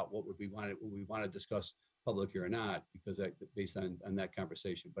figure out what we want to discuss publicly or not, because based on that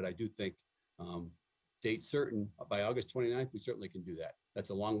conversation. But I do think date certain by August 29th, we certainly can do that.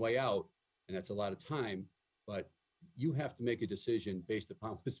 That's a long way out, and that's a lot of time, but you have to make a decision based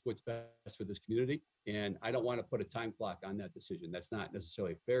upon what's best for this community. And I don't want to put a time clock on that decision. That's not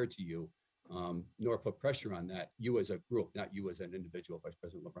necessarily fair to you. nor put pressure on that. You as a group, not you as an individual, Vice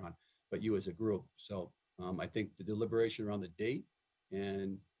President LeBron, but you as a group. So I think the deliberation around the date,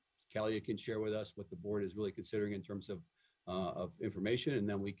 and Kelly can share with us what the board is really considering in terms of information, and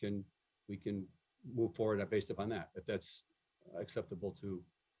then we can move forward based upon that, if that's acceptable to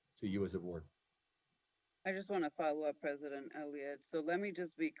you as a board. I just want to follow up, President Elliott. So let me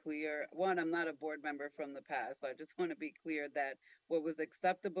just be clear. One, I'm not a board member from the past. So I just want to be clear that what was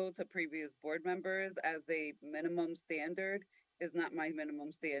acceptable to previous board members as a minimum standard is not my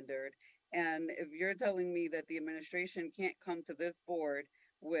minimum standard. And if you're telling me that the administration can't come to this board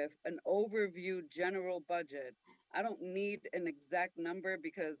with an overview general budget, I don't need an exact number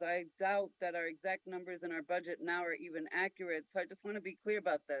because I doubt that our exact numbers in our budget now are even accurate. So I just want to be clear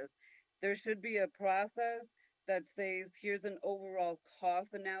about this. There should be a process that says, here's an overall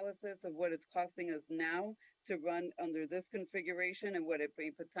cost analysis of what it's costing us now to run under this configuration and what it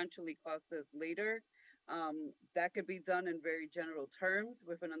may potentially cost us later. That could be done in very general terms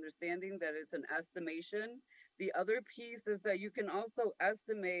with an understanding that it's an estimation. The other piece is that you can also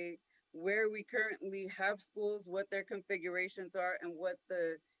estimate where we currently have schools, what their configurations are, and what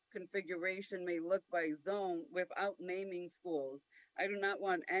the configuration may look by zone without naming schools. I do not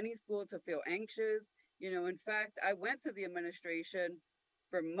want any school to feel anxious. You know, in fact, I went to the administration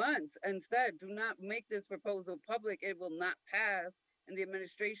for months and said, do not make this proposal public. It will not pass. And the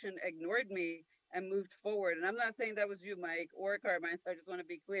administration ignored me and moved forward. And I'm not saying that was you, Mike, or Carmine, so I just want to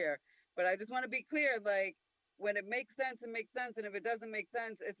be clear. But I just want to be clear, like, when it makes sense, it makes sense. And if it doesn't make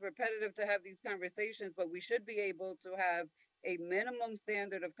sense, it's repetitive to have these conversations, but we should be able to have a minimum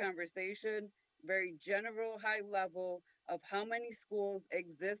standard of conversation, very general, high level of how many schools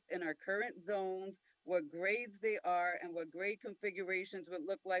exist in our current zones, what grades they are, and what grade configurations would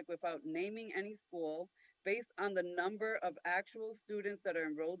look like without naming any school, based on the number of actual students that are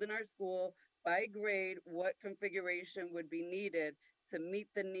enrolled in our school by grade, what configuration would be needed to meet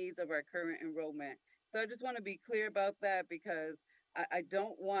the needs of our current enrollment. So I just want to be clear about that because I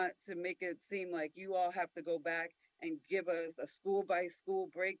don't want to make it seem like you all have to go back and give us a school by school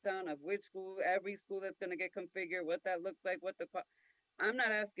breakdown of which school, every school that's going to get configured, what that looks like, what the, I'm not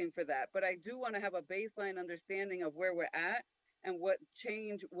asking for that, but I do want to have a baseline understanding of where we're at and what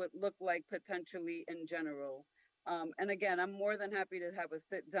change would look like potentially in general. And again, I'm more than happy to have a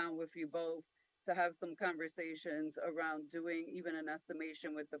sit down with you both to have some conversations around doing even an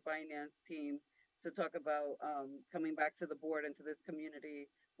estimation with the finance team to talk about coming back to the board and to this community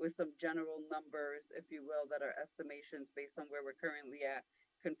with some general numbers, if you will, that are estimations based on where we're currently at,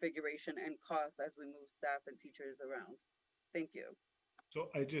 configuration and cost as we move staff and teachers around. Thank you. So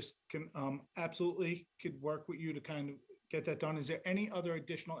I just can absolutely could work with you to kind of get that done. Is there any other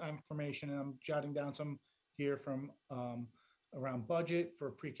additional information? And I'm jotting down some here from around budget for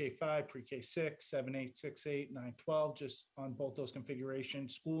pre-K 5, pre-K 6, 7, 8, 6, 8, 9, 12, just on both those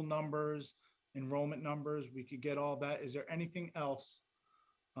configurations, school numbers, enrollment numbers. We could get all that. Is there anything else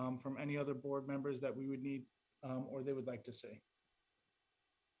from any other board members that we would need or they would like to see?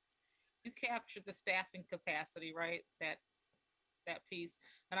 You captured the staffing capacity, right? That piece.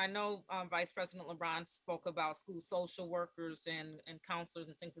 And I know Vice President LeBron spoke about school social workers and counselors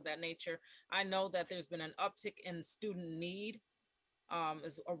and things of that nature. I know that there's been an uptick in student need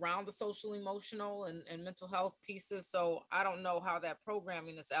is around the social, emotional, and mental health pieces. So I don't know how that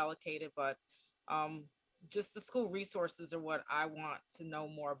programming is allocated, but just the school resources are what I want to know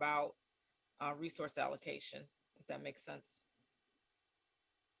more about, resource allocation, if that makes sense.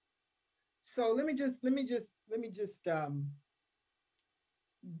 So let me just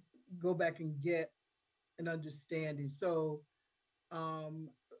go back and get an understanding. So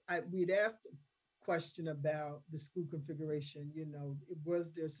we'd asked a question about the school configuration. You know,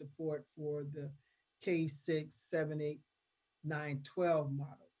 was there support for the K6, 7, 8, 9, 12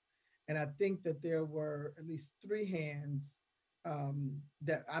 model? And I think that there were at least 3 hands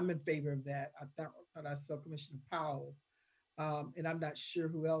that I'm in favor of that. I thought I saw Commissioner Powell, and I'm not sure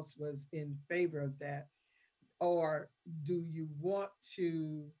who else was in favor of that. Or do you want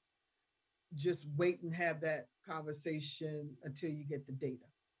to just wait and have that conversation until you get the data?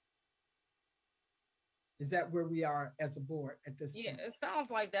 Is that where we are as a board at this point? Yeah, it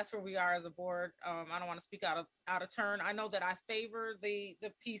sounds like that's where we are as a board. I don't want to speak out of turn. I know that I favor the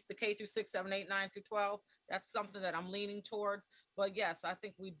piece, the K through 6, 7, 8, 9 through 12. That's something that I'm leaning towards. But yes, I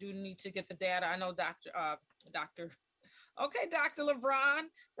think we do need to get the data. I know Dr. LeBron,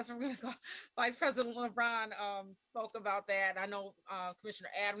 that's what we're gonna call Vice President LeBron spoke about that. I know Commissioner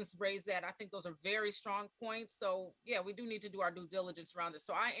Adams raised that. I think those are very strong points. So yeah, we do need to do our due diligence around it.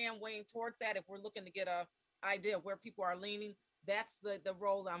 So I am weighing towards that. If we're looking to get a idea of where people are leaning, That's the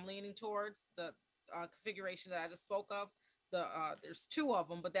role I'm leaning towards, the configuration that I just spoke of. There's two of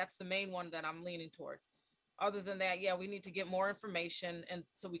them, but that's the main one that I'm leaning towards. Other than that, yeah, we need to get more information and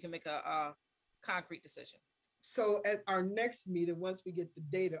so we can make a concrete decision. So at our next meeting, once we get the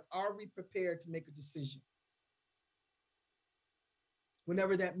data, are we prepared to make a decision?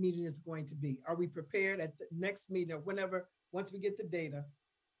 Whenever that meeting is going to be, are we prepared at the next meeting or whenever, once we get the data,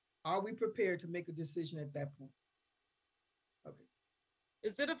 are we prepared to make a decision at that point? Okay.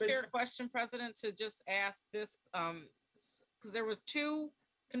 Is it a fair question, President, to just ask this? Because there were two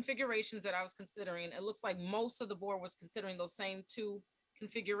configurations that I was considering. It looks like most of the board was considering those same two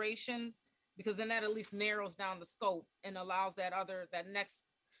configurations, because then that at least narrows down the scope and allows that next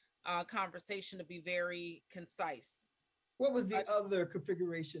conversation to be very concise. What was the other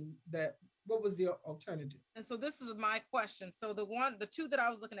configuration what was the alternative? And so this is my question. So the two that I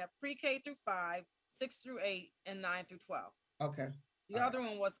was looking at, pre-K through 5, 6 through 8, and 9 through 12. Okay. The other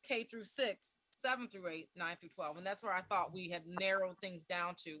one was K through 6, 7 through 8, 9 through 12. And that's where I thought we had narrowed things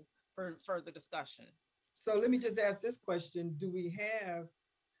down to for further discussion. So let me just ask this question. Do we have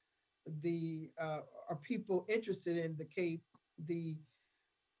are people interested in the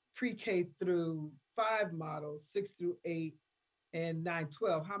pre-K through 5 model, 6 through 8 and 9,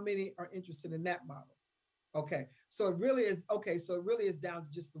 12? How many are interested in that model? Okay. So it really is down to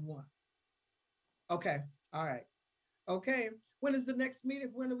just the one. Okay. All right. Okay. When is the next meeting?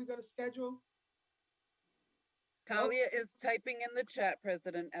 When are we going to schedule? Talia is typing in the chat,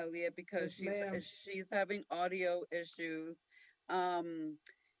 President Elliott, because Yes, she's having audio issues.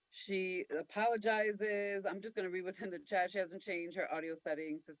 She apologizes. I'm just going to read what's in the chat. She hasn't changed her audio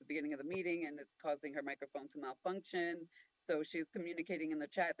settings since the beginning of the meeting, and it's causing her microphone to malfunction. So she's communicating in the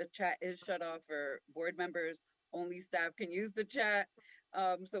chat. The chat is shut off for board members. Only staff can use the chat.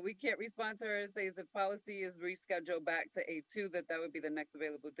 So we can't respond to her. It says if policy is rescheduled back to A2, that would be the next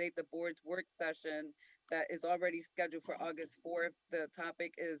available date. The board's work session that is already scheduled for August 4th. The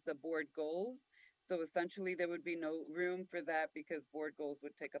topic is the board goals. So essentially there would be no room for that because board goals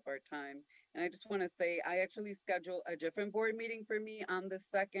would take up our time. And I just want to say, I actually scheduled a different board meeting for me on the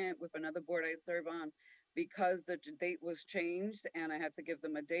 2nd with another board I serve on because the date was changed and I had to give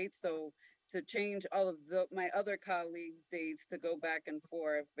them a date. So to change all of my other colleagues' dates to go back and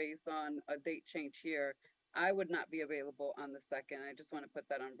forth based on a date change here, I would not be available on the 2nd. I just want to put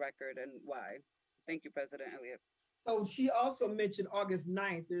that on record and why. Thank you, President Elliott. So she also mentioned August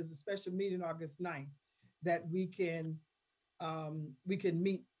 9th. There's a special meeting August 9th that we can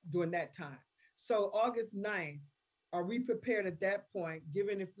meet during that time. So August 9th, are we prepared at that point,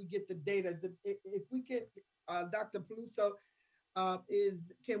 given if we get the data, if we get, Dr. Peluso,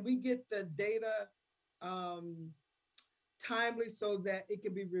 can we get the data timely so that it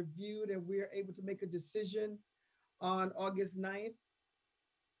can be reviewed and we're able to make a decision on August 9th?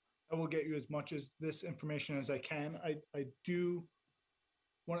 I will get you as much as this information as I can. I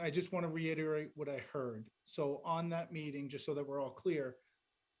just want to reiterate what I heard. So on that meeting, just so that we're all clear,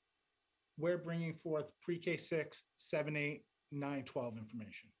 we're bringing forth pre-K 6, 7, 8, 9, 12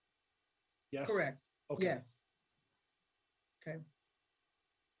 information. Yes? Correct. Okay. Yes. Okay.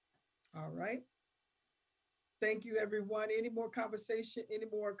 All right. Thank you, everyone. Any more conversation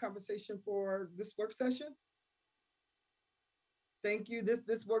for this work session? Thank you.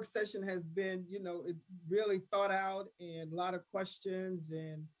 This work session has been, it really thought out and a lot of questions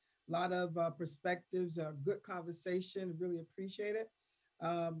and a lot of perspectives, a good conversation. Really appreciate it.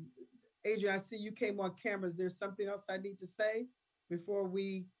 Adrian, I see you came on camera. Is there something else I need to say before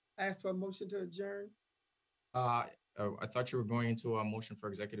we ask for a motion to adjourn? I thought you were going into a motion for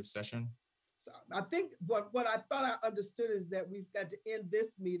executive session. So I think what I thought I understood is that we've got to end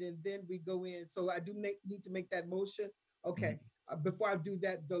this meeting, then we go in. So I do need to make that motion. Okay. Before I do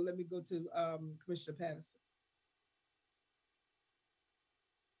that, though, let me go to Commissioner Patterson.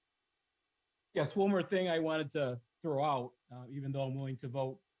 Yes, one more thing I wanted to throw out, even though I'm willing to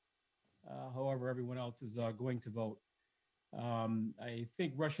vote, however everyone else is going to vote. I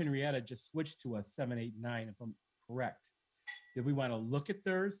think Rush Henrietta just switched to a 7, 8, 9, if I'm correct. Did we want to look at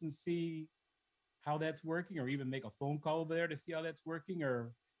theirs and see how that's working, or even make a phone call over there to see how that's working,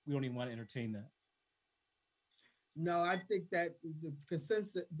 or we don't even want to entertain that? No, I think that the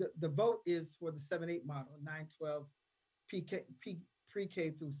consensus, the vote is for the 7-8 model, 9-12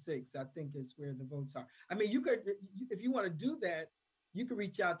 pre-K through 6, I think is where the votes are. I mean, you could, if you want to do that, you could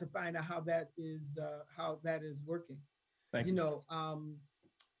reach out to find out how that is working. Thank you.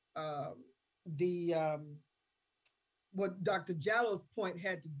 What Dr. Jallo's point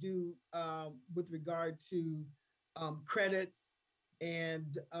had to do with regard to credits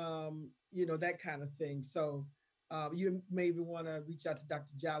and that kind of thing. So You may even want to reach out to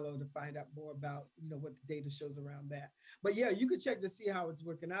Dr. Jallo to find out more about, what the data shows around that. But yeah, you could check to see how it's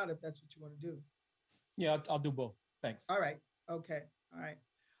working out if that's what you want to do. Yeah, I'll do both. Thanks. All right. Okay. All right.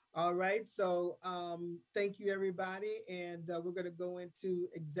 All right. So thank you, everybody. And we're going to go into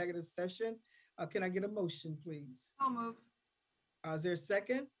executive session. Can I get a motion, please? So moved. Is there a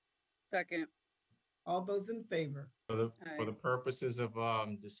second? Second. All those in favor? For the purposes of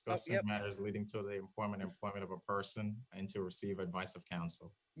discussing yep. matters leading to the employment of a person and to receive advice of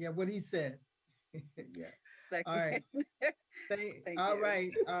counsel. Yeah, what he said. Yeah. Second. All right. Thank All you.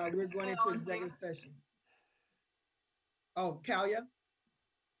 right. We're going into executive session. Oh, Kalia?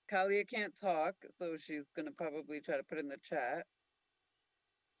 Kalia can't talk, so she's gonna probably try to put in the chat.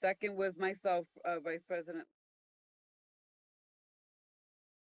 Second was myself, Vice President